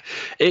flack.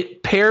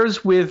 It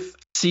pairs with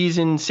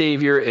Season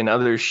Savior and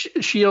other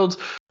shields.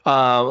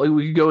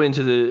 We could go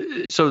into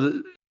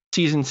the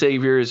Season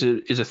Savior is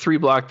a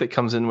 3-block that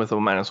comes in with a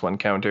 -1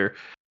 counter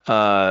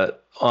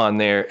on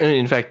there.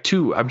 In fact,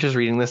 2. I'm just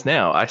reading this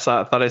now. I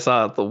thought I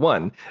saw the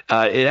 1.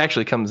 It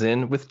actually comes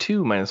in with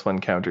 2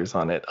 -1 counters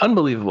on it.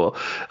 Unbelievable.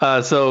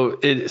 So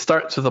it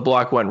starts with a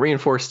block 1.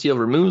 Reinforced Steel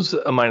removes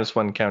a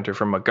 -1 counter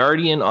from a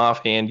Guardian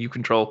offhand you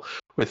control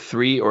with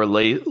 3 or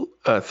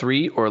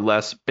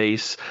less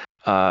base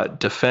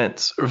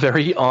defense.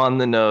 Very on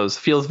the nose.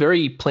 Feels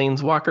very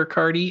Planeswalker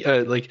cardy.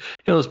 Like,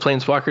 those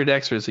Planeswalker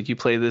decks where it's like, you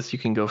play this, you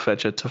can go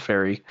fetch a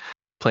Teferi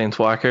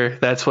Planeswalker.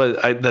 That's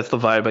the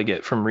vibe I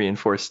get from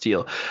Reinforced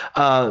Steel.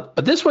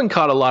 But this one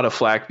caught a lot of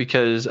flack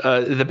because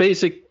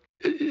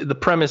the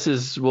premise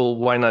is, well,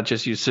 why not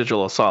just use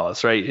Sigil of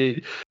Solace,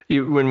 right?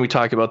 When we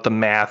talk about the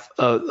math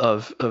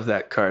of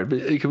that card,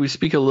 but can we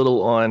speak a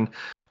little on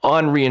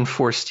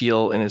Reinforced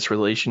Steel and its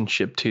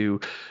relationship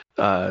to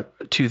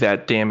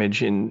that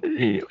damage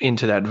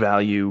into that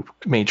value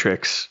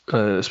matrix,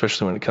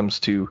 especially when it comes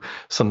to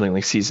something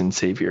like Season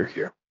Savior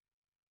here?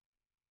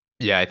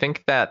 Yeah, I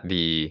think that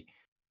the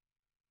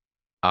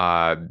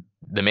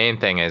main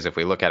thing is, if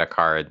we look at a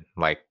card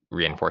like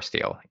Reinforced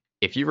Steel,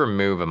 if you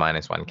remove a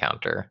 -1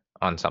 counter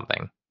on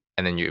something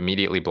and then you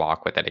immediately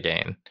block with it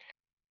again,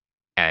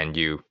 and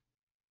you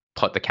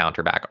put the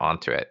counter back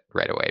onto it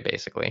right away,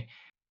 basically,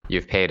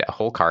 you've paid a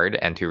whole card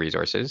and 2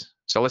 resources.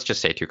 So let's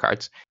just say 2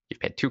 cards. You've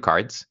paid 2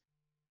 cards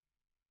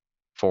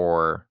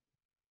for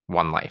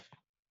 1 life.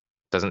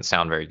 Doesn't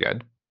sound very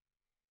good.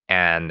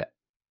 And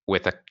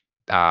with a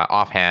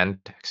offhand,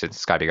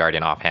 since Skype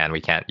Guardian offhand,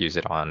 we can't use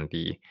it on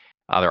the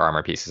other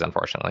armor pieces,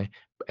 unfortunately.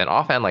 An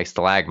offhand like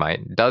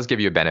Stalagmite does give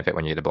you a benefit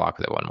when you get to block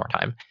with it 1 more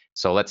time.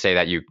 So let's say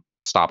that you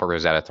stop a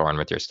Rosetta Thorn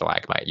with your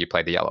Stalagmite. You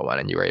played the yellow one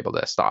and you were able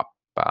to stop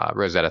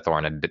Rosetta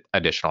Thorn an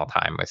additional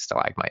time with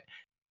Stalagmite.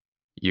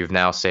 You've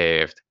now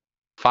saved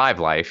 5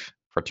 life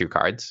for 2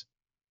 cards.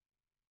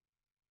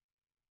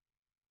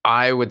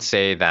 I would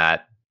say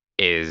that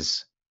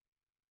is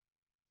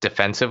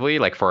defensively,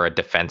 like for a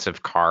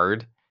defensive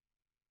card,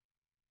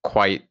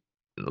 quite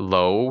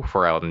low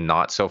for a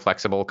not so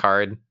flexible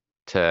card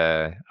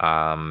to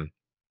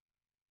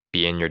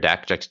be in your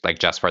deck,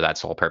 just for that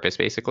sole purpose,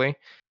 basically.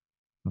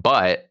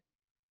 But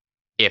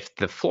if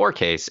the floor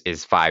case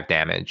is 5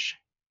 damage,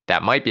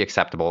 that might be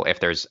acceptable if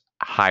there's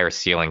higher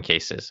ceiling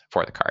cases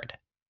for the card.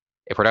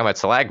 If we're talking about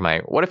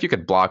Stalagmite, what if you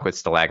could block with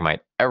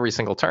Stalagmite every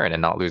single turn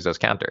and not lose those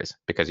counters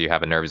because you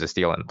have a Nerves of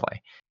Steel in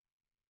play?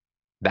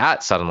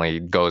 That suddenly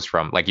goes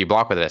from, like, you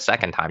block with it a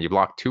second time, you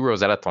block 2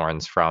 Rosetta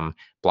Thorns from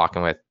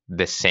blocking with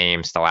the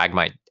same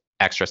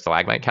extra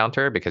Stalagmite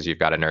counter because you've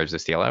got a Nerves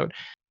of Steel out.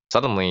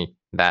 Suddenly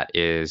that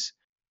is,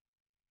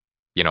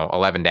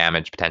 11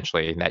 damage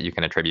potentially that you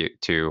can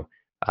attribute to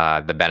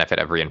the benefit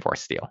of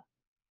Reinforced Steel.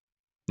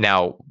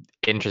 Now,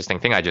 interesting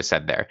thing I just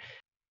said there.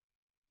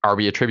 Are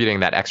we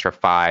attributing that extra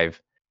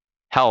 5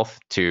 health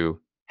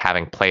to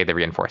having played the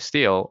Reinforced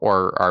Steel,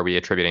 or are we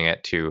attributing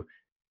it to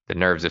the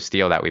Nerves of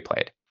Steel that we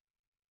played?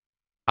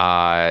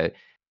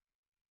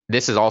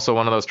 This is also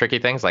one of those tricky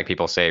things. Like,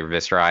 people say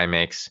Viscerai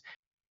makes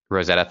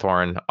Rosetta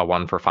Thorn a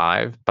 1 for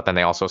 5, but then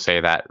they also say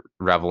that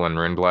Revel and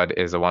Runeblood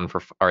is a 1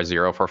 for or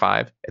 0 for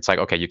 5. It's like,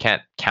 okay, you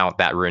can't count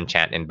that rune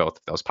chant in both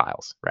of those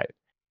piles, right?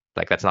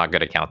 Like, that's not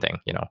good accounting,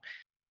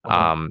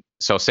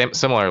 So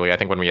similarly, I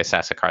think when we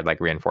assess a card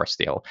like Reinforced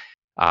Steel,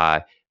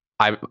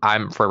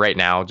 I'm for right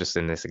now, just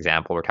in this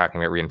example, we're talking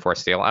about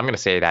Reinforced Steel. I'm going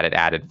to say that it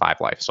added 5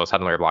 life, so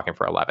suddenly we're blocking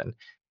for 11,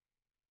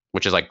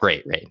 which is like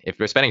great, right? If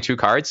we're spending 2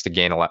 cards to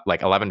gain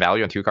 11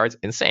 value on 2 cards,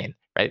 insane,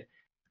 right?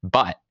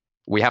 But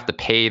we have to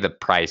pay the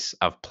price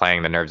of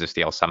playing the Nerves of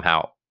Steel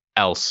somehow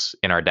else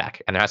in our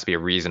deck, and there has to be a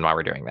reason why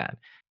we're doing that.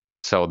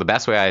 So the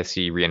best way I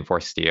see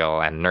Reinforced Steel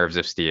and Nerves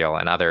of Steel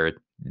and other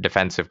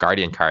defensive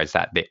Guardian cards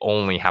that they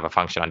only have a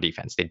function on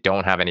defense. They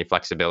don't have any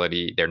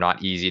flexibility. They're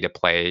not easy to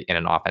play in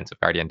an offensive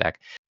Guardian deck.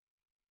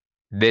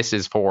 This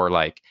is for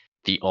like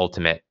the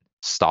ultimate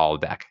stall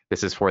deck.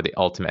 This is for the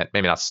ultimate,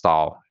 maybe not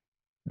stall,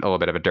 a little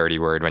bit of a dirty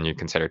word when you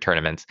consider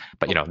tournaments,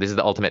 but this is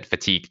the ultimate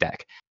fatigue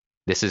deck.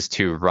 This is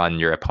to run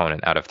your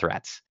opponent out of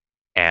threats.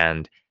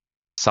 And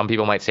some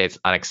people might say it's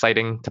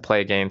unexciting to play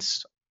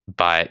against,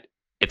 but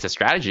it's a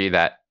strategy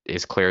that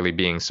is clearly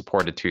being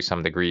supported to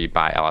some degree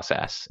by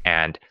LSS.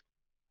 And,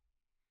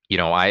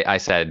 I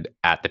said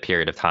at the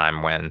period of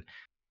time when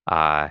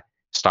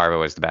Starvo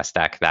was the best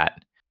deck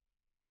that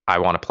I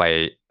want to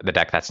play the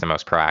deck that's the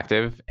most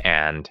proactive.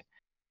 And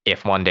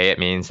if one day it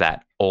means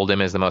that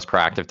Oldhim is the most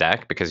proactive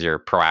deck because you're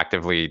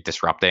proactively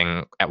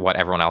disrupting at what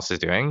everyone else is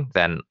doing,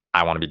 then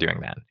I want to be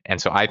doing that.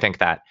 And so I think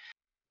that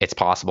it's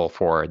possible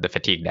for the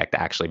fatigue deck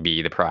to actually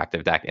be the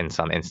proactive deck in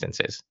some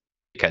instances,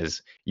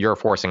 because you're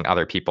forcing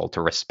other people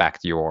to respect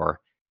your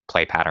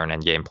play pattern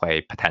and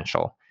gameplay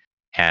potential.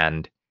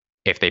 And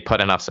if they put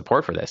enough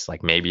support for this,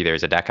 like maybe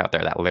there's a deck out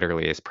there that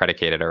literally is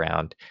predicated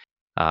around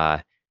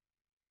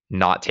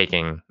not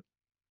taking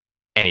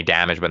any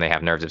damage when they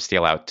have Nerves of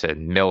Steel out to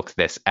milk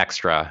this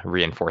extra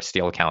reinforced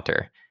steel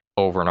counter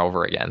over and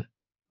over again,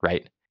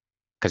 right?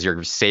 Because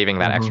you're saving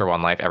that extra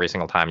one life every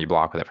single time you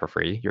block with it for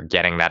free. You're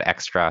getting that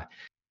extra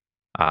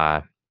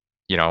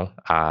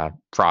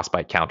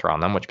frostbite counter on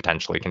them, which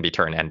potentially can be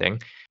turn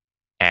ending.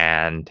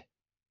 And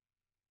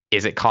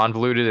is it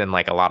convoluted and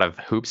like a lot of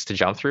hoops to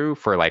jump through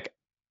for like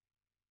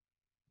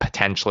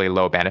potentially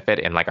low benefit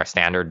in like our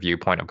standard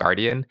viewpoint of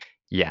Guardian?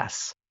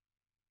 Yes.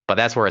 But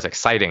that's where it's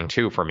exciting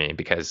too for me,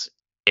 because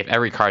if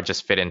every card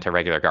just fit into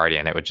regular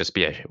Guardian, it would just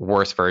be a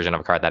worse version of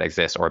a card that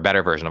exists or a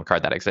better version of a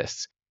card that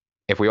exists.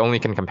 If we only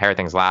can compare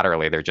things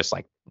laterally, they're just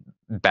like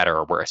better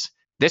or worse.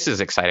 This is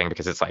exciting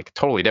because it's like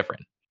totally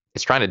different.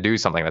 It's trying to do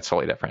something that's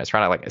totally different. It's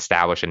trying to like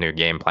establish a new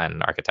game plan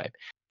and archetype.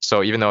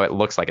 So even though it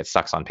looks like it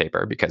sucks on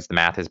paper because the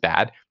math is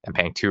bad, and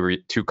paying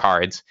two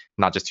cards,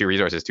 not just 2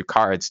 resources, 2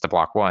 cards to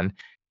block 1,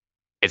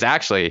 it's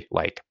actually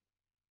like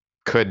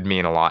could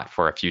mean a lot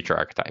for a future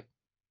archetype.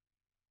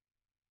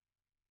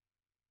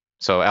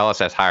 So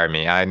LSS hired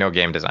me. I know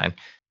game design.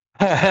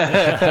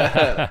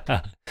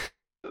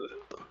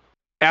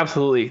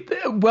 Absolutely.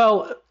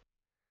 Well,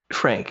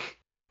 Frank,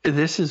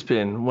 this has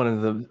been one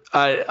of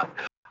the.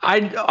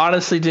 I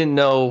honestly didn't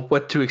know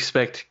what to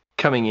expect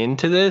coming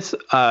into this.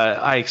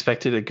 I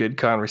expected a good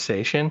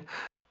conversation,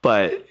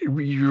 but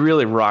you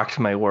really rocked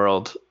my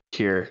world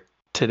here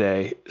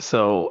today.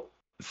 So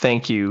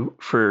thank you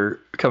for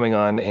coming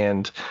on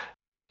and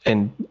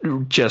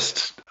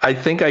just I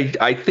think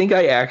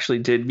I actually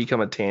did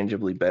become a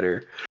tangibly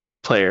better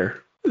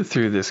player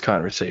through this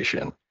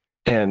conversation,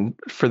 and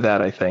for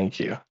that I thank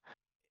you.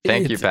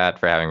 Thank you, Pat,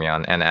 for having me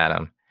on, and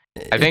Adam.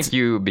 I think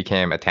you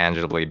became a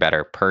tangibly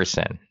better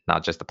person,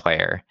 not just a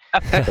player,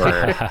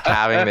 for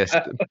having this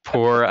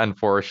poor,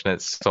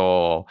 unfortunate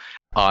soul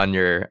on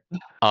your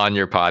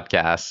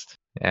podcast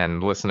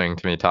and listening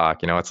to me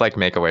talk. It's like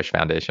Make-A-Wish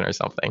Foundation or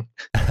something.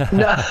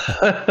 No.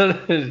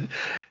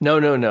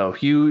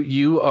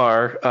 You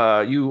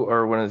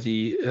are one of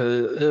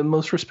the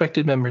most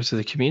respected members of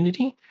the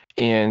community,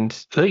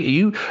 and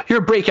you're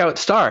a breakout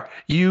star.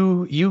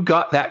 You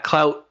got that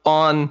clout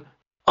on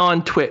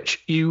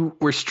Twitch. You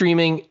were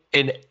streaming,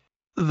 and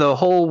the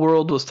whole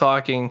world was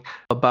talking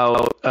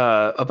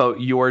about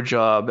your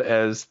job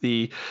as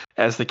the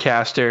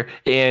caster.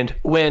 And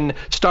when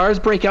stars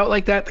break out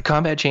like that, the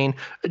combat chain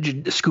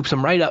scoops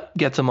them right up,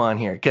 gets them on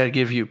here. Got to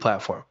give you a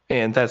platform,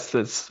 and that's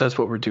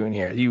what we're doing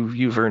here.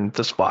 You've earned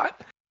the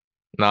spot.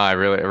 No, I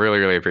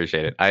really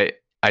appreciate it.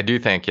 I do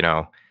think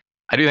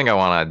I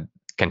want to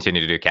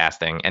continue to do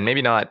casting, and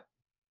maybe not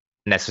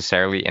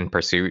necessarily in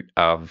pursuit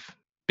of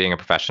being a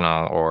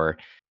professional or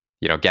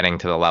getting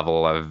to the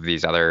level of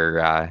these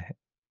other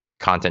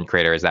content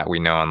creators that we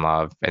know and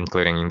love,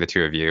 including the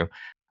two of you.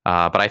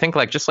 But I think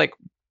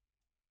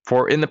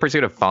for in the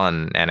pursuit of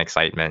fun and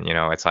excitement,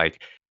 it's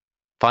like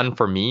fun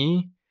for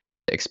me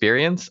to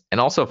experience,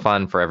 and also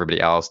fun for everybody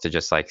else to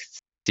just like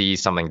see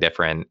something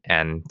different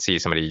and see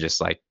somebody just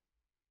like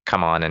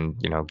come on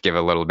and give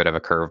a little bit of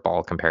a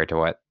curveball compared to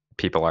what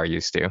people are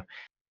used to.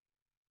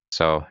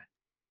 So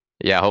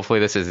yeah, hopefully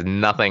this is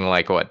nothing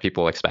like what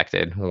people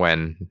expected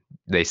when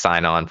they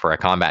sign on for a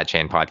Combat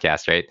Chain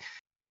podcast, right?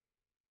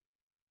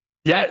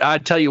 Yeah, I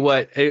tell you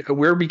what,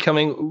 we're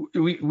becoming.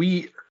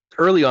 We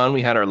early on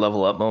we had our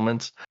level up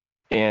moments,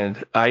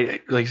 and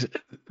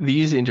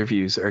these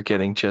interviews are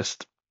getting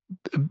just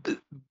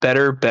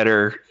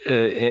better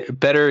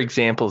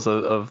examples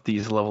of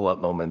these level up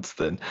moments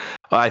than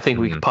I think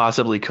we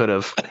possibly could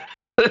have.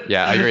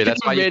 Yeah, I agree.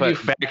 That's why you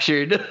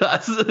manufactured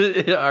us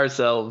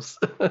ourselves.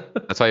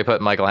 That's why you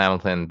put Michael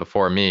Hamilton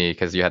before me,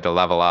 because you had to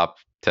level up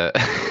to.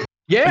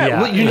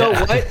 Yeah, well, you know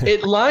what?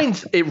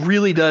 It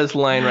really does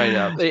line right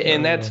up.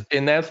 And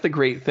that's the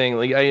great thing.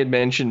 Like I had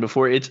mentioned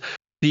before, it's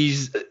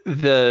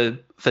the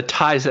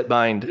ties that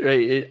bind,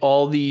 right?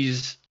 All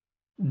these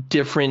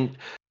different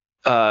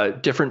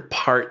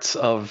parts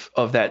of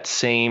that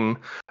same,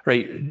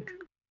 right?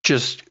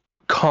 Just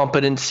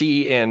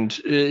competency and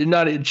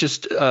not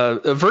just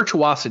a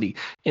virtuosity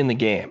in the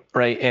game,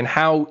 right? And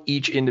how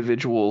each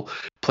individual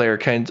player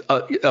kind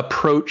of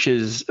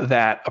approaches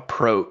that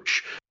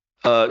approach.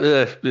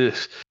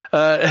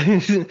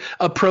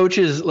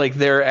 Approaches like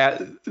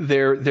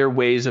their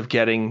ways of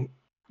getting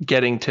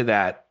to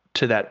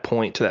that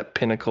point, to that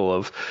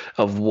pinnacle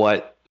of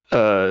what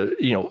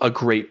a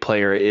great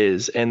player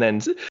is, and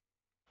then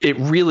it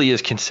really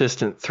is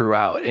consistent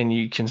throughout, and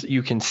you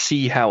can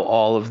see how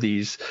all of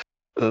these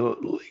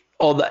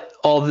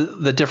all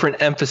the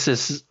different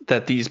emphasis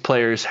that these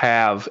players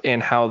have,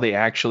 and how they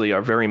actually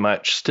are very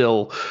much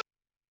still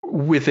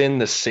within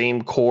the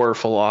same core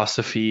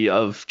philosophy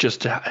of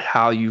just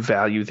how you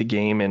value the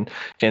game, and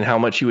how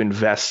much you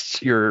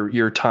invest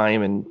your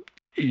time and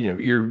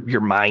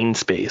your mind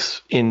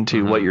space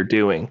into what you're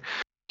doing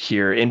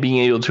here, and being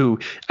able to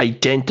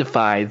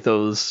identify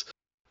those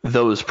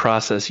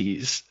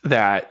processes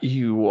that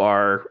you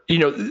are,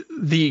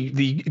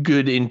 the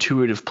good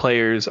intuitive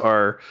players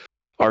are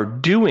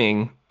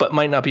doing, but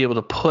might not be able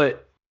to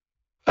put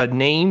a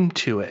name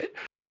to it.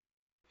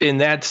 And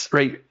that's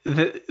right.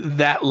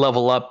 That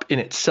level up in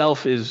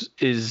itself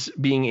is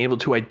being able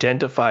to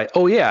identify,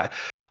 oh yeah,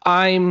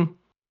 I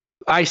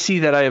see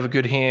that I have a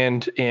good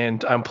hand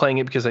and I'm playing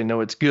it because I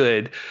know it's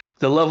good.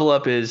 The level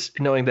up is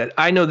knowing that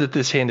I know that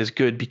this hand is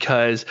good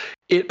because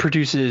it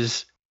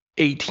produces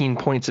 18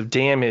 points of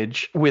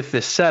damage with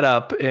this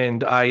setup,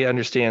 and I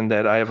understand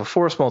that I have a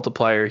force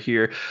multiplier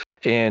here,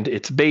 and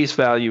its base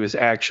value is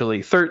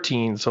actually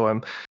 13.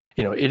 So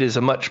it is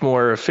a much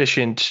more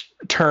efficient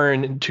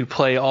turn to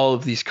play all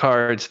of these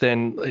cards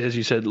than, as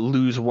you said,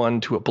 lose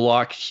one to a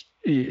block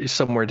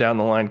somewhere down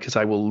the line, because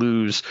I will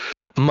lose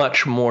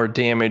much more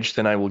damage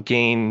than I will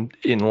gain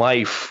in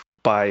life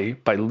by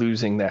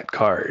losing that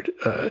card.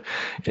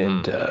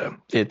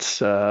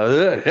 It's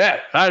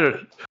I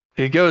don't.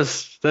 It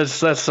goes.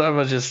 That's. I'm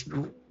gonna just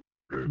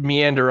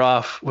meander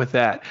off with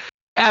that.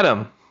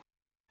 Adam,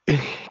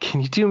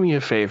 can you do me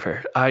a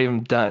favor? I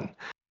am done.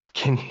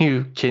 Can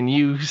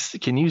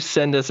you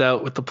send us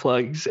out with the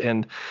plugs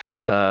and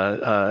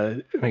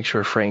make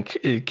sure Frank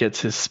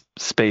gets his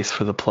space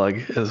for the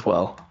plug as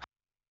well?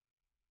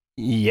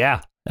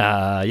 Yeah.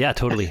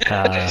 Totally.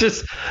 I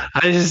just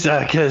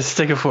gotta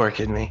stick a fork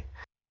in me.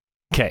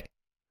 Okay.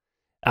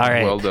 All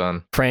right. Well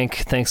done. Frank,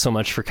 thanks so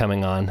much for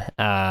coming on.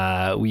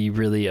 We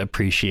really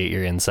appreciate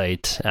your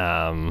insight,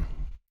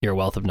 your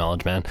wealth of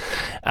knowledge, man.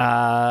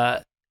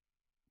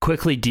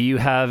 Quickly, do you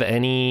have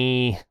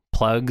any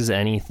plugs,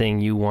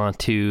 anything you want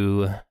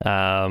to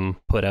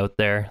put out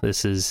there?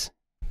 This is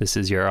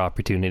your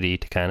opportunity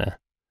to kind of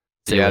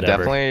say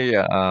whatever. Definitely.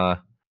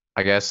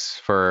 I guess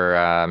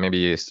for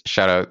maybe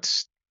shout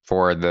outs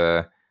for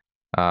the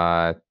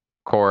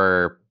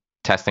core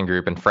testing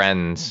group and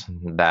friends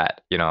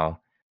that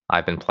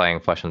I've been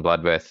playing Flesh and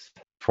Blood with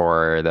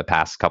for the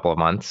past couple of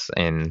months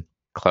in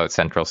Clout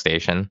Central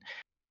Station,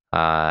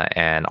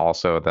 and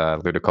also the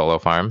Ludicolo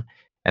farm.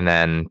 And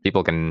then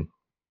people can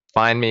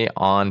find me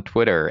on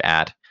Twitter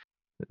at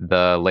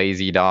the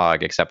Lazy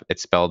Dog, except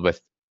it's spelled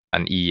with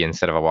an E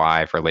instead of a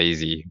Y for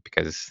lazy,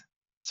 because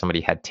somebody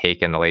had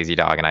taken the Lazy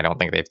Dog, and I don't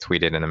think they've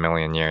tweeted in a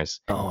million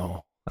years.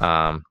 Oh,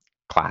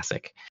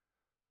 classic.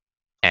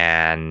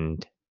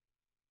 And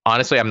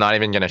honestly, I'm not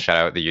even going to shout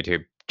out the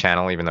YouTube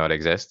channel, even though it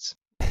exists.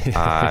 Or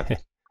I'm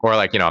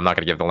not going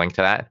to give the link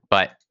to that,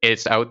 but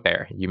it's out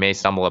there. You may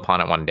stumble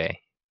upon it one day.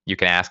 You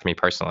can ask me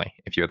personally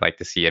if you would like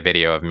to see a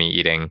video of me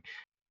eating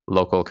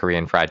local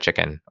Korean fried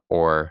chicken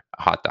or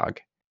a hot dog.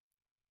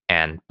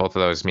 And both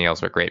of those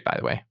meals were great, by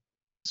the way.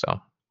 So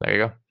there you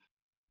go.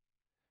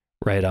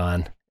 Right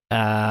on.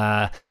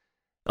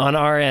 On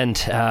our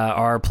end,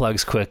 our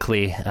plugs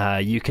quickly.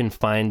 You can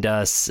find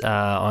us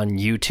on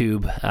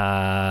YouTube,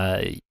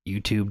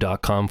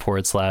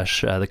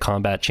 youtube.com/The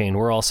Combat Chain.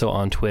 We're also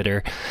on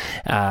Twitter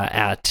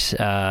at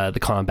The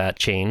Combat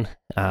Chain.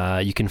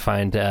 You can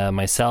find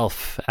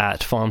myself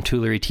at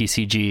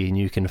FomTooleryTCG, and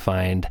you can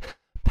find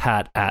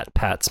Pat at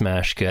Pat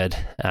Smash Good.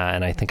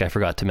 And I think I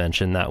forgot to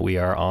mention that we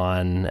are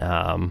on,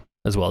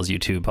 as well as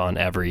YouTube, on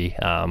every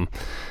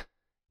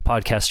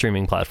podcast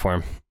streaming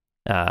platform.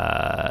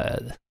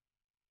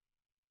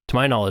 To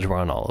my knowledge, we're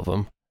on all of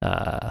them.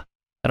 I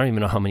don't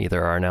even know how many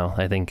there are now.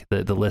 I think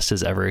the list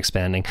is ever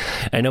expanding.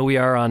 I know we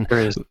are on...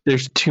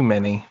 There's too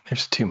many.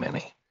 There's too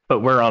many.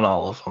 But we're on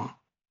all of them.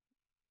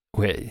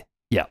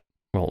 Yeah.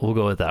 Well, we'll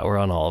go with that. We're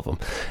on all of them.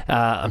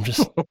 I'm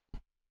just... Is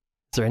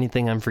there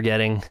anything I'm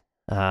forgetting?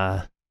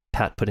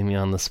 Pat putting me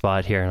on the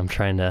spot here, and I'm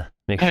trying to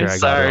make sure I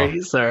got it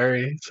all.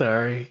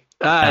 Sorry.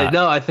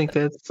 No, I think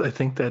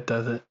that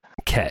does it.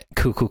 Okay,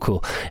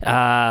 cool.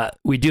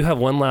 We do have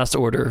one last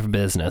order of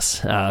business.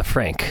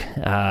 Frank,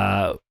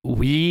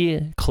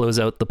 we close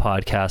out the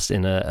podcast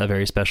in a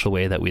very special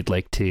way that we'd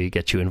like to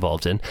get you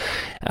involved in.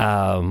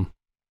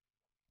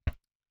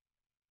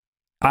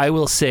 I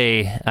will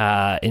say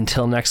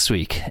until next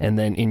week, and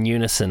then in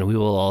unison, we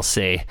will all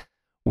say,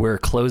 we're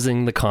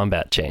closing the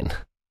combat chain.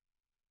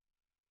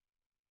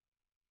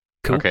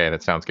 Cool? Okay,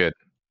 that sounds good.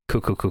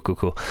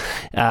 Cool.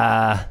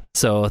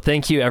 So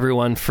thank you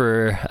everyone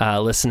for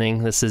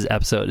listening. This is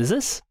episode. I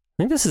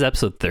think this is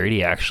episode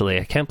 30. Actually,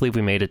 I can't believe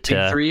we made it to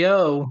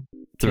 3-0.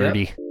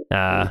 30.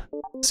 Yep.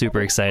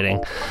 Super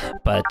exciting.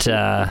 But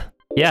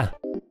yeah,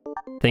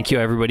 thank you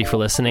everybody for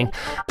listening.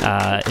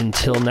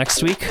 Until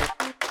next week,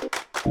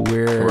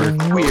 we're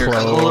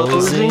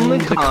closing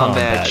the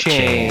combat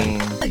chain.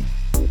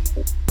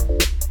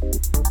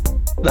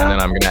 And then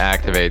I'm going to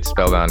activate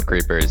Spellbound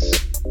Creepers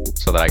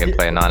so that I can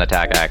play a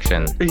non-attack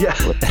action. Yeah.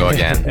 Go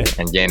again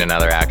and gain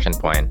another action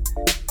point.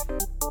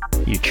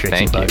 You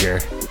tricky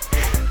bugger.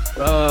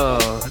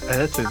 Oh,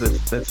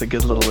 that's a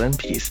good little end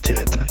piece to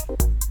it.